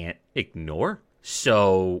just can't ignore.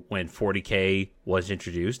 So when 40K was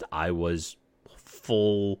introduced, I was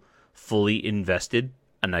fully invested,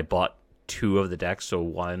 and I bought 2 of the decks. So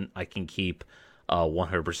one I can keep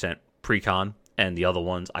 100% pre-con, and the other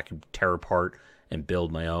ones I can tear apart and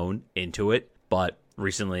build my own into it. But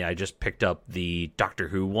recently I just picked up the Doctor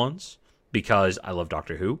Who ones because I love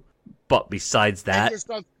Doctor Who. But besides that,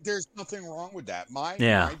 there's nothing wrong with that. My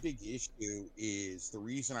big issue is the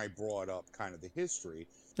reason I brought up kind of the history.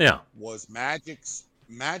 Was Magic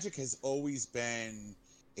has always been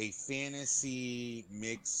a fantasy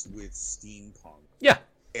mixed with steampunk. Yeah.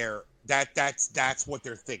 That's what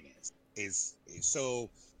their thing is. So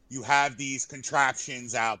you have these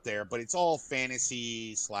contraptions out there, but it's all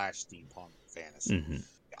fantasy / steampunk fantasy.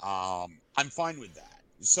 Mm-hmm. I'm fine with that.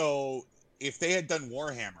 So if they had done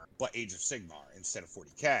Warhammer but Age of Sigmar instead of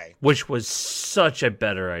 40K, which was such a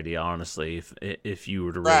better idea, honestly, if you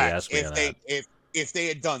were to really ask me that. If they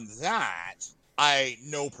had done that,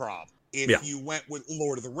 no problem. If you went with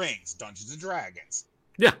Lord of the Rings, Dungeons and Dragons,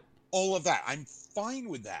 all of that, I'm fine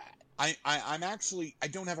with that. I'm actually, I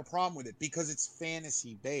don't have a problem with it because it's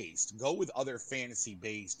fantasy based. Go with other fantasy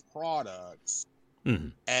based products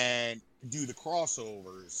and do the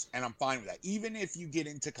crossovers, and I'm fine with that. Even if you get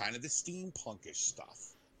into kind of the steampunkish stuff,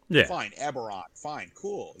 fine. Eberron, fine,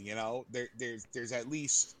 cool. There's at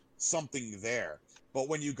least something there. But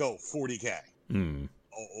when you go 40K,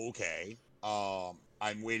 okay.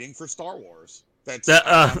 I'm waiting for Star Wars. I'm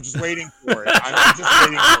just waiting for it. I'm just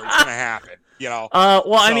waiting for it. It's gonna happen.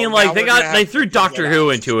 They threw Doctor Who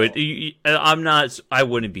into it. I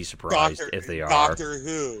wouldn't be surprised if they are Doctor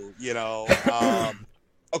Who.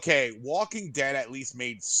 Okay, Walking Dead at least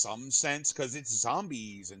made some sense because it's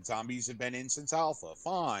zombies and zombies have been in since Alpha.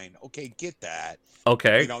 Fine. Okay, get that.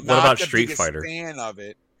 Okay, what Not about the Street biggest Fighter? fan of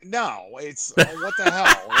it. No, it's what the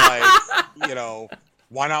hell? Like,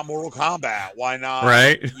 why not Mortal Kombat? Why not,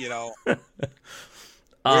 Right? where's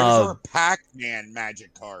Uh, our Pac-Man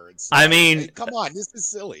magic cards? I Like, mean, come on, this is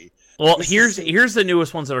silly. well, This is here's the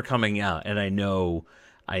newest ones that are coming out, and I know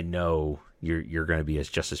you're going to be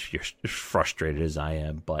just as frustrated as I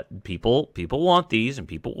am, but people want these, and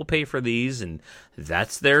people will pay for these, and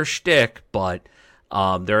that's their shtick. But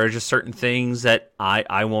there are just certain things that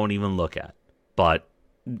I won't even look at. But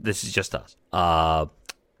this is just us.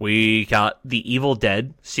 We got the Evil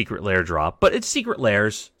Dead Secret Lair drop, but it's Secret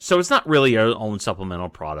Lairs, so it's not really our own supplemental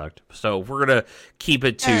product. So we're gonna keep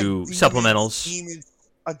it to supplementals.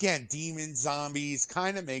 Demon zombies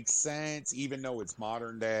kind of makes sense, even though it's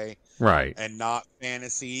modern day, Right. and not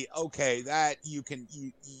fantasy. Okay, that you can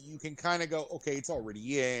kind of go. Okay, it's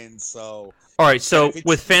already in. So All right. and So if it's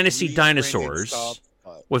with fantasy reprinted stuff,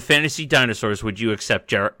 dinosaurs, would you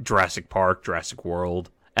accept Jurassic Park, Jurassic World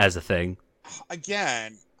as a thing?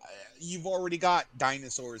 again, you've already got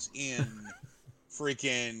dinosaurs in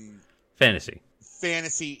freaking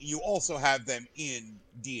Fantasy. You also have them in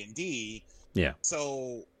D&D. Yeah.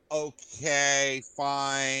 So okay,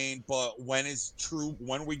 fine, but when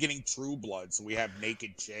are we getting True Blood? So we have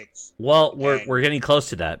naked chicks. Well, we're getting close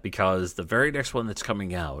to that because the very next one that's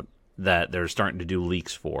coming out that they're starting to do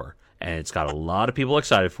leaks for, and it's got a lot of people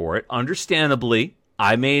excited for it. Understandably,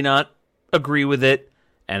 I may not agree with it,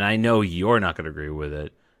 and I know you're not going to agree with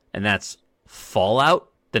it, and that's Fallout.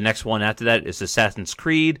 The next one after that is Assassin's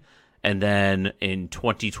Creed, and then in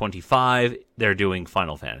 2025 they're doing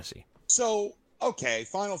Final Fantasy. So okay,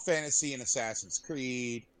 Final Fantasy and Assassin's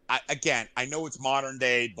Creed. I know it's modern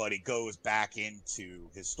day, but it goes back into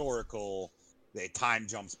historical. The time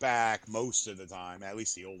jumps back most of the time, at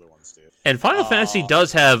least the older ones do. And Final Fantasy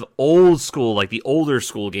does have old school, like the older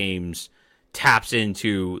school games, taps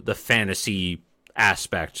into the fantasy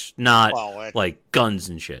aspect, not like guns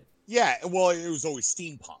and shit. Yeah, well, it was always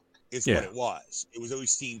steampunk, is Yeah. what it was. It was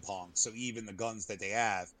always steampunk, so even the guns that they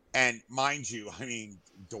have, and mind you, I mean,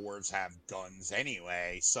 dwarves have guns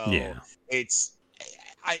anyway, so Yeah. it's.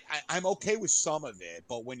 I'm okay with some of it,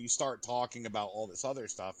 but when you start talking about all this other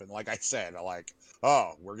stuff, and like I said,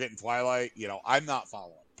 oh, we're getting Twilight, I'm not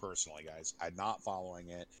following personally, guys. I'm not following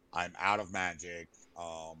it. I'm out of Magic.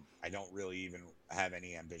 I don't really even have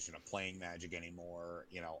any ambition of playing Magic anymore.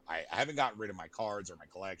 I haven't gotten rid of my cards or my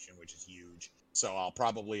collection, which is huge. So I'll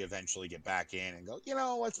probably eventually get back in and go,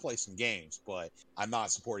 let's play some games. But I'm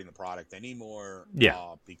not supporting the product anymore.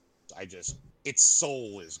 Yeah. Because its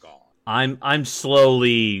soul is gone. I'm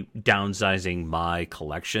slowly downsizing my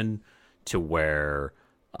collection to where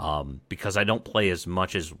because I don't play as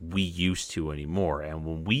much as we used to anymore. And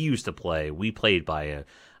when we used to play, we played by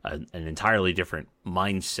an entirely different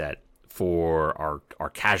mindset for our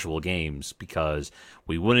casual games because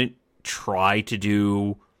we wouldn't try to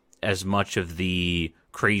do as much of the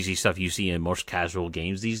crazy stuff you see in most casual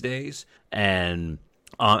games these days. And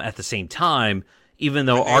at the same time, even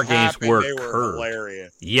though our games were curved,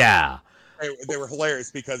 hilarious. Yeah. They were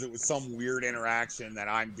hilarious because it was some weird interaction that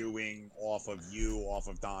I'm doing off of you, off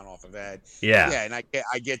of Don, off of Ed. Yeah, and I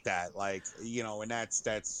get that, and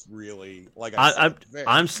that's really like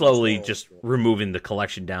I'm slowly just removing the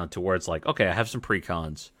collection down to where it's like, okay, I have some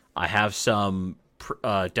precons, I have some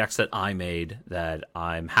decks that I made that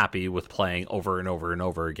I'm happy with playing over and over and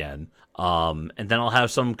over again, and then I'll have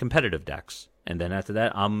some competitive decks, and then after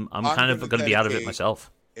that, I'm kind of going to be out of it myself.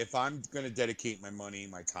 If I'm going to dedicate my money,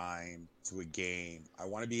 my time to a game, I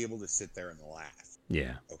want to be able to sit there and laugh.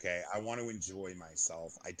 Yeah. Okay. I want to enjoy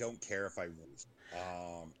myself. I don't care if I lose.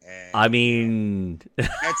 And I mean,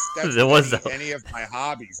 that's there was any of my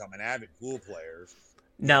hobbies. I'm an avid pool player.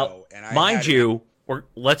 Now, mind you,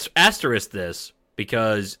 let's asterisk this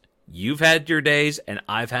because you've had your days and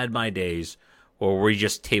I've had my days where we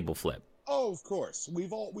just table flip. Oh, of course.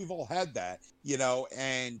 We've all had that,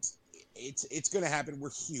 and it's going to happen.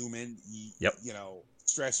 We're human. Yep.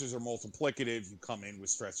 Stressors are multiplicative. You come in with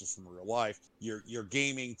stressors from real life. You're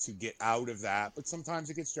gaming to get out of that, but sometimes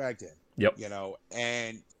it gets dragged in. Yep.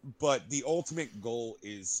 But the ultimate goal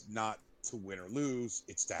is not to win or lose.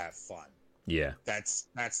 It's to have fun. Yeah. That's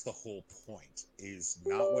the whole point, is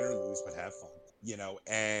not win or lose, but have fun.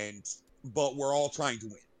 But we're all trying to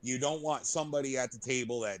win. You don't want somebody at the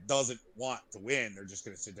table that doesn't want to win. They're just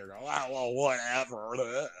going to sit there and go, well, whatever.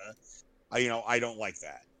 I don't like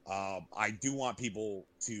that. I do want people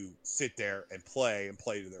to sit there and play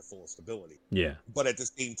to their fullest ability. Yeah. But at the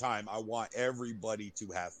same time, I want everybody to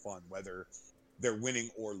have fun, whether they're winning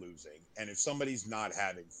or losing. And if somebody's not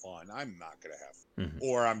having fun, I'm not going to have fun. Mm-hmm.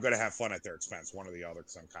 Or I'm going to have fun at their expense, one or the other,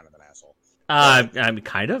 because I'm kind of an asshole. I'm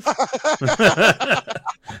kind of.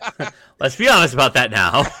 Let's be honest about that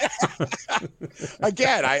now.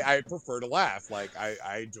 Again, I prefer to laugh. Like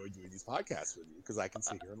I enjoy doing these podcasts with you because I can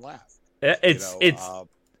sit here and laugh.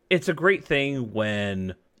 It's a great thing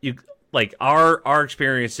when you like our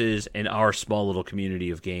experiences and our small little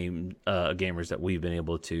community of gamers that we've been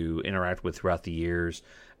able to interact with throughout the years,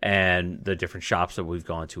 and the different shops that we've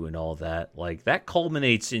gone to and all that. Like that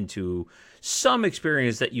culminates into some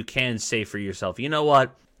experience that you can say for yourself, you know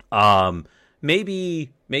what? Maybe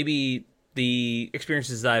the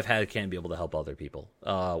experiences that I've had can be able to help other people.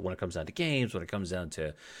 When it comes down to games, when it comes down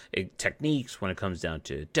to techniques, when it comes down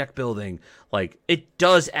to deck building, like it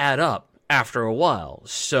does add up after a while.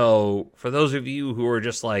 So for those of you who are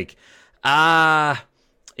just like, I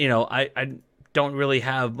don't really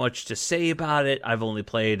have much to say about it. I've only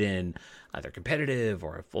played in either competitive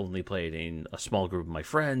or I've only played in a small group of my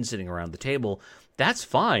friends sitting around the table. That's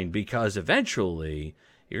fine, because eventually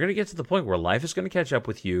you're going to get to the point where life is going to catch up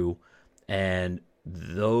with you, and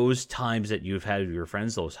those times that you've had with your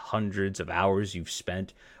friends, those hundreds of hours you've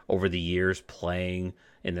spent over the years playing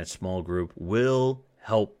in that small group, will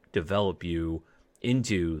help develop you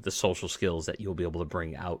into the social skills that you'll be able to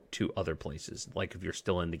bring out to other places. Like if you're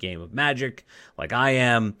still in the game of Magic, like I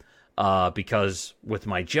am, because with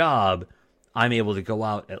my job, I'm able to go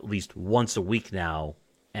out at least once a week now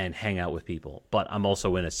and hang out with people. But I'm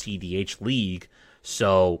also in a CDH league,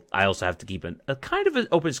 so I also have to keep a kind of an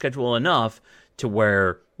open schedule enough to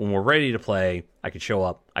where when we're ready to play, I can show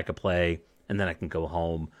up, I can play, and then I can go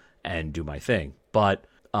home and do my thing. But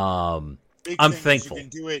I'm thankful.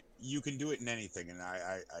 You can do it in anything. And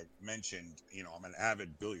I mentioned, I'm an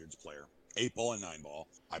avid billiards player, 8-ball and 9-ball.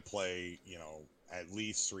 I play, at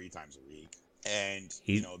least 3 times a week. And,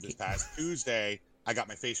 this past Tuesday, I got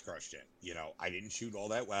my face crushed in. I didn't shoot all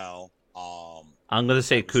that well. I'm going to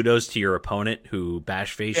say kudos to your opponent who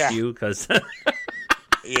bash-faced you, because...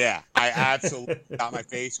 Yeah, I absolutely got my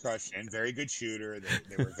face crushed in. Very good shooter.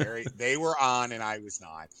 They were on and I was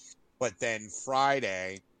not. But then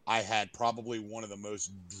Friday, I had probably one of the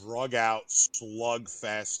most drug-out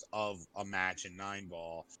slugfest of a match in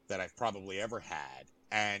 9-ball that I've probably ever had.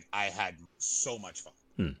 And I had so much fun.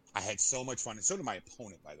 I had so much fun, and so did my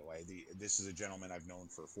opponent, by the way. This is a gentleman I've known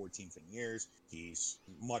for 14 years. He's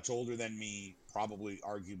much older than me, probably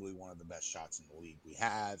arguably one of the best shots in the league we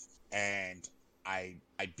have, and I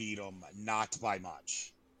beat him not by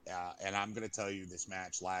much. And I'm going to tell you, this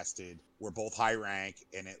match lasted, we're both high rank,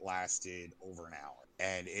 and it lasted over an hour.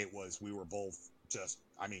 And we were both just,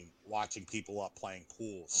 watching people up playing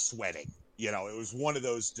pool, sweating. It was one of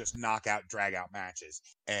those just knockout, drag-out matches.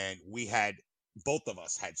 And both of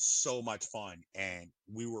us had so much fun, and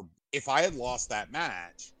if I had lost that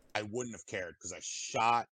match, I wouldn't have cared, because I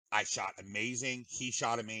shot amazing, he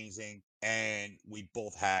shot amazing, and we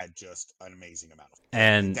both had just an amazing amount of fun.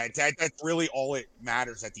 And that's really all it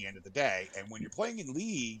matters at the end of the day. And when you're playing in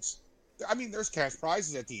leagues, there's cash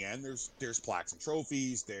prizes at the end, there's plaques and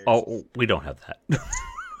trophies, we don't have that.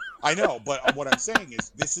 I know, but what I'm saying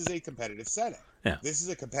is this is a competitive setting. Yeah. This is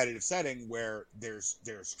a competitive setting where there's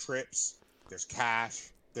trips, there's cash,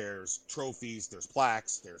 there's trophies, there's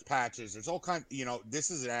plaques, there's patches, there's all kinds.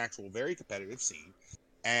 This is an actual very competitive scene,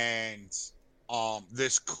 and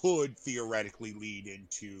this could theoretically lead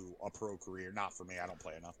into a pro career. Not for me, I don't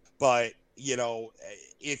play enough, but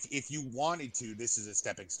if you wanted to, this is a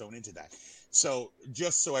stepping stone into that. So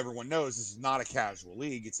just so everyone knows, this is not a casual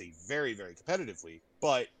league; it's a very, very competitive league.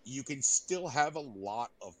 But you can still have a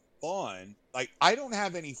lot of fun. Like, I don't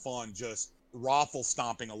have any fun just raffle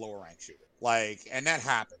stomping a lower rank shooter. And that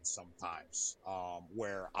happens sometimes,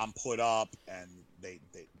 where I'm put up and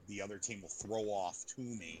the other team will throw off to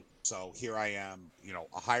me. So here I am,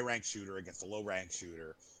 a high rank shooter against a low rank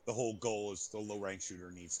shooter. The whole goal is the low rank shooter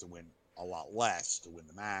needs to win a lot less to win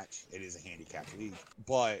the match. It is a handicapped league,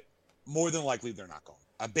 but more than likely they're not going.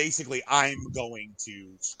 Basically, I'm going to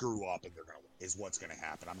screw up and they're going to win, is what's going to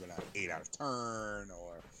happen. I'm going to 8 out of turn,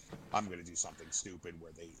 or I'm going to do something stupid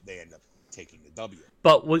where they end up taking the W.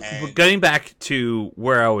 But getting back to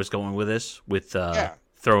where I was going with this, with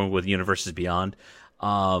throwing with Universes Beyond,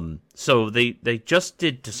 so they just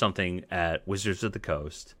did to something at Wizards of the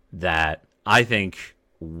Coast that I think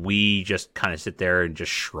we just kind of sit there and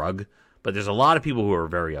just shrug. But there's a lot of people who are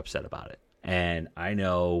very upset about it. And I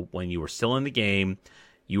know when you were still in the game,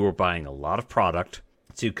 you were buying a lot of product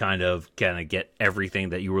to kind of get everything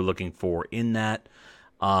that you were looking for in that.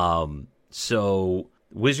 So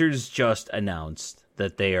Wizards just announced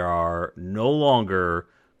that they are no longer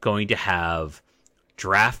going to have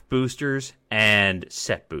draft boosters and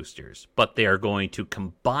set boosters, but they are going to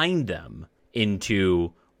combine them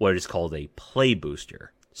into what is called a play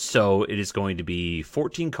booster. So it is going to be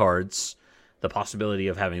 14 cards, the possibility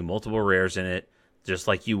of having multiple rares in it, just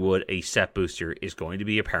like you would a set booster, is going to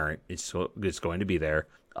be apparent. It's going to be there.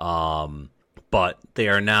 But they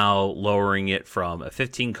are now lowering it from a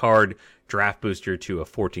 15 card draft booster to a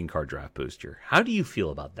 14 card draft booster. How do you feel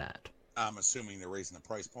about that? I'm assuming they're raising the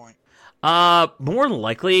price point. More than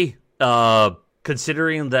likely,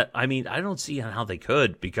 considering that, I mean, I don't see how they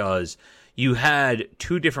could, because you had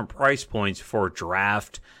two different price points for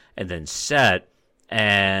draft and then set,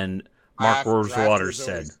 and Mark Rosewater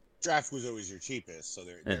said draft was always your cheapest, so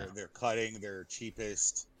they're cutting their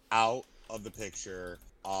cheapest out of the picture.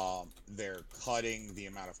 They're cutting the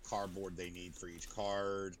amount of cardboard they need for each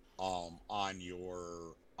card on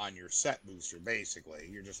your set booster. Basically,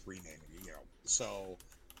 you're just renaming it, you know. So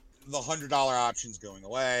the $100 option's going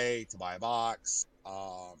away to buy a box.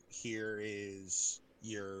 Here is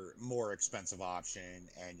your more expensive option,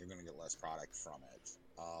 and you're going to get less product from it.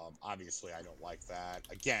 Obviously, I don't like that.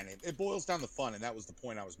 Again, it boils down to fun, and that was the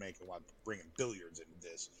point I was making while bringing billiards into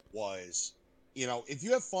this. Was, you know, if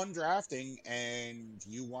you have fun drafting and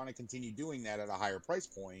you want to continue doing that at a higher price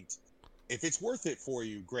point, if it's worth it for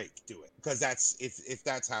you, great, do it. Because that's if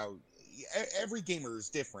that's how every gamer is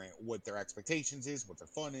different, what their expectations is, what their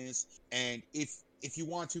fun is, and if you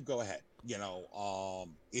want to, go ahead. You know,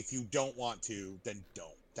 if you don't want to, then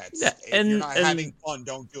don't. That's if you're not having fun,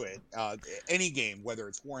 don't do it. Any game, whether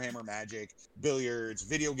it's Warhammer, Magic, billiards,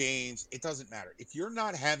 video games, it doesn't matter. If you're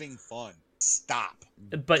not having fun, stop.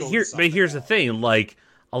 But here's the thing: like,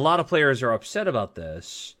 a lot of players are upset about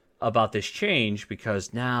this change,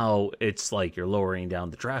 because now it's like you're lowering down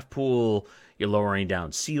the draft pool, you're lowering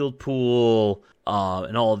down sealed pool,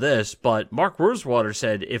 and all of this. But Mark Rosewater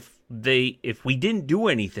said if we didn't do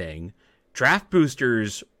anything, draft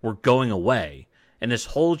boosters were going away. And this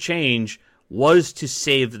whole change was to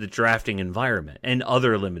save the drafting environment and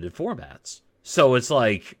other limited formats. So it's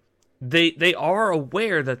like they are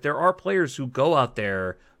aware that there are players who go out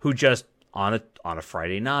there who just on a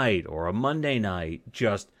Friday night or a Monday night,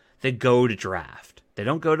 they go to draft. They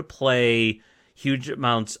don't go to play huge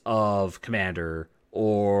amounts of Commander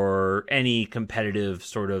or any competitive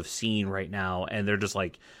sort of scene right now, and they're just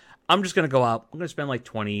like, I'm just going to go out, I'm going to spend like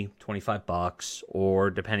 $20-$25, or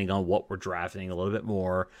depending on what we're drafting, a little bit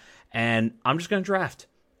more, and I'm just going to draft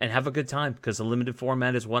and have a good time, because the limited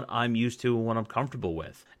format is what I'm used to and what I'm comfortable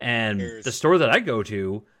with. And the store that I go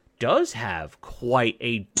to does have quite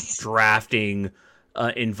a drafting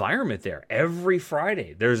environment there. Every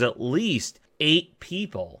Friday, there's at least 8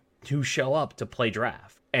 people who show up to play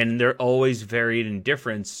draft, and they're always varied in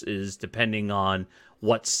differences depending on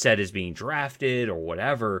what set is being drafted or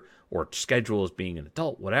whatever, or schedule is being an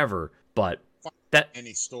adult, whatever. But that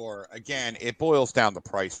any store, again, it boils down to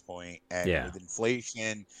price point, and with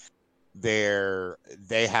inflation, they're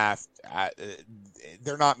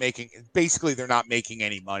not making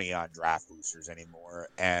any money on draft boosters anymore.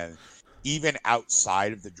 And even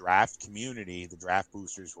outside of the draft community, the draft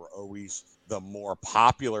boosters were always the more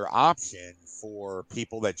popular option for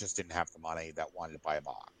people that just didn't have the money, that wanted to buy a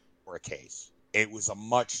box or a case. It was a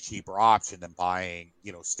much cheaper option than buying,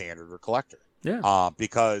 you know, standard or collector. Yeah.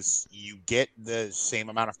 Because you get the same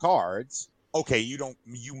amount of cards. Okay, you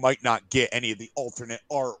might not get any of the alternate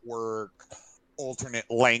artwork, alternate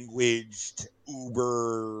languaged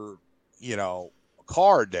Uber, you know,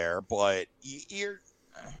 card there, but you're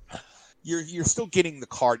still getting the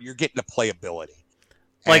card. You're getting the playability,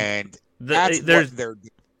 like, and that's what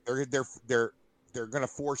they're going to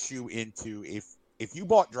force you into. If you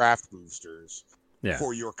bought draft boosters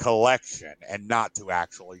for your collection and not to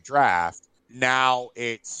actually draft, now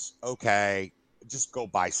it's okay. Just go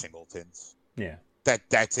buy singletons. Yeah,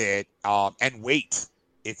 that's it. And wait.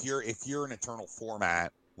 If you're an eternal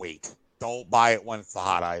format, wait. Don't buy it when it's the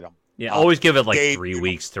hot item. Yeah, always give it like Dave, 3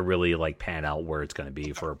 weeks to really like pan out where it's going to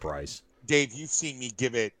be for a price. Dave, you've seen me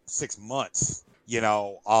give it 6 months. You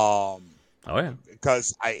know. Oh yeah.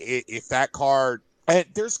 Because if that card. And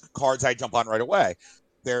there's cards I jump on right away.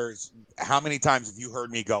 There's how many times have you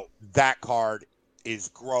heard me go, that card is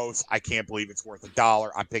gross. I can't believe it's worth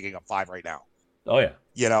 $1. I'm picking up 5 right now. Oh yeah.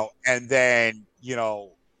 You know, and then, you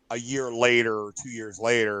know, a year later or 2 years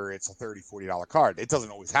later, it's a $30-$40 card. It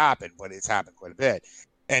doesn't always happen, but it's happened quite a bit.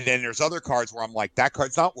 And then there's other cards where I'm like, that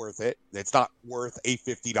card's not worth it. It's not worth a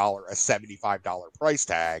 $50, a $75 price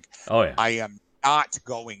tag. Oh yeah. I am not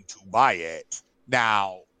going to buy it.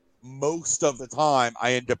 Now, most of the time,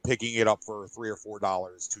 I end up picking it up for $3 or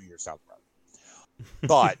 $4 2 years down the road.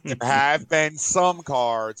 But there have been some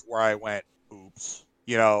cards where I went, oops,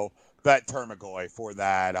 you know, that Termagoy for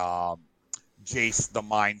that Jace the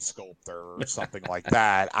Mind Sculptor or something like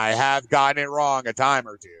that. I have gotten it wrong a time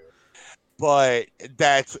or two. But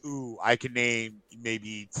that's, I can name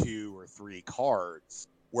maybe 2 or 3 cards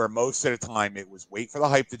where most of the time it was wait for the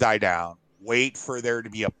hype to die down, wait for there to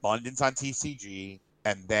be abundance on TCG,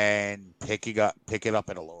 and then pick it up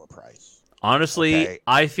at a lower price. Honestly, Okay.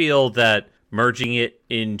 I feel that merging it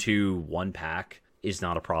into one pack is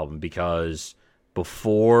not a problem because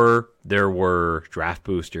before there were draft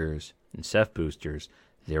boosters and Ceph boosters,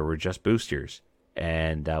 there were just boosters.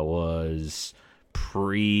 And that was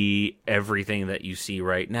pre everything that you see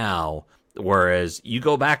right now. Whereas you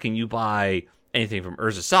go back and you buy anything from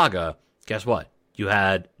Urza Saga, guess what? You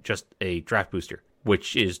had just a draft booster,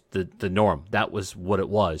 which is the norm. That was what it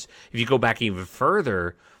was. If you go back even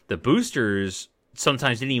further, the boosters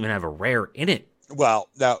sometimes didn't even have a rare in it. Well,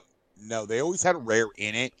 no, they always had a rare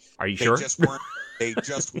in it. Are you sure? They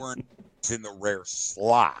just weren't in the rare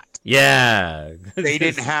slot. Yeah. They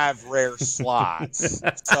didn't have rare slots.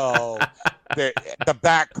 So the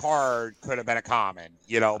back card could have been a common,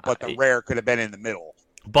 but the rare could have been in the middle.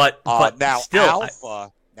 But now still,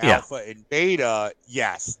 alpha and beta,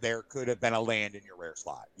 yes, there could have been a land in your rare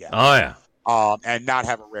slot. Yeah. Oh yeah. And not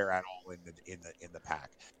have a rare at all in the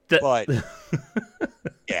pack. But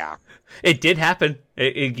yeah, it did happen.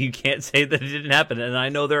 You can't say that it didn't happen. And I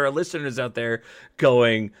know there are listeners out there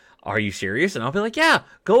going, "Are you serious?" And I'll be like, "Yeah,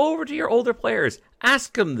 go over to your older players,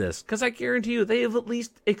 ask them this, because I guarantee you they have at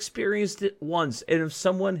least experienced it once. And if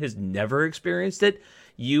someone has never experienced it,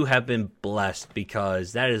 you have been blessed,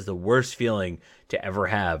 because that is the worst feeling to ever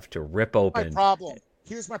have, to rip open."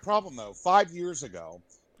 Here's my problem, though. 5 years ago,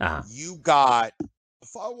 Uh-huh.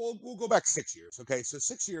 we'll go back 6 years. Okay, so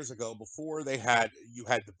 6 years ago, before you had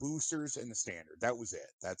the boosters and the standard. That was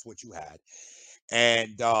it. That's what you had.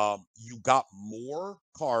 And you got more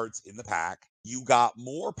cards in the pack. You got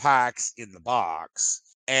more packs in the box,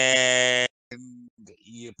 and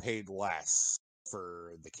you paid less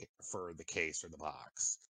for the case or the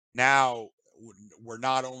box. Now we're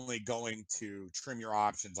not only going to trim your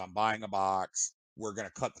options on buying a box, we're going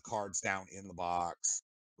to cut the cards down in the box.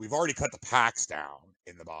 We've already cut the packs down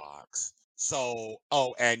in the box. So,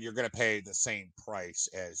 and you're going to pay the same price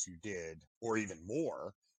as you did, or even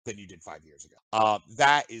more than you did 5 years ago.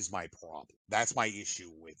 That is my problem. That's my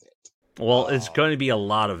issue with it. Well, it's going to be a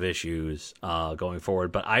lot of issues going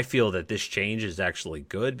forward, but I feel that this change is actually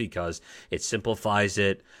good because it simplifies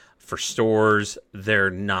it for stores. They're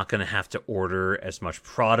not going to have to order as much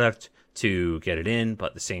product to get it in, but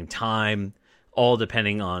at the same time, all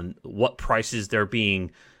depending on what prices they're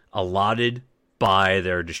being allotted by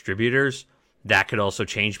their distributors, that could also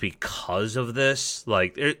change because of this.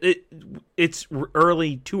 Like it's too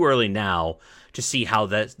early now to see how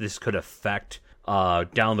this could affect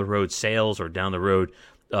down the road sales or down the road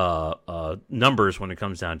numbers when it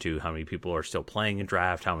comes down to how many people are still playing in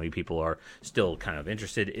draft, how many people are still kind of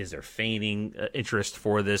interested. Is there feigning interest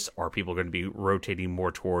for this? Are people going to be rotating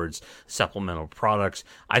more towards supplemental products?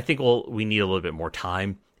 I think we need a little bit more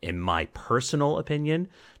time, in my personal opinion,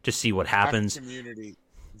 to see what happens.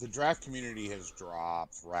 The draft community has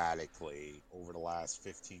dropped radically over the last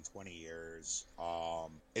 15, 20 years.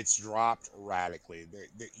 It's dropped radically.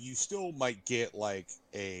 You still might get like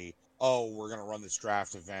we're going to run this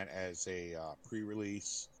draft event as a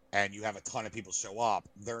pre-release, and you have a ton of people show up.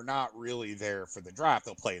 They're not really there for the draft.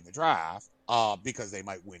 They'll play in the draft because they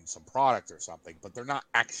might win some product or something, but they're not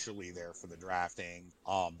actually there for the drafting.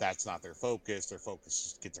 That's not their focus. Their focus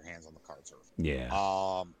is to get their hands on the cards early.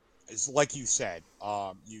 Yeah. It's like you said,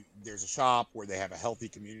 there's a shop where they have a healthy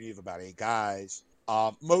community of about 8 guys.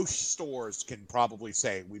 Most stores can probably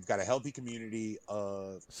say we've got a healthy community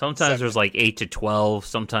of. Sometimes there's like 8 to 12,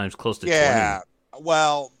 sometimes close to 20. Yeah,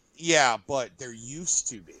 well, yeah, but there used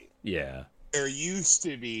to be. Yeah. There used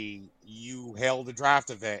to be. You held a draft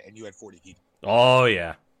event and you had 40 people. Oh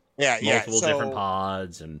yeah. Yeah, multiple different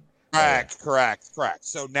pods and. Correct.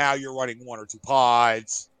 So now you're running 1 or 2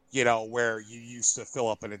 pods. Where you used to fill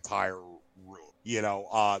up an entire room.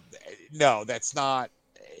 No, that's not.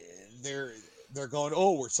 They're going,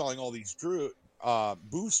 we're selling all these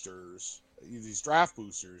boosters, these draft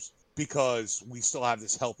boosters, because we still have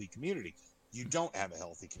this healthy community. You don't have a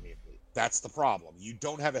healthy community. That's the problem. You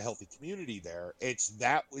don't have a healthy community there.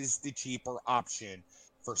 That was the cheaper option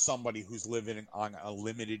for somebody who's living on a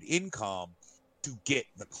limited income to get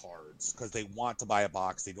the cards, because they want to buy a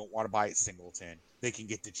box. They don't want to buy it singleton. They can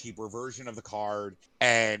get the cheaper version of the card,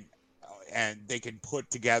 and they can put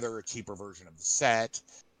together a cheaper version of the set,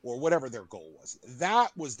 or whatever their goal was.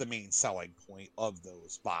 That was the main selling point of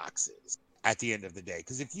those boxes. at the end of the day.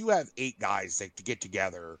 Because if you have 8 guys that get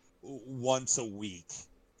together once a week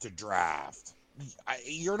to draft,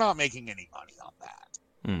 you're not making any money on that.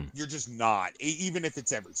 You're just not, even if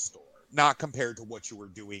it's every store, not compared to what you were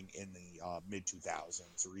doing in the mid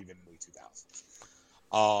 2000s or even late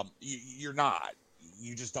 2000s. You're not.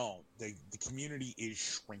 You just don't. The community is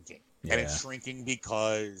shrinking, and it's shrinking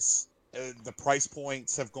because the price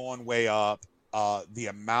points have gone way up. The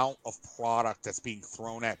amount of product that's being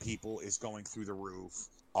thrown at people is going through the roof.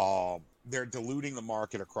 They're diluting the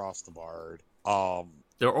market across the board.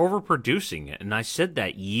 They're overproducing it, and I said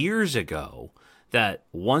that years ago. That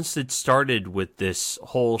once it started with this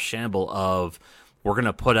whole shamble of we're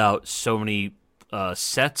gonna put out so many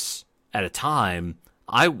sets at a time,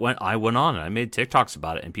 I went on and I made TikToks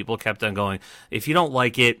about it, and people kept on going, if you don't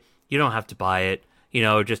like it, you don't have to buy it.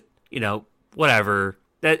 Just whatever.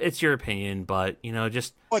 That it's your opinion, but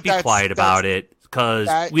just be quiet about it because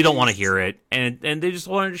we don't want to hear it. And they just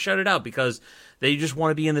wanted to shut it out because they just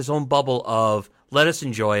want to be in this own bubble of let us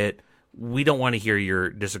enjoy it. We don't want to hear your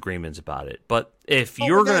disagreements about it. But if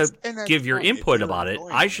you're going to give your input about it,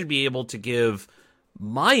 I should be able to give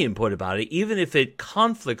my input about it, even if it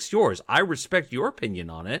conflicts yours. I respect your opinion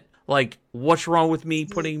on it. Like, what's wrong with me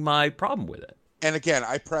putting my problem with it? And again,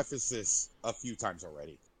 I preface this a few times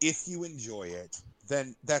already. If you enjoy it,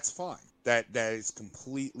 then that's fine. That is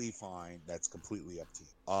completely fine. That's completely up to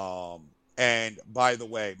you. And by the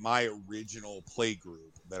way, my original play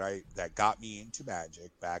group that got me into Magic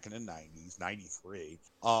back in the 90s, 93,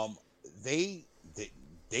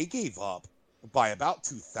 they gave up by about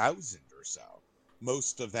 2000 or so.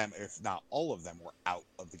 Most of them, if not all of them, were out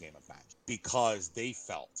of the game of Magic because they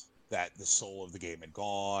felt that the soul of the game had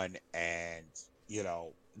gone and,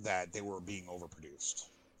 that they were being overproduced.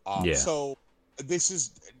 So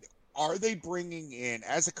are they bringing in,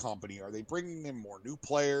 as a company, are they bringing in more new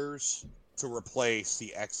players to replace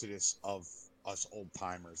the exodus of us old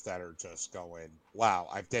timers that are just going, wow,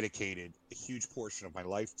 I've dedicated a huge portion of my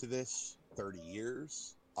life to this, 30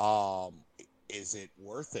 years. Is it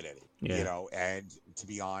worth it any? And to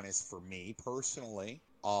be honest, for me personally,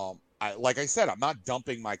 like I said, I'm not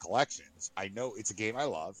dumping my collections. I know it's a game I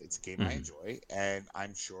love. It's a game I enjoy. And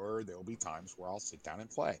I'm sure there'll be times where I'll sit down and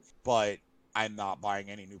play. But I'm not buying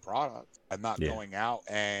any new product. I'm not going out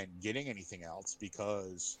and getting anything else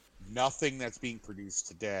because nothing that's being produced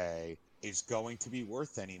today is going to be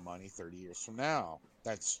worth any money 30 years from now.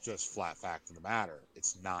 That's just flat fact of the matter.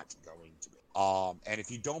 It's not going to be. And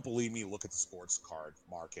if you don't believe me, look at the sports card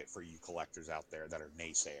market for you collectors out there that are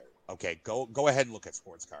naysayer. Okay, go ahead and look at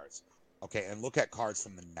sports cards. Okay, and look at cards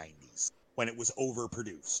from the 90s when it was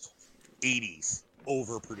overproduced. 80s,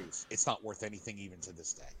 overproduced. It's not worth anything even to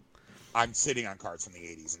this day. I'm sitting on cards from the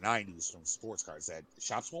 80s and 90s from sports cards that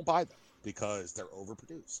shops won't buy them because they're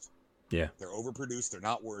overproduced. Yeah. They're overproduced. They're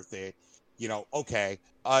not worth it.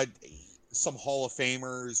 Some Hall of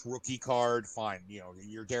Famers, rookie card, fine.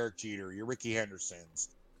 Your Derek Jeter, your Ricky Hendersons,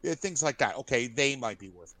 things like that. Okay, they might be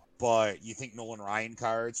worth money. But you think Nolan Ryan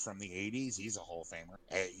cards from the 80s, he's a Hall of Famer.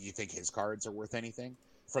 You think his cards are worth anything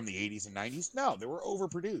from the 80s and 90s? No, they were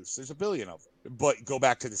overproduced. There's a billion of them. But go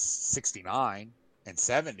back to the 69 and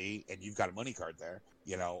 70, and you've got a money card there.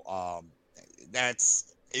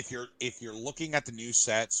 That's if you're looking at the new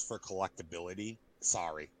sets for collectability.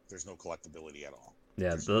 Sorry, there's no collectability at all.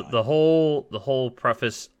 Yeah, the whole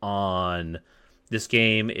preface on this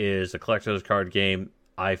game is a collector's card game.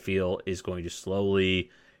 I feel is going to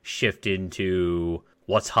slowly shift into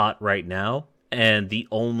what's hot right now, and the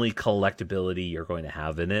only collectability you're going to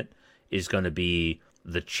have in it is going to be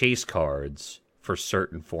the chase cards for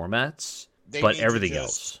certain formats. But everything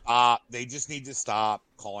else. They just need to stop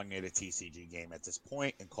calling it a TCG game at this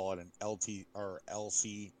point and call it an LT or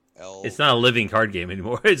LCL. It's not a living card game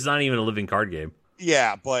anymore. It's not even a living card game.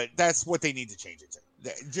 Yeah, but that's what they need to change it to.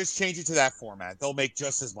 Just change it to that format. They'll make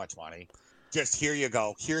just as much money. Just here you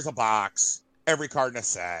go. Here's a box. Every card in a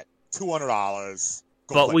set. $200.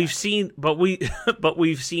 But we've seen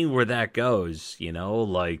where that goes.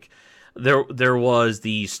 Like. There was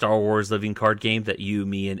the Star Wars living card game that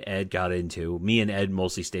me and Ed got into. Me and Ed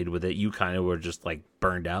mostly stayed with it. You kind of were just like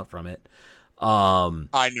burned out from it.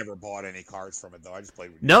 I never bought any cards from it though. I just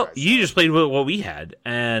played with you just played with what we had,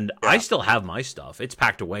 and I still have my stuff. It's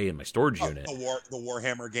packed away in my storage unit. The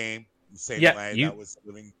Warhammer game, same way. That was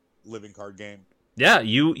a living card game. Yeah,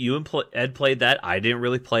 you and Ed played that. I didn't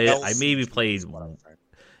really play it. I maybe played one.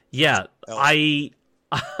 Yeah, I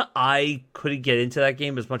couldn't get into that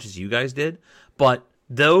game as much as you guys did, but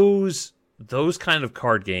those kind of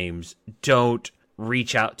card games don't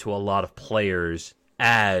reach out to a lot of players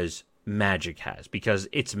as Magic has because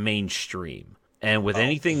it's mainstream. And with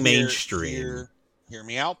anything mainstream, hear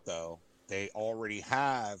me out though. They already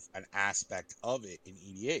have an aspect of it in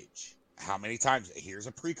EDH. How many times? Here's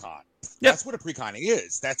a precon. Yep. That's what a precon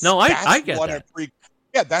is. That's I get what that.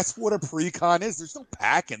 Yeah, that's what a precon is. There's no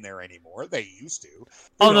pack in there anymore. They used to.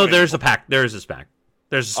 Oh no, there's a pack. There's this pack.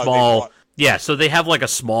 There's a small. Yeah, so they have like a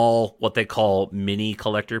small, what they call mini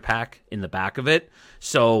collector pack in the back of it.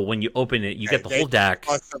 So when you open it, you get the whole deck.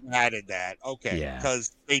 Must have added that. Okay. Yeah.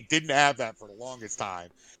 Because they didn't have that for the longest time.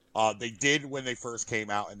 They did when they first came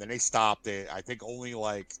out, and then they stopped it. I think only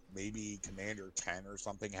like maybe Commander 10 or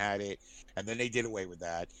something had it, and then they did away with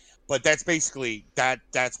that. But that's basically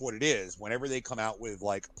that's what it is. Whenever they come out with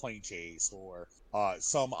like a plane chase or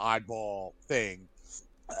some oddball thing,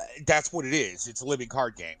 that's what it is. It's a living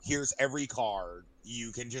card game. Here's every card.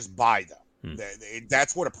 You can just buy them.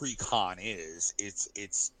 That's what a pre-con is.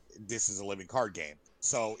 This is a living card game.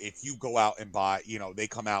 So if you go out and buy, they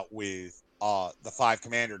come out with the 5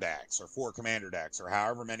 commander decks or 4 commander decks or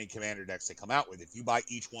however many commander decks they come out with. If you buy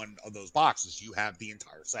each one of those boxes, you have the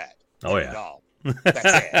entire set. Oh yeah. That's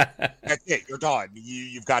it. That's it. You're done.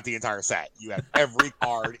 You've got the entire set. You have every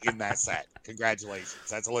card in that set. Congratulations.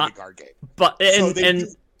 That's a living card game. But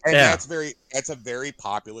that's a very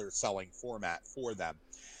popular selling format for them.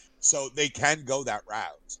 So they can go that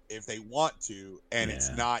route if they want to, and it's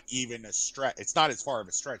not even a stretch. It's not as far of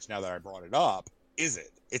a stretch now that I brought it up, is it?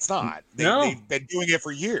 It's not. They've been doing it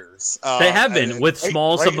for years. They have been with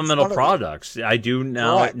small supplemental products. I do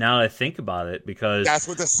now. Right. Now I think about it, because that's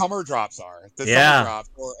what the summer drops are. Summer drops,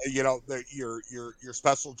 or your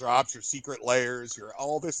special drops, your secret layers, your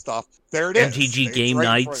all this stuff. There it is. MTG game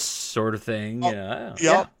nights sort of thing. That's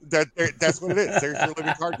what it is. There's your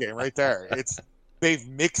living card game right there. They've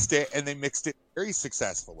mixed it, and they mixed it very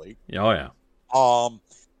successfully. Oh yeah.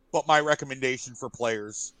 But my recommendation for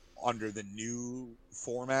players under the new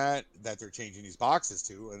format that they're changing these boxes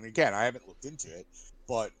to, and again, I haven't looked into it,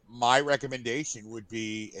 but my recommendation would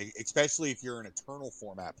be, especially if you're an Eternal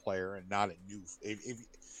format player and not a new,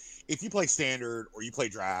 if you play Standard or you play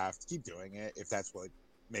Draft, keep doing it if that's what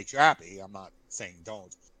makes you happy. I'm not saying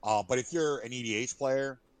don't, but if you're an EDH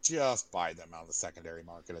player, just buy them out of the secondary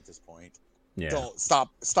market at this point. Don't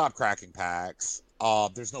stop cracking packs.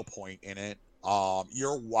 There's no point in it.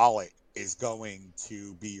 Your wallet is going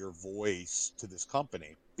to be your voice to this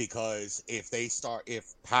company, because if they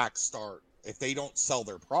don't sell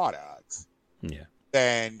their products,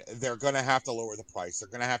 then they're going to have to lower the price. They're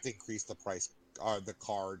going to have to increase the price, the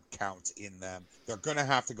card count in them. They're going to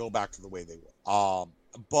have to go back to the way they were.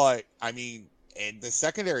 But I mean, and the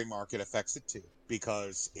secondary market affects it too,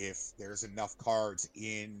 because if there's enough cards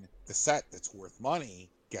in the set that's worth money,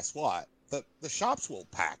 guess what? The shops will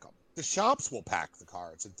pack them. The shops will pack the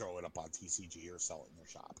cards and throw it up on TCG or sell it in their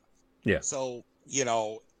shop. Yeah. So,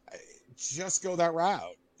 just go that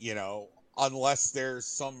route, unless there's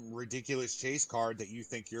some ridiculous chase card that you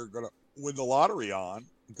think you're going to win the lottery on.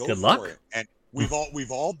 Good luck. It. And we've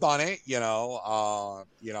all done it,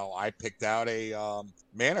 I picked out a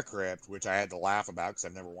Mana Crypt, which I had to laugh about because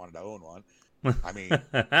I've never wanted to own one. I mean,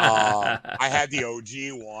 I had the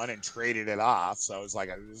OG one and traded it off, so it was like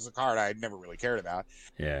this is a card I had never really cared about.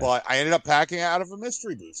 Yeah. But I ended up packing it out of a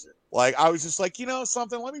mystery booster. Like, I was just like,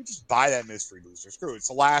 something, let me just buy that mystery booster. Screw it. It's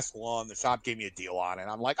the last one. The shop gave me a deal on it.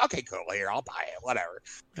 I'm like, okay, cool. Here, I'll buy it. Whatever.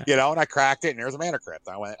 And I cracked it, and there's a Mana Crypt.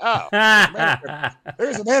 I went, oh,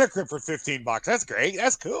 there's a Mana Crypt for $15. That's great.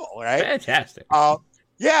 That's cool, right? Fantastic.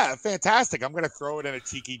 Yeah, fantastic. I'm going to throw it in a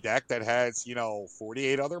Tiki deck that has,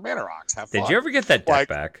 48 other Mana Rocks. Have fun. Did you ever get that deck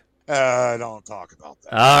back? Don't talk about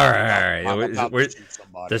that. All right.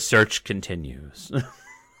 The search continues.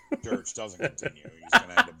 Search doesn't continue. He's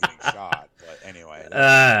going to end up getting shot. But anyway.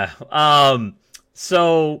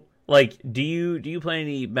 So, like, do you play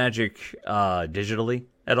any Magic digitally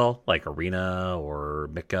at all? Like Arena or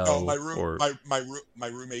Miko? Oh, my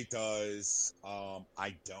roommate does.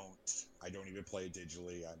 I don't even play it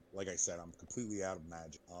digitally. Like I said, I'm completely out of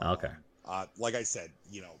Magic. Okay. Like I said,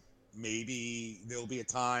 maybe there'll be a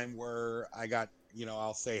time where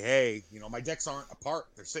I'll say, hey, my decks aren't apart.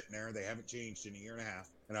 They're sitting there. They haven't changed in a year and a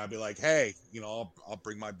half. And I'll be like, hey, I'll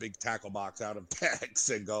bring my big tackle box out of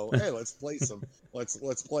decks and go, hey, let's play some.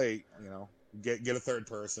 let's play. Get a third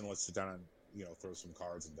person. Let's sit down and throw some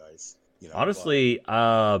cards and dice. Honestly,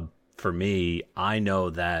 for me, I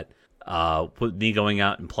know that. With me going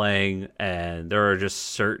out and playing, and there are just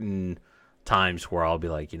certain times where I'll be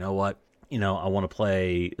like, you know what, I want to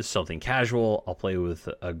play something casual. I'll play with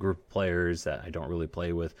a group of players that I don't really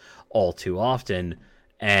play with all too often,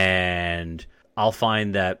 and I'll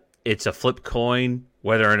find that it's a flip coin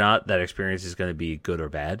whether or not that experience is going to be good or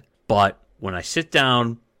bad. But when I sit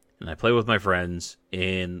down and I play with my friends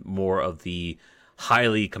in more of the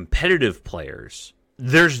highly competitive players,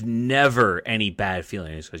 there's never any bad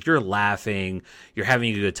feelings because you're laughing, you're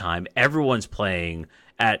having a good time. Everyone's playing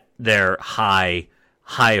at their high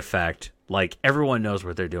effect. Like, everyone knows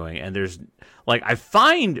what they're doing, and there's like, I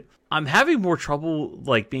find I'm having more trouble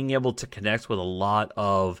like being able to connect with a lot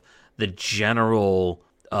of the general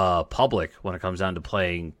public when it comes down to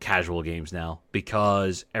playing casual games now,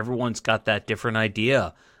 because everyone's got that different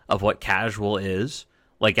idea of what casual is,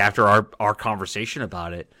 like after our conversation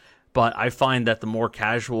about it. But I find that the more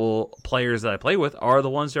casual players that I play with are the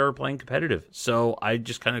ones that are playing competitive. So I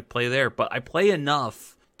just kind of play there. But I play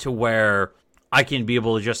enough to where I can be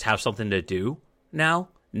able to just have something to do now,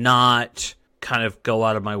 not kind of go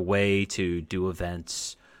out of my way to do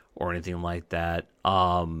events or anything like that.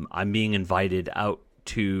 I'm being invited out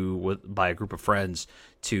by a group of friends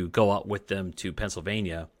to go out with them to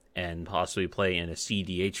Pennsylvania and possibly play in a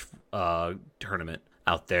CDH tournament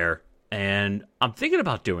out there. And I'm thinking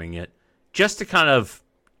about doing it just to kind of,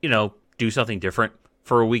 do something different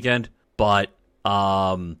for a weekend. But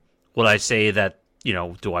would I say that,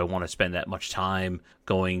 do I want to spend that much time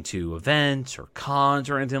going to events or cons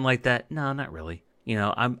or anything like that? No, not really.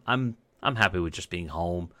 I'm happy with just being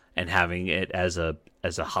home and having it as a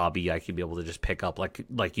hobby I can be able to just pick up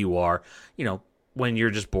like you are. When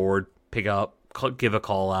you're just bored, pick up, give a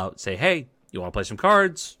call out, say, hey, you want to play some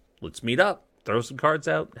cards? Let's meet up. Throw some cards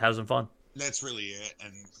out, have some fun. That's really it.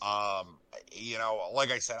 And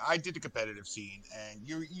like I said, I did the competitive scene, and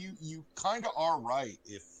you kind of are right.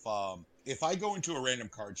 If I go into a random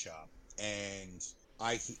card shop and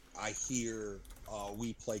I hear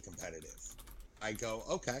we play competitive, I go,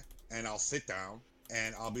 okay, and I'll sit down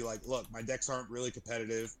and I'll be like, look, my decks aren't really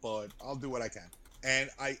competitive, but I'll do what I can.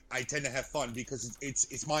 And I tend to have fun because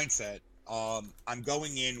it's mindset. I'm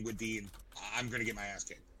going in with I'm going to get my ass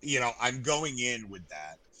kicked. I'm going in with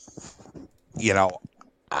that.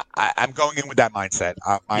 I'm going in with that mindset.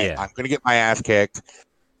 I'm going to get my ass kicked,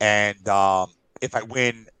 and if I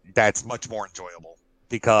win, that's much more enjoyable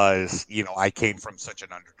because I came from such an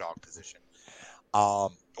underdog position.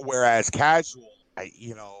 Whereas casual,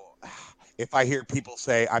 if I hear people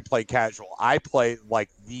say I play casual, I play like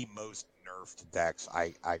the most nerfed decks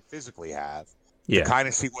I physically have. To kind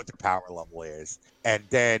of see what their power level is. And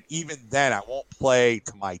then, even then, I won't play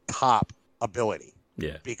to my top ability.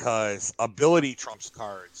 Yeah. Because ability trumps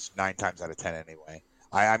cards 9 times out of 10 anyway.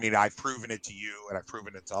 I mean, I've proven it to you, and I've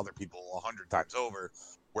proven it to other people 100 times over,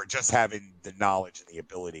 where just having the knowledge and the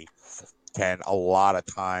ability can a lot of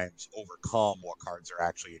times overcome what cards are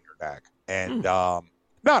actually in your deck. And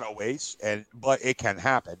not always, but it can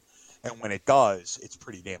happen. And when it does, it's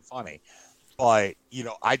pretty damn funny. But,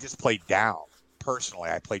 I just play down. Personally,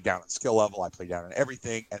 I play down at skill level, I play down on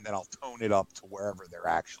everything, and then I'll tone it up to wherever they're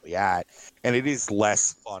actually at. And it is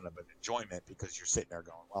less fun of an enjoyment because you're sitting there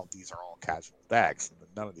going, well, these are all casual decks, and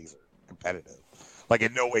none of these are competitive. Like,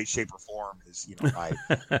 in no way, shape, or form is,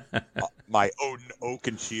 my Odin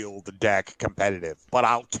Oakenshield deck competitive. But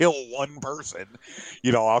I'll kill one person.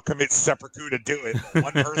 I'll commit seppuku to do it. But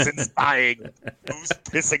one person's dying. Who's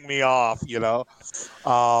pissing me off,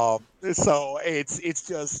 So it's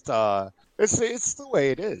just... It's the way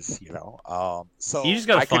it is, So you just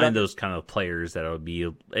got to find those kind of players that would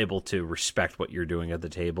be able to respect what you're doing at the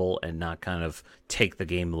table and not kind of take the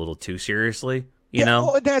game a little too seriously, you know?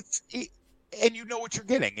 Well, and you know what you're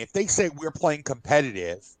getting. If they say we're playing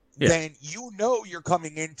competitive, then you're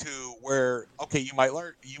coming into where, okay, you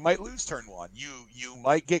might lose turn 1. You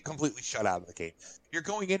might get completely shut out of the game. You're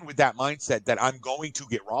going in with that mindset that I'm going to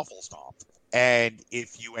get raffle stomped. And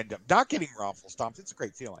if you end up not getting raffle stomped, it's a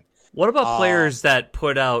great feeling. What about players that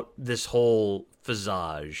put out this whole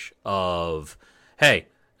visage of, hey,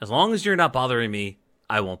 as long as you're not bothering me,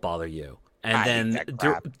 I won't bother you. And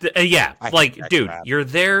dude, you're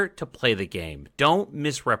there to play the game. Don't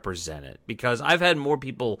misrepresent it, because I've had more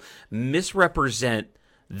people misrepresent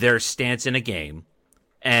their stance in a game,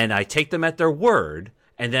 and I take them at their word,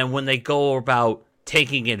 and then when they go about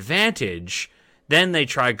taking advantage, then they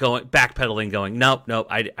try backpedaling, going, nope,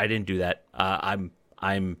 I didn't do that.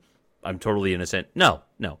 I'm totally innocent. No,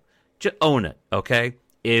 just own it, okay?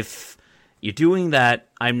 If you're doing that,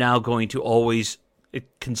 I'm now going to always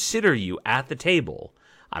consider you at the table.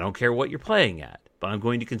 I don't care what you're playing at, but I'm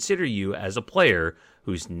going to consider you as a player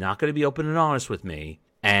who's not going to be open and honest with me,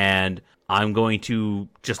 and I'm going to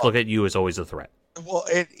just look at you as always a threat. Well,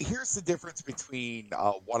 and here's the difference between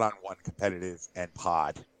one-on-one competitive and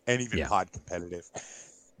pod, and even pod competitive.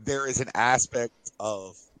 There is an aspect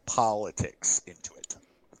of politics into it.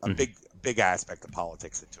 A big aspect of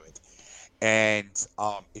politics into it. And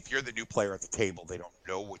if you're the new player at the table, they don't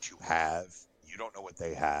know what you have. You don't know what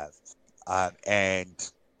they have.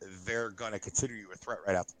 And they're going to consider you a threat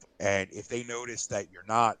right out. And if they notice that you're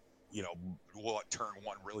not, turn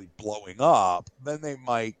one really blowing up, then they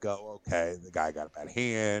might go, okay, the guy got a bad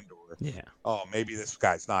hand, or Yeah. oh, maybe this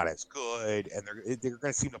guy's not as good, and they're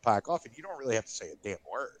going to seem to back off, and you don't really have to say a damn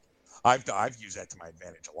word. I've used that to my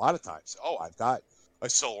advantage a lot of times. Oh, I've got a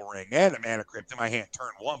soul ring and a mana crypt in my hand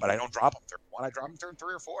turn one, but I don't drop them turn one. I drop them turn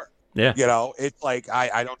 3 or 4. Yeah. It's like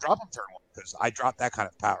I don't drop them turn one because I drop that kind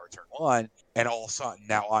of power turn one, and all of a sudden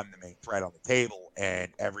now I'm the main threat on the table,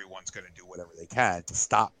 and everyone's going to do whatever they can to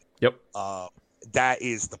stop me. Yep. That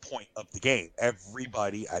is the point of the game.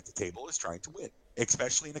 Everybody at the table is trying to win,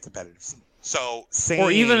 especially in a competitive scene. So,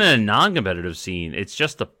 or even in a non-competitive scene, it's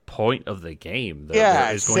just the point of the game.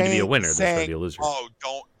 There is going to be a winner. There's going to be a loser. Oh,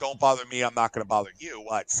 don't bother me. I'm not going to bother you.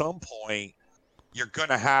 Well, at some point, you're going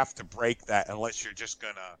to have to break that unless you're just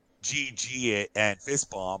going to GG it and fist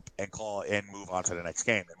bump and call it and move on to the next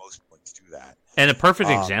game. And most players do that. And a perfect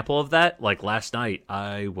example of that, like last night,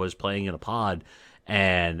 I was playing in a pod,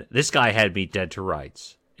 and this guy had me dead to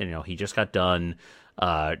rights. And, he just got done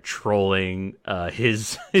trolling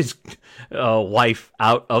his wife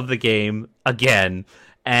out of the game again,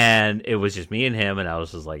 and it was just me and him, and I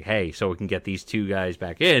was just like, hey, so we can get these two guys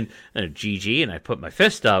back in, and GG, and I put my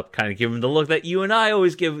fist up, kind of give him the look that you and I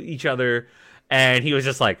always give each other, and he was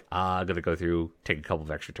just like, I'm gonna go through, take a couple of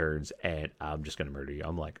extra turns, and I'm just gonna murder you.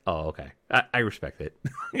 I'm like, oh, okay, I respect it.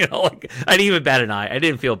 I didn't even bat an eye. I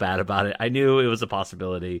didn't feel bad about it. I knew it was a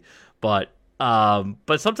possibility, but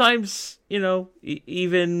sometimes,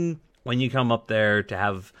 even when you come up there to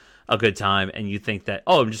have a good time and you think that,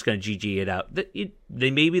 oh, I'm just going to GG it out,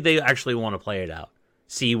 maybe they actually want to play it out,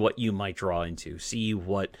 see what you might draw into, see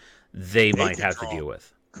what they might have to deal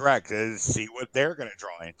with. Correct. See what they're going to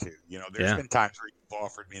draw into. There's been times where you've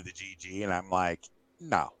offered me the GG and I'm like,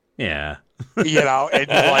 no. Yeah. And you're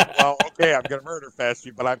like, well, okay, I'm going to murder fest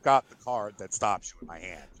you, but I've got the card that stops you in my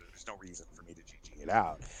hand. So there's no reason for me to GG it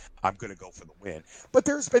out. I'm going to go for the win. But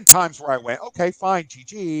there's been times where I went, okay, fine,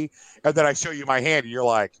 GG. And then I show you my hand and you're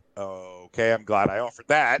like, oh, okay, I'm glad I offered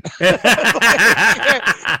that.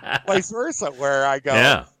 Vice versa, where I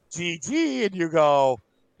go, GG, and you go,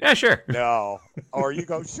 yeah, sure. No. Or you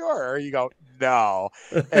go, sure. Or you go, no.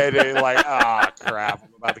 And it's like, crap,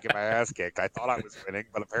 I'm about to get my ass kicked. I thought I was winning,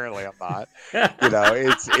 but apparently I'm not.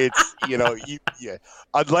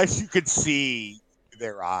 Unless you could see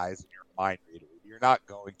their eyes and your mind reader, you're not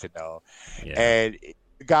going to know. Yeah. And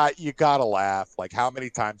you gotta laugh. Like, how many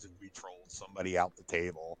times have we trolled somebody out the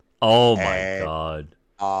table? Oh my God.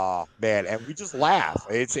 Oh man, and we just laugh.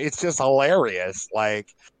 It's just hilarious.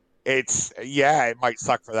 Like, it might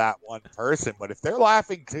suck for that one person, but if they're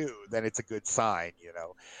laughing too, then it's a good sign,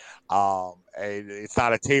 And it's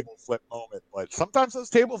not a table flip moment, but sometimes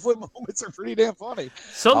those table flip moments are pretty damn funny.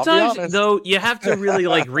 Sometimes, though, you have to really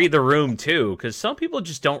read the room too, because some people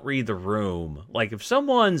just don't read the room. Like, if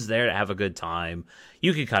someone's there to have a good time,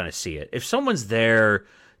 you can kind of see it. If someone's there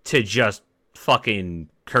to just fucking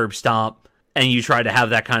curb stomp, and you try to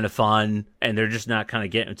have that kind of fun, and they're just not kind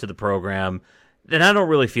of getting into the program, then I don't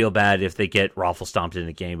really feel bad if they get raffle stomped in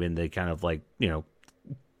a game and they kind of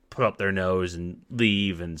put up their nose and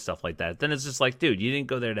leave and stuff like that. Then it's just like, dude, you didn't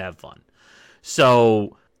go there to have fun.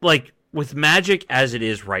 So, with Magic as it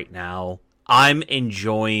is right now, I'm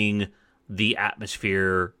enjoying the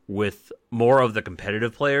atmosphere with more of the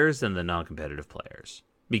competitive players than the non-competitive players,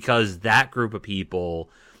 because that group of people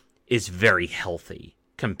is very healthy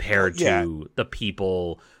compared to the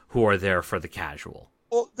people who are there for the casual,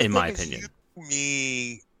 in my opinion.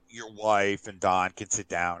 Me, your wife, and Don can sit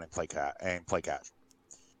down and play casual.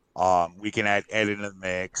 We can add in the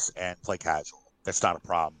mix and play casual. That's not a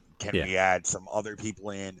problem. Can we add some other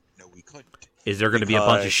people in? No, we couldn't. Is there going to be a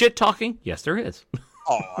bunch of shit talking? Yes, there is.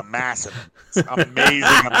 A massive, amazing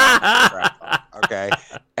amount of crap. Okay,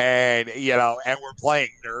 and and we're playing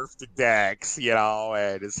nerfed decks.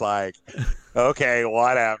 And it's like, okay,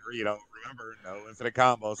 whatever. Remember, no infinite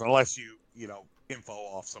combos unless you info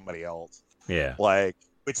off somebody else. Yeah.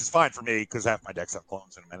 Which is fine for me because half my decks have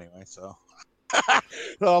clones in them anyway. So,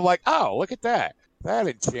 so I'm like, oh, look at that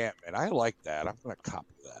enchantment. I like that. I'm gonna copy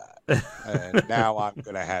that, and now I'm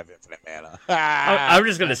gonna have infinite mana. I'm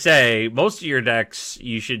just gonna say, most of your decks,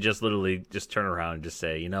 you should just literally just turn around and just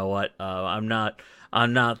say, you know what? I'm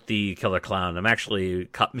not the killer clown. I'm actually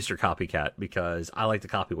Mr. Copycat, because I like to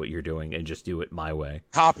copy what you're doing and just do it my way.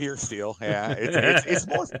 Copy or steal. Yeah, it's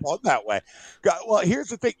more fun that way. Well, here's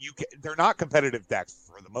the thing. They're not competitive decks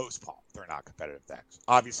for the most part. They're not competitive decks.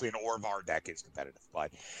 Obviously, an Orvar deck is competitive,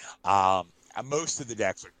 but most of the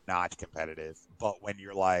decks are not competitive, but when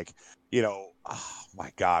you're like, oh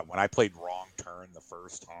my God, when I played Wrong Turn the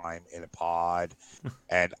first time in a pod,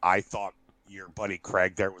 and I thought your buddy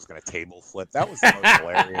Craig there was going to table flip, that was the most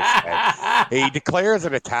hilarious. And he declares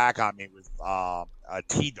an attack on me with a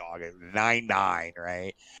T-Dog at 9/9,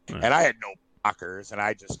 right? And I had no blockers, and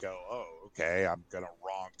I just go, oh, okay, I'm going to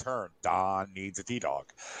Wrong Turn. Don needs a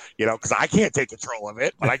T-Dog, because I can't take control of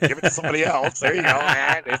it, but I give it to somebody else. There you go,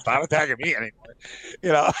 man. It's not attacking me anymore.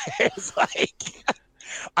 It's like,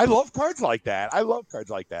 I love cards like that.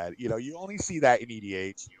 You only see that in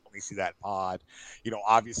EDH. You only see that in Pod.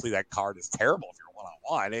 Obviously that card is terrible if you're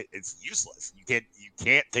one-on-one. It's useless. You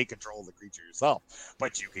can't take control of the creature yourself,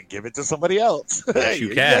 but you can give it to somebody else. Yes, you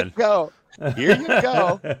can. You go. Here you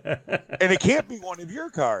go. And it can't be one of your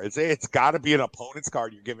cards. It's got to be an opponent's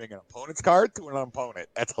card. You're giving an opponent's card to an opponent.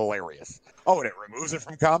 That's hilarious. Oh, and it removes it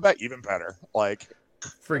from combat? Even better. Like,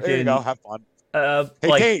 freaking, there you go. Have fun. Hey,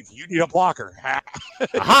 like, Cave, you need a blocker.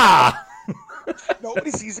 Aha!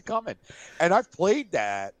 Nobody sees it coming. And I've played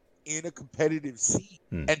that in a competitive scene,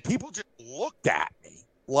 and people just looked at me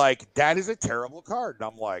like, that is a terrible card. And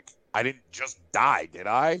I'm like, I didn't just die, did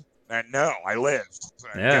I? And no, I lived.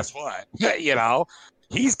 Yeah. Guess what?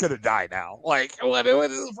 He's going to die now. Like, what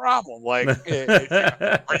is the problem? Like,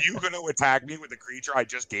 are you going to attack me with the creature I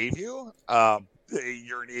just gave you?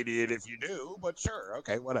 You're an idiot if you do, but sure.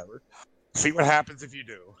 Okay, whatever. See what happens if you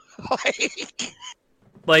do.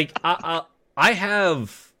 I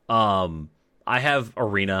have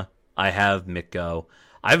Arena. I have Mitgo.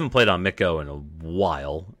 I haven't played on Mitgo in a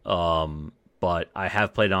while, but I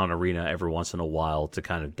have played on Arena every once in a while to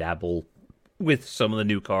kind of dabble with some of the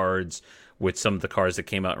new cards, with some of the cards that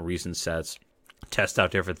came out in recent sets, test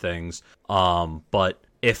out different things. But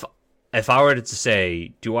if I were to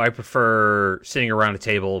say, do I prefer sitting around a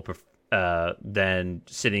table than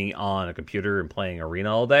sitting on a computer and playing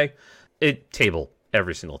Arena all day? Table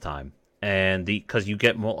every single time. And because you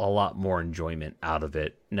get a lot more enjoyment out of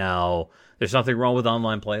it. Now, there's nothing wrong with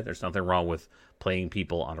online play. There's nothing wrong with playing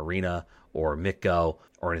people on Arena or Mitgo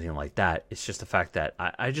or anything like that. It's just the fact that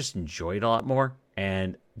I just enjoy it a lot more.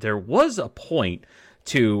 And there was a point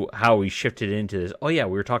to how we shifted into this. Oh, yeah,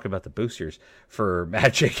 we were talking about the boosters for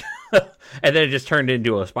Magic. And then it just turned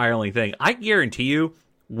into a spiraling thing. I guarantee you,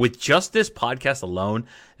 with just this podcast alone,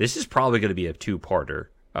 this is probably going to be a two-parter.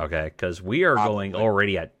 Okay, because we are going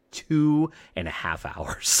already at 2.5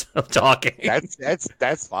 hours of talking. That's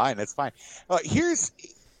fine. That's fine. Here's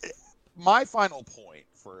my final point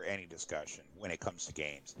for any discussion when it comes to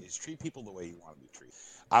games: is treat people the way you want to be treated.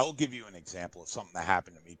 I will give you an example of something that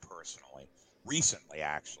happened to me personally, recently,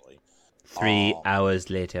 actually. 3 hours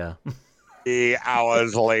later. 3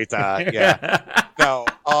 hours later. Yeah. No.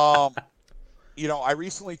 I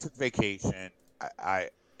recently took vacation.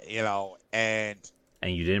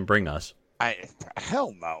 And you didn't bring us.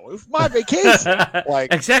 Hell no. It was my vacation.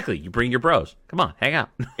 Like, exactly. You bring your bros. Come on, hang out.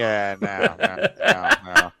 Yeah,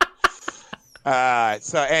 no.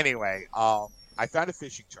 So anyway, I found a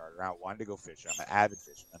fishing charter. I wanted to go fishing. I'm an avid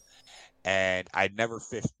fisherman. And I'd never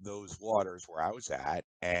fished those waters where I was at.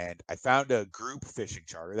 And I found a group fishing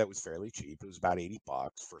charter that was fairly cheap. It was about $80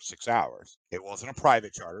 for 6 hours. It wasn't a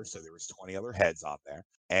private charter, so there was 20 other heads on there.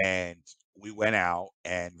 And we went out,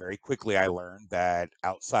 and very quickly I learned that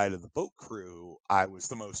outside of the boat crew, I was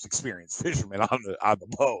the most experienced fisherman on the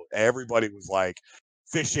boat. Everybody was like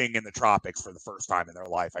fishing in the tropics for the first time in their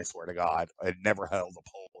life. I swear to God, had never held a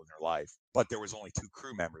pole in their life. But there was only 2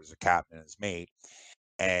 crew members, a captain and his mate.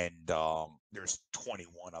 And there's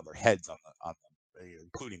 21 other heads on the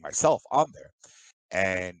including myself on there.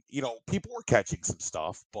 And people were catching some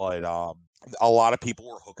stuff, but a lot of people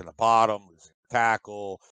were hooking the bottom, losing the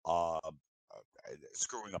tackle,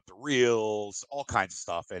 screwing up the reels, all kinds of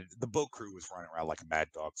stuff. And the boat crew was running around like a mad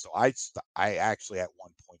dog. So I actually at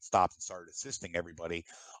one point stopped and started assisting everybody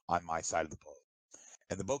on my side of the boat.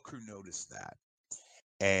 And the boat crew noticed that.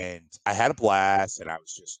 And I had a blast, and I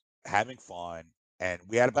was just having fun. And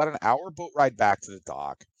we had about an hour boat ride back to the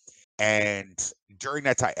dock. And during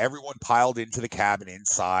that time, everyone piled into the cabin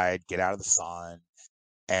inside, get out of the sun.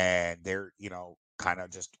 And they're, kind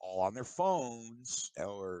of just all on their phones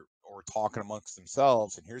or talking amongst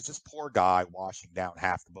themselves. And here's this poor guy washing down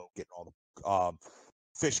half the boat, getting all the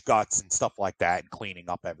fish guts and stuff like that, and cleaning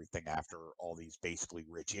up everything after all these basically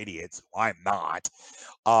rich idiots who I'm not,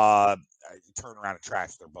 turn around and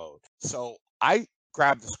trash their boat. So I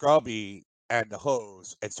grabbed the scrubby and the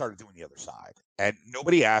hose and started doing the other side. And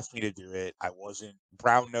nobody asked me to do it. I wasn't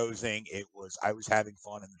brown nosing. I was having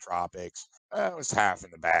fun in the tropics. I was half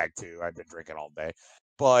in the bag too. I've been drinking all day,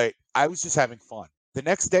 but I was just having fun. The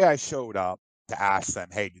next day I showed up. to ask them,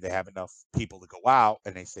 hey, do they have enough people to go out?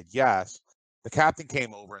 And they said yes. The captain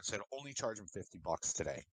came over and said, only charge them $50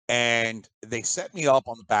 today. And they set me up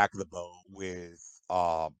on the back of the boat with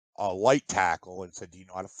a light tackle and said, do you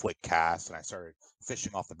know how to flick cast? And I started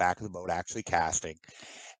fishing off the back of the boat, actually casting.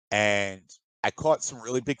 And I caught some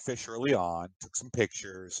really big fish early on, took some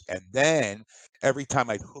pictures, and then every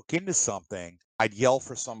time I'd hook into something, I'd yell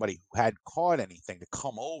for somebody who hadn't caught anything to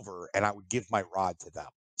come over, and I would give my rod to them.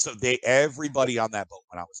 So everybody on that boat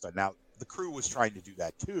when I was done. Now, the crew was trying to do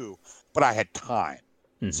that too, but I had time.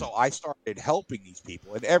 Mhm. So I started helping these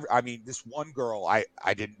people. And this one girl, I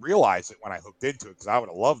didn't realize it when I hooked into it because I would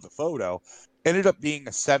have loved the photo, ended up being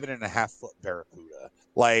a 7.5-foot barracuda.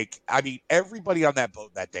 Everybody on that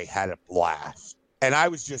boat that day had a blast. And I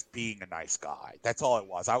was just being a nice guy. That's all it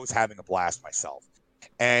was. I was having a blast myself.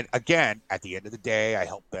 And again, at the end of the day, I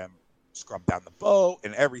helped them scrub down the boat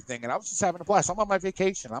and everything. And I was just having a blast. I'm on my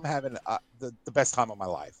vacation. I'm having the best time of my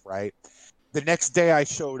life, right? The next day I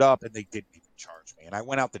showed up and they didn't even charge me. And I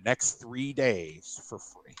went out the next 3 days for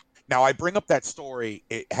free. Now, I bring up that story.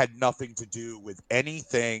 It had nothing to do with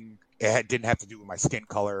anything. Didn't have to do with my skin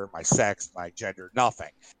color, my sex, my gender, nothing.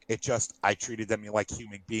 I treated them like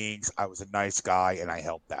human beings. I was a nice guy and I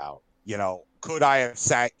helped out. Could I have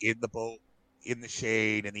sat in the boat, in the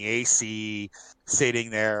shade, in the AC, sitting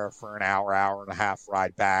there for an hour and a half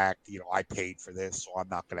ride back? I paid for this, so I'm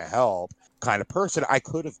not going to help kind of person? I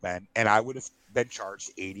could have been, and I would have been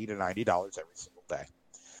charged $80 to $90 every single day.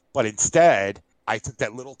 But instead, I took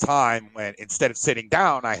that little time when instead of sitting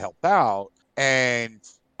down, I helped out, and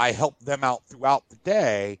I helped them out throughout the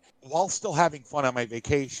day while still having fun on my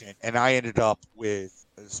vacation. And I ended up with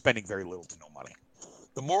spending very little to no money.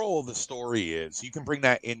 The moral of the story is you can bring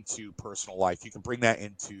that into personal life. You can bring that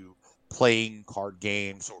into playing card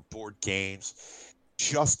games or board games.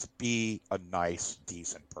 Just be a nice,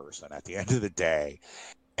 decent person at the end of the day.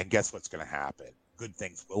 And guess what's going to happen? Good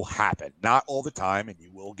things will happen. Not all the time, and you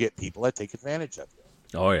will get people that take advantage of you.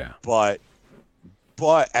 Oh, yeah. But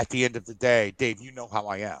at the end of the day, Dave, you know how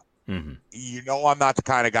I am. Mm-hmm. You know I'm not the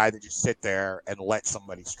kind of guy that just sit there and let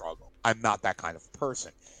somebody struggle. I'm not that kind of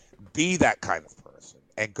person. Be that kind of person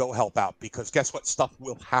and go help out, because guess what? Stuff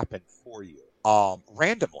will happen for you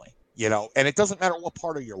randomly. And it doesn't matter what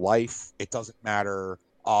part of your life. It doesn't matter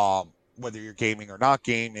whether you're gaming or not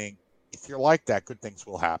gaming. If you're like that, good things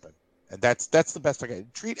will happen. And that's the best I can.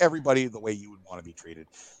 Treat everybody the way you would want to be treated.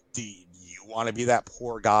 Do you want to be that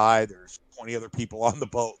poor guy? There's 20 other people on the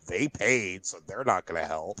boat. They paid, so they're not going to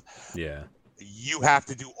help. Yeah. You have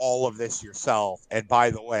to do all of this yourself. And by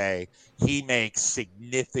the way, he makes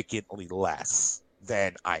significantly less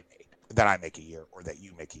than I make a year, or that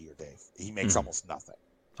you make a year, Dave. He makes almost nothing.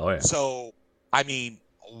 Oh, yeah. So,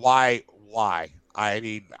 why?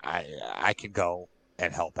 I can go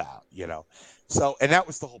and help out, So, and that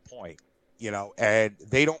was the whole point, and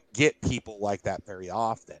they don't get people like that very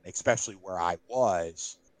often, especially where I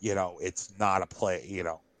was. It's not a play,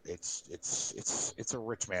 it's a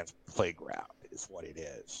rich man's playground is what it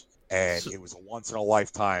is. And it was a once in a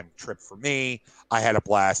lifetime trip for me. I had a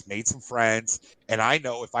blast, made some friends. And I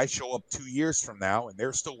know if I show up 2 years from now and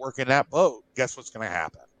they're still working that boat, guess what's going to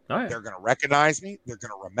happen? Oh, yeah. They're going to recognize me. They're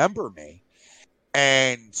going to remember me.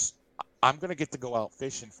 And I'm going to get to go out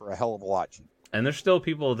fishing for a hell of a lot cheaper. And there's still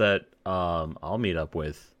people that I'll meet up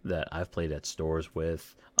with that I've played at stores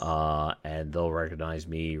with, and they'll recognize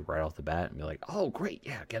me right off the bat and be like, "Oh, great,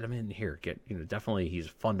 yeah, get him in here. Definitely, he's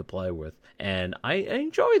fun to play with." And I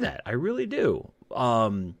enjoy that, I really do.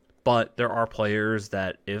 But there are players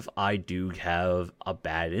that if I do have a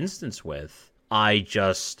bad instance with, I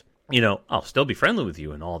just, I'll still be friendly with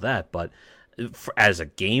you and all that, but as a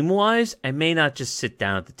game wise, I may not just sit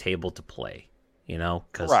down at the table to play.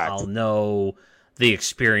 Because I'll know the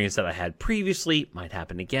experience that I had previously might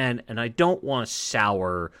happen again, and I don't want to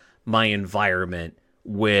sour my environment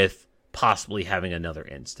with possibly having another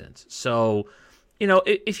instance. So,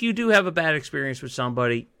 if you do have a bad experience with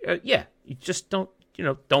somebody, you just don't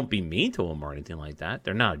be mean to them or anything like that.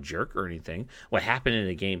 They're not a jerk or anything. What happened in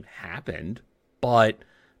the game happened, but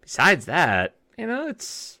besides that,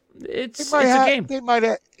 it's a game. They might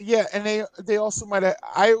have, yeah, and they also might have.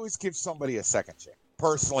 I always give somebody a second chance.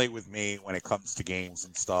 Personally, with me, when it comes to games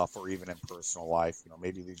and stuff, or even in personal life,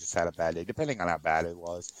 maybe they just had a bad day. Depending on how bad it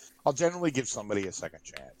was, I'll generally give somebody a second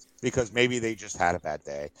chance, because maybe they just had a bad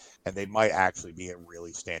day and they might actually be a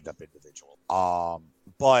really stand-up individual.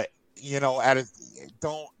 But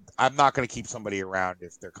I'm not going to keep somebody around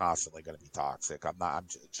if they're constantly going to be toxic. I'm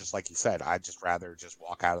just like you said. I'd just rather just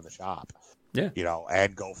walk out of the shop. Yeah.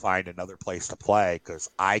 And go find another place to play, because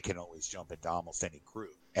I can always jump into almost any crew.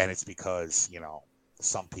 And it's because,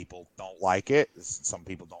 Some people don't like it. Some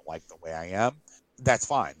people don't like the way I am. That's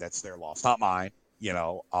fine. That's their loss, not mine.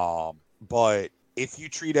 But if you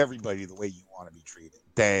treat everybody the way you want to be treated,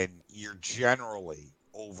 then you're generally,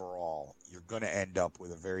 overall, you're going to end up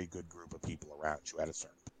with a very good group of people around you at a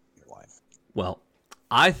certain point in your life. Well,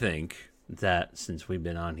 I think that since we've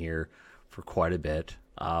been on here for quite a bit,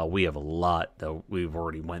 we have a lot that we've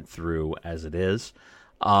already went through as it is.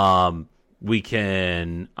 We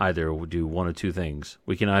can either do one of two things.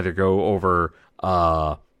 We can either go over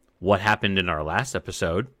what happened in our last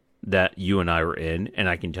episode that you and I were in, and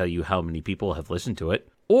I can tell you how many people have listened to it,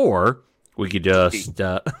 or we could just...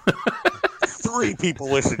 3 people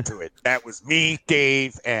listened to it. That was me,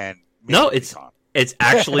 Dave, and me. No, it's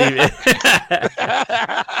actually...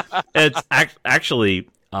 it's actually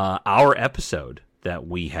our episode that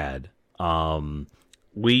we had.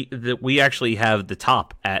 We actually have the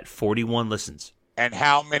top at 41 listens. And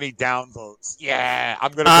how many downvotes? Yeah,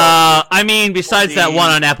 I'm gonna. I mean, besides that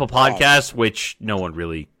one on Apple Podcasts, which no one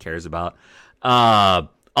really cares about.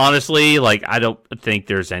 Honestly, like, I don't think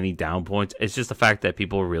there's any down points. It's just the fact that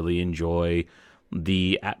people really enjoy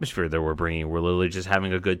the atmosphere that we're bringing. We're literally just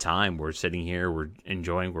having a good time. We're sitting here, we're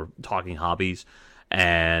enjoying, we're talking hobbies,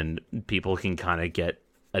 and people can kind of get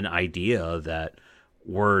an idea that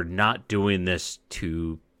we're not doing this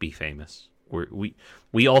to be famous.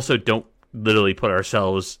 We also don't literally put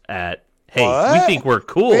ourselves at, hey, what? We think we're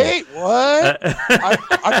cool. Wait, what?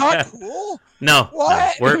 I'm not cool? No.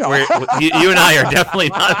 What? No. We're you and I are definitely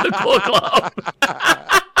not in the cool club.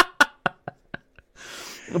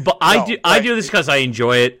 But I do this because I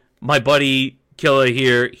enjoy it. My buddy Killa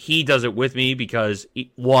here, he does it with me because,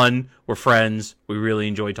 one, we're friends. We really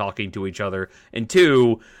enjoy talking to each other. And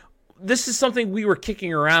two, this is something we were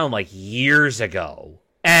kicking around like years ago.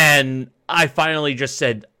 And I finally just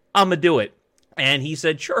said, I'm going to do it. And he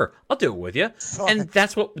said, sure, I'll do it with you. And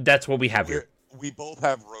that's what we have here. We both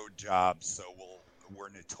have road jobs, so we're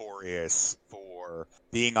notorious for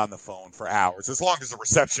being on the phone for hours, as long as the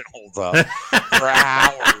reception holds up for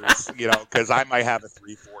hours, because I might have a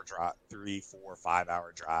 3, 4, 5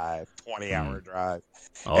 hour drive, 20-hour drive.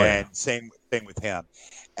 And same thing with him.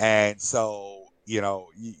 And so, you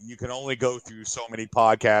can only go through so many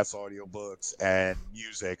podcasts, audiobooks, and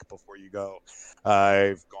music before you go.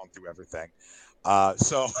 I've gone through everything. I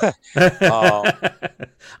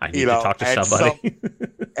need to talk to somebody.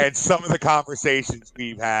 And some of the conversations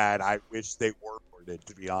we've had, I wish they were recorded,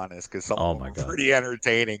 to be honest, because some of them were pretty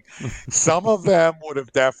entertaining. Some of them would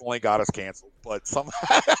have definitely got us canceled, but some.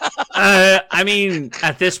 I mean,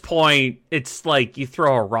 at this point, it's like you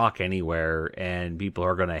throw a rock anywhere, and people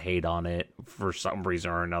are going to hate on it for some reason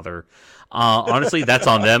or another. Honestly, that's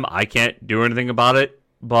on them. I can't do anything about it,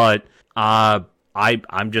 but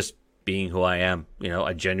I'm just being who I am,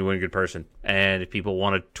 a genuine good person. And if people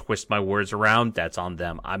want to twist my words around, that's on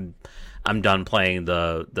them. I'm done playing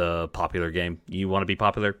the popular game. You want to be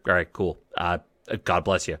popular? All right, cool. God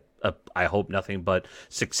bless you. I hope nothing but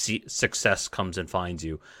success comes and finds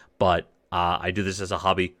you. But I do this as a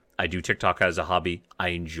hobby. I do TikTok as a hobby. I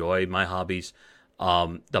enjoy my hobbies.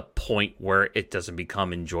 The point where it doesn't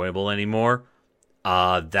become enjoyable anymore,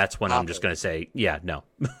 that's when I'm just going to say, yeah, no,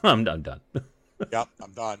 I'm done. Yep,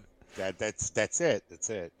 I'm done. That's it.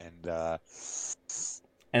 And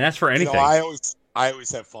that's for anything. I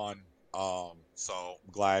always have fun. So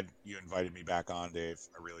I'm glad you invited me back on, Dave.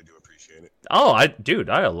 I really do appreciate it. Oh, I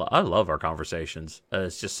love our conversations.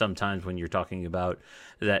 It's just sometimes when you're talking about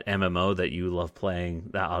that MMO that you love playing,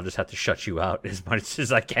 that I'll just have to shut you out as much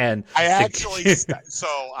as I can. I actually, so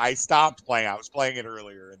I stopped playing. I was playing it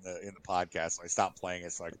earlier in the podcast, so I stopped playing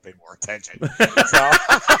it so I could pay more attention. So,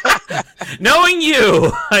 knowing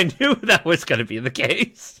you, I knew that was going to be the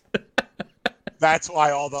case. That's why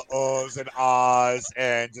all the ohs and ahs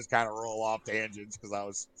and just kind of roll off tangents, because I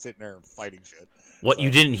was sitting there fighting shit. What you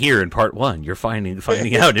didn't hear in part 1, you're finding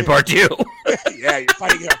out in part 2. Yeah, you're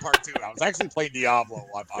finding it in part 2. I was actually playing Diablo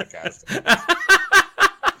on podcast.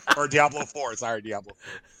 Or Diablo 4. Sorry, Diablo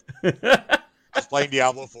 4. I was playing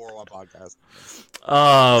Diablo 4 on podcast.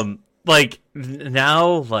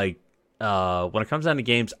 When it comes down to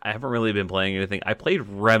games, I haven't really been playing anything. I played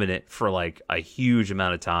Remnant for a huge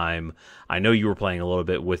amount of time. I know you were playing a little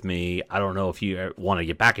bit with me. I don't know if you want to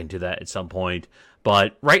get back into that at some point.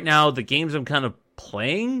 But right now, the games I'm kind of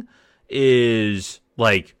playing is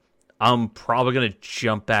I'm probably going to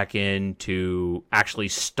jump back into actually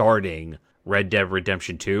starting Red Dead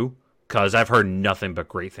Redemption 2, because I've heard nothing but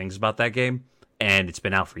great things about that game. And it's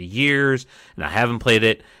been out for years, and I haven't played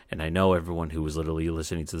it. And I know everyone who is literally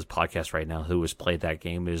listening to this podcast right now who has played that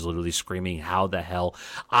game is literally screaming, how the hell?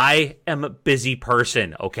 I am a busy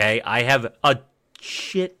person, okay? I have a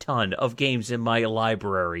shit ton of games in my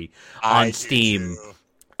library I on do Steam, too.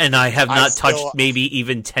 and I have I not still, touched maybe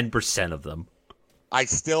even 10% of them. I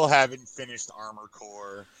still haven't finished Armor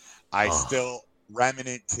Core. I Oh, still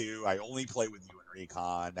Remnant 2. I only play with you and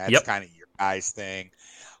Recon. That's yep. kind of your guys' thing.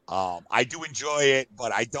 I do enjoy it,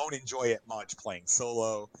 but I don't enjoy it much playing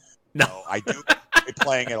solo. No. I do enjoy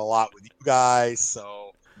playing it a lot with you guys,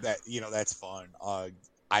 so that's fun.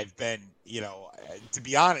 I've been, to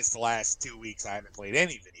be honest, the last 2 weeks I haven't played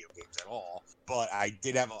any video games at all. But I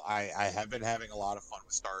have been having a lot of fun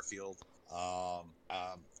with Starfield. I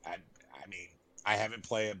mean, I haven't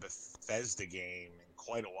played a Bethesda game in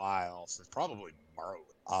quite a while, since probably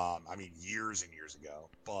Morrowind. I mean, years and years ago.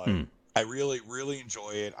 But Hmm. I really, really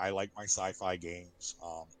enjoy it. I like my sci-fi games.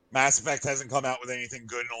 Mass Effect hasn't come out with anything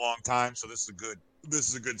good in a long time, so this is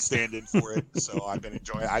a good stand-in for it. So I've been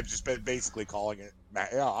enjoying it. I've just been basically calling it.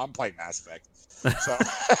 I'm playing Mass Effect. So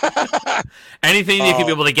Anything you can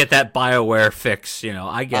be able to get that BioWare fix,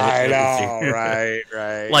 I get I it. know,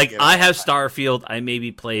 right. Like, I have Starfield. I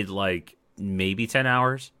maybe played like maybe 10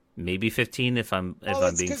 hours, maybe 15 if I'm That's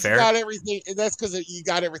being because you fair. got everything. That's because you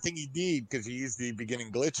got everything you need because you used the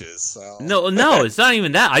beginning glitches. So No, it's not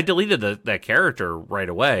even that. I deleted that character right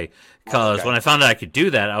away because okay. when I found out I could do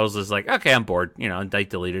that, I was just like, okay, I'm bored, and I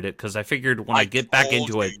deleted it because I figured when I get back told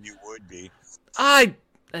into it, you would be.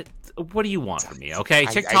 what do you want from me? Okay, I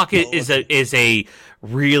TikTok is a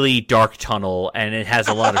really dark tunnel, and it has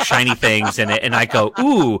a lot of shiny things in it. And I go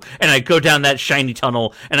ooh, and I go down that shiny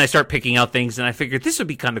tunnel, and I start picking out things, and I figured this would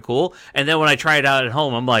be kind of cool. And then when I try it out at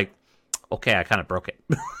home, I'm like, okay, I kind of broke it.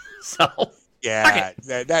 So Yeah,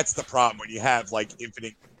 that's the problem when you have like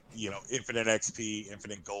infinite XP,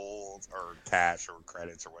 infinite gold, or cash, or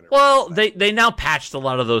credits, or whatever. Well, they now patched a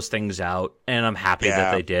lot of those things out, and I'm happy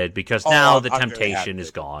that they did because now the temptation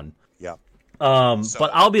is gone. Yeah.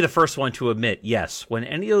 But I'll be the first one to admit, yes, when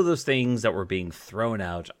any of those things that were being thrown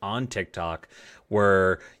out on TikTok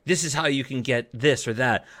were, this is how you can get this or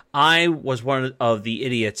that, I was one of the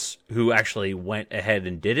idiots who actually went ahead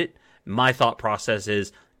and did it. My thought process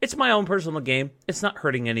is, it's my own personal game. It's not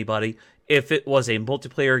hurting anybody. If it was a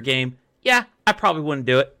multiplayer game, yeah, I probably wouldn't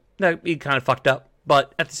do it. That'd be kind of fucked up.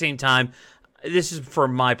 But at the same time, this is for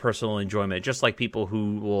my personal enjoyment, just like people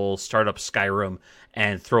who will start up Skyrim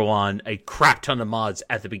and throw on a crap ton of mods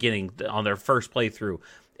at the beginning on their first playthrough.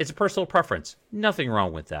 It's a personal preference. Nothing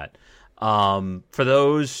wrong with that. For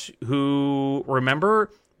those who remember,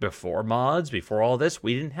 before mods, before all this,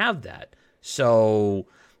 we didn't have that. So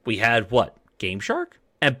we had what? Game Shark?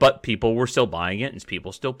 But people were still buying it, and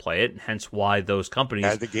people still play it, and hence why those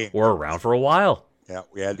companies were around for a while. Yeah,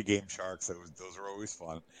 we had the Game Sharks. Those were always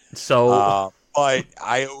fun. So, but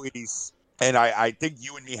I always, and I think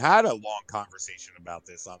you and me had a long conversation about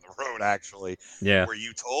this on the road, actually, yeah, where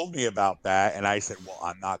you told me about that, and I said, well,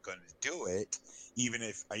 I'm not going to do it, even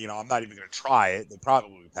if, I'm not even going to try it. They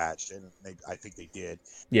probably patched it, and I think they did.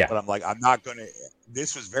 yeah. But I'm like, I'm not going to,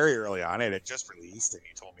 this was very early on. It had just released, and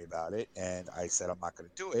you told me about it, and I said, I'm not going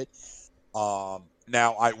to do it.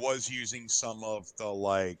 Now I was using some of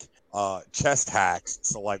the chest hacks,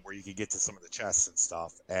 so like where you could get to some of the chests and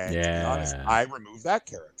stuff. And to be honest, I removed that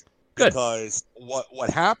character. Good. Because what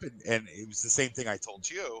happened, and it was the same thing I told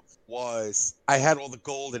you, was I had all the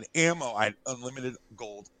gold and ammo. I had unlimited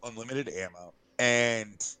gold, unlimited ammo,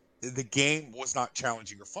 and the game was not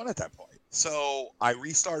challenging or fun at that point. So I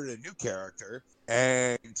restarted a new character,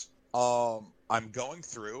 and I'm going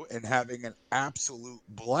through and having an absolute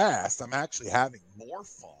blast. I'm actually having more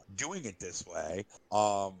fun doing it this way.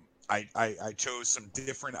 I chose some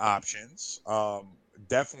different options.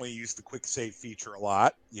 Definitely used the quick save feature a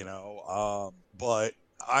lot, but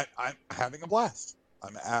I'm having a blast.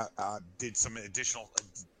 I did some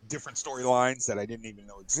different storylines that I didn't even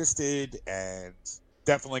know existed, and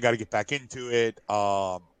definitely got to get back into it.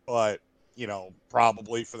 But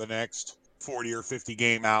probably for the next 40 or 50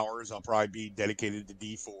 game hours, I'll probably be dedicated to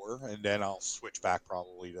D4, and then I'll switch back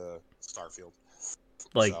probably to Starfield.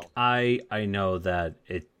 I know that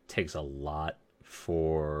it takes a lot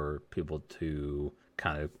for people to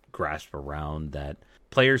kind of grasp around that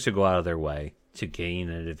players who go out of their way to gain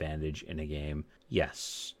an advantage in a game.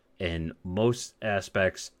 Yes, in most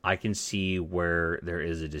aspects, I can see where there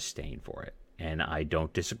is a disdain for it, and I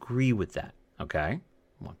don't disagree with that. Okay, I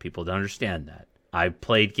want people to understand that. I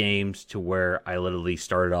played games to where I literally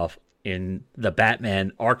started off in the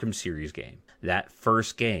Batman Arkham series game. That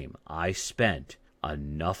first game, I spent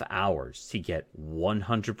enough hours to get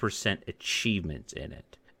 100% achievements in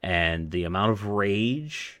it. And the amount of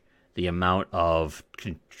rage, the amount of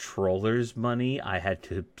controllers money I had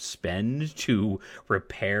to spend to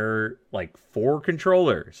repair like 4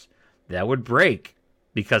 controllers that would break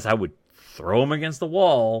because I would throw them against the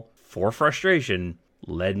wall for frustration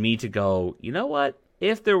led me to go, you know what?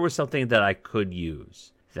 If there was something that I could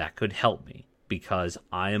use that could help me because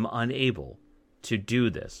I am unable to do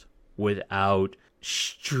this without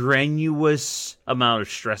strenuous amount of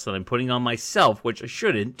stress that I'm putting on myself, which I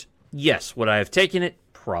shouldn't. Yes, would I have taken it?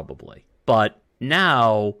 Probably. But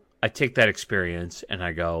now I take that experience and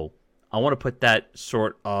I go, I want to put that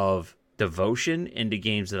sort of devotion into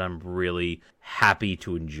games that I'm really happy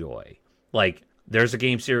to enjoy. Like, there's a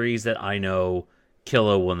game series that I know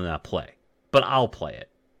Killa will not play, but I'll play it.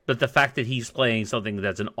 But the fact that he's playing something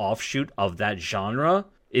that's an offshoot of that genre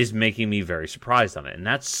is making me very surprised on it. And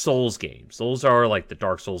that's Souls games. Those are like the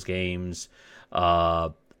Dark Souls games.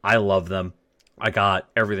 I love them. I got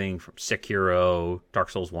everything from Sekiro, Dark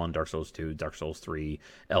Souls 1, Dark Souls 2, Dark Souls 3,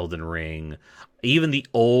 Elden Ring, even the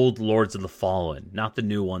old Lords of the Fallen, not the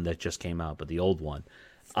new one that just came out, but the old one.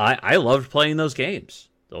 I loved playing those games.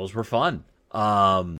 Those were fun.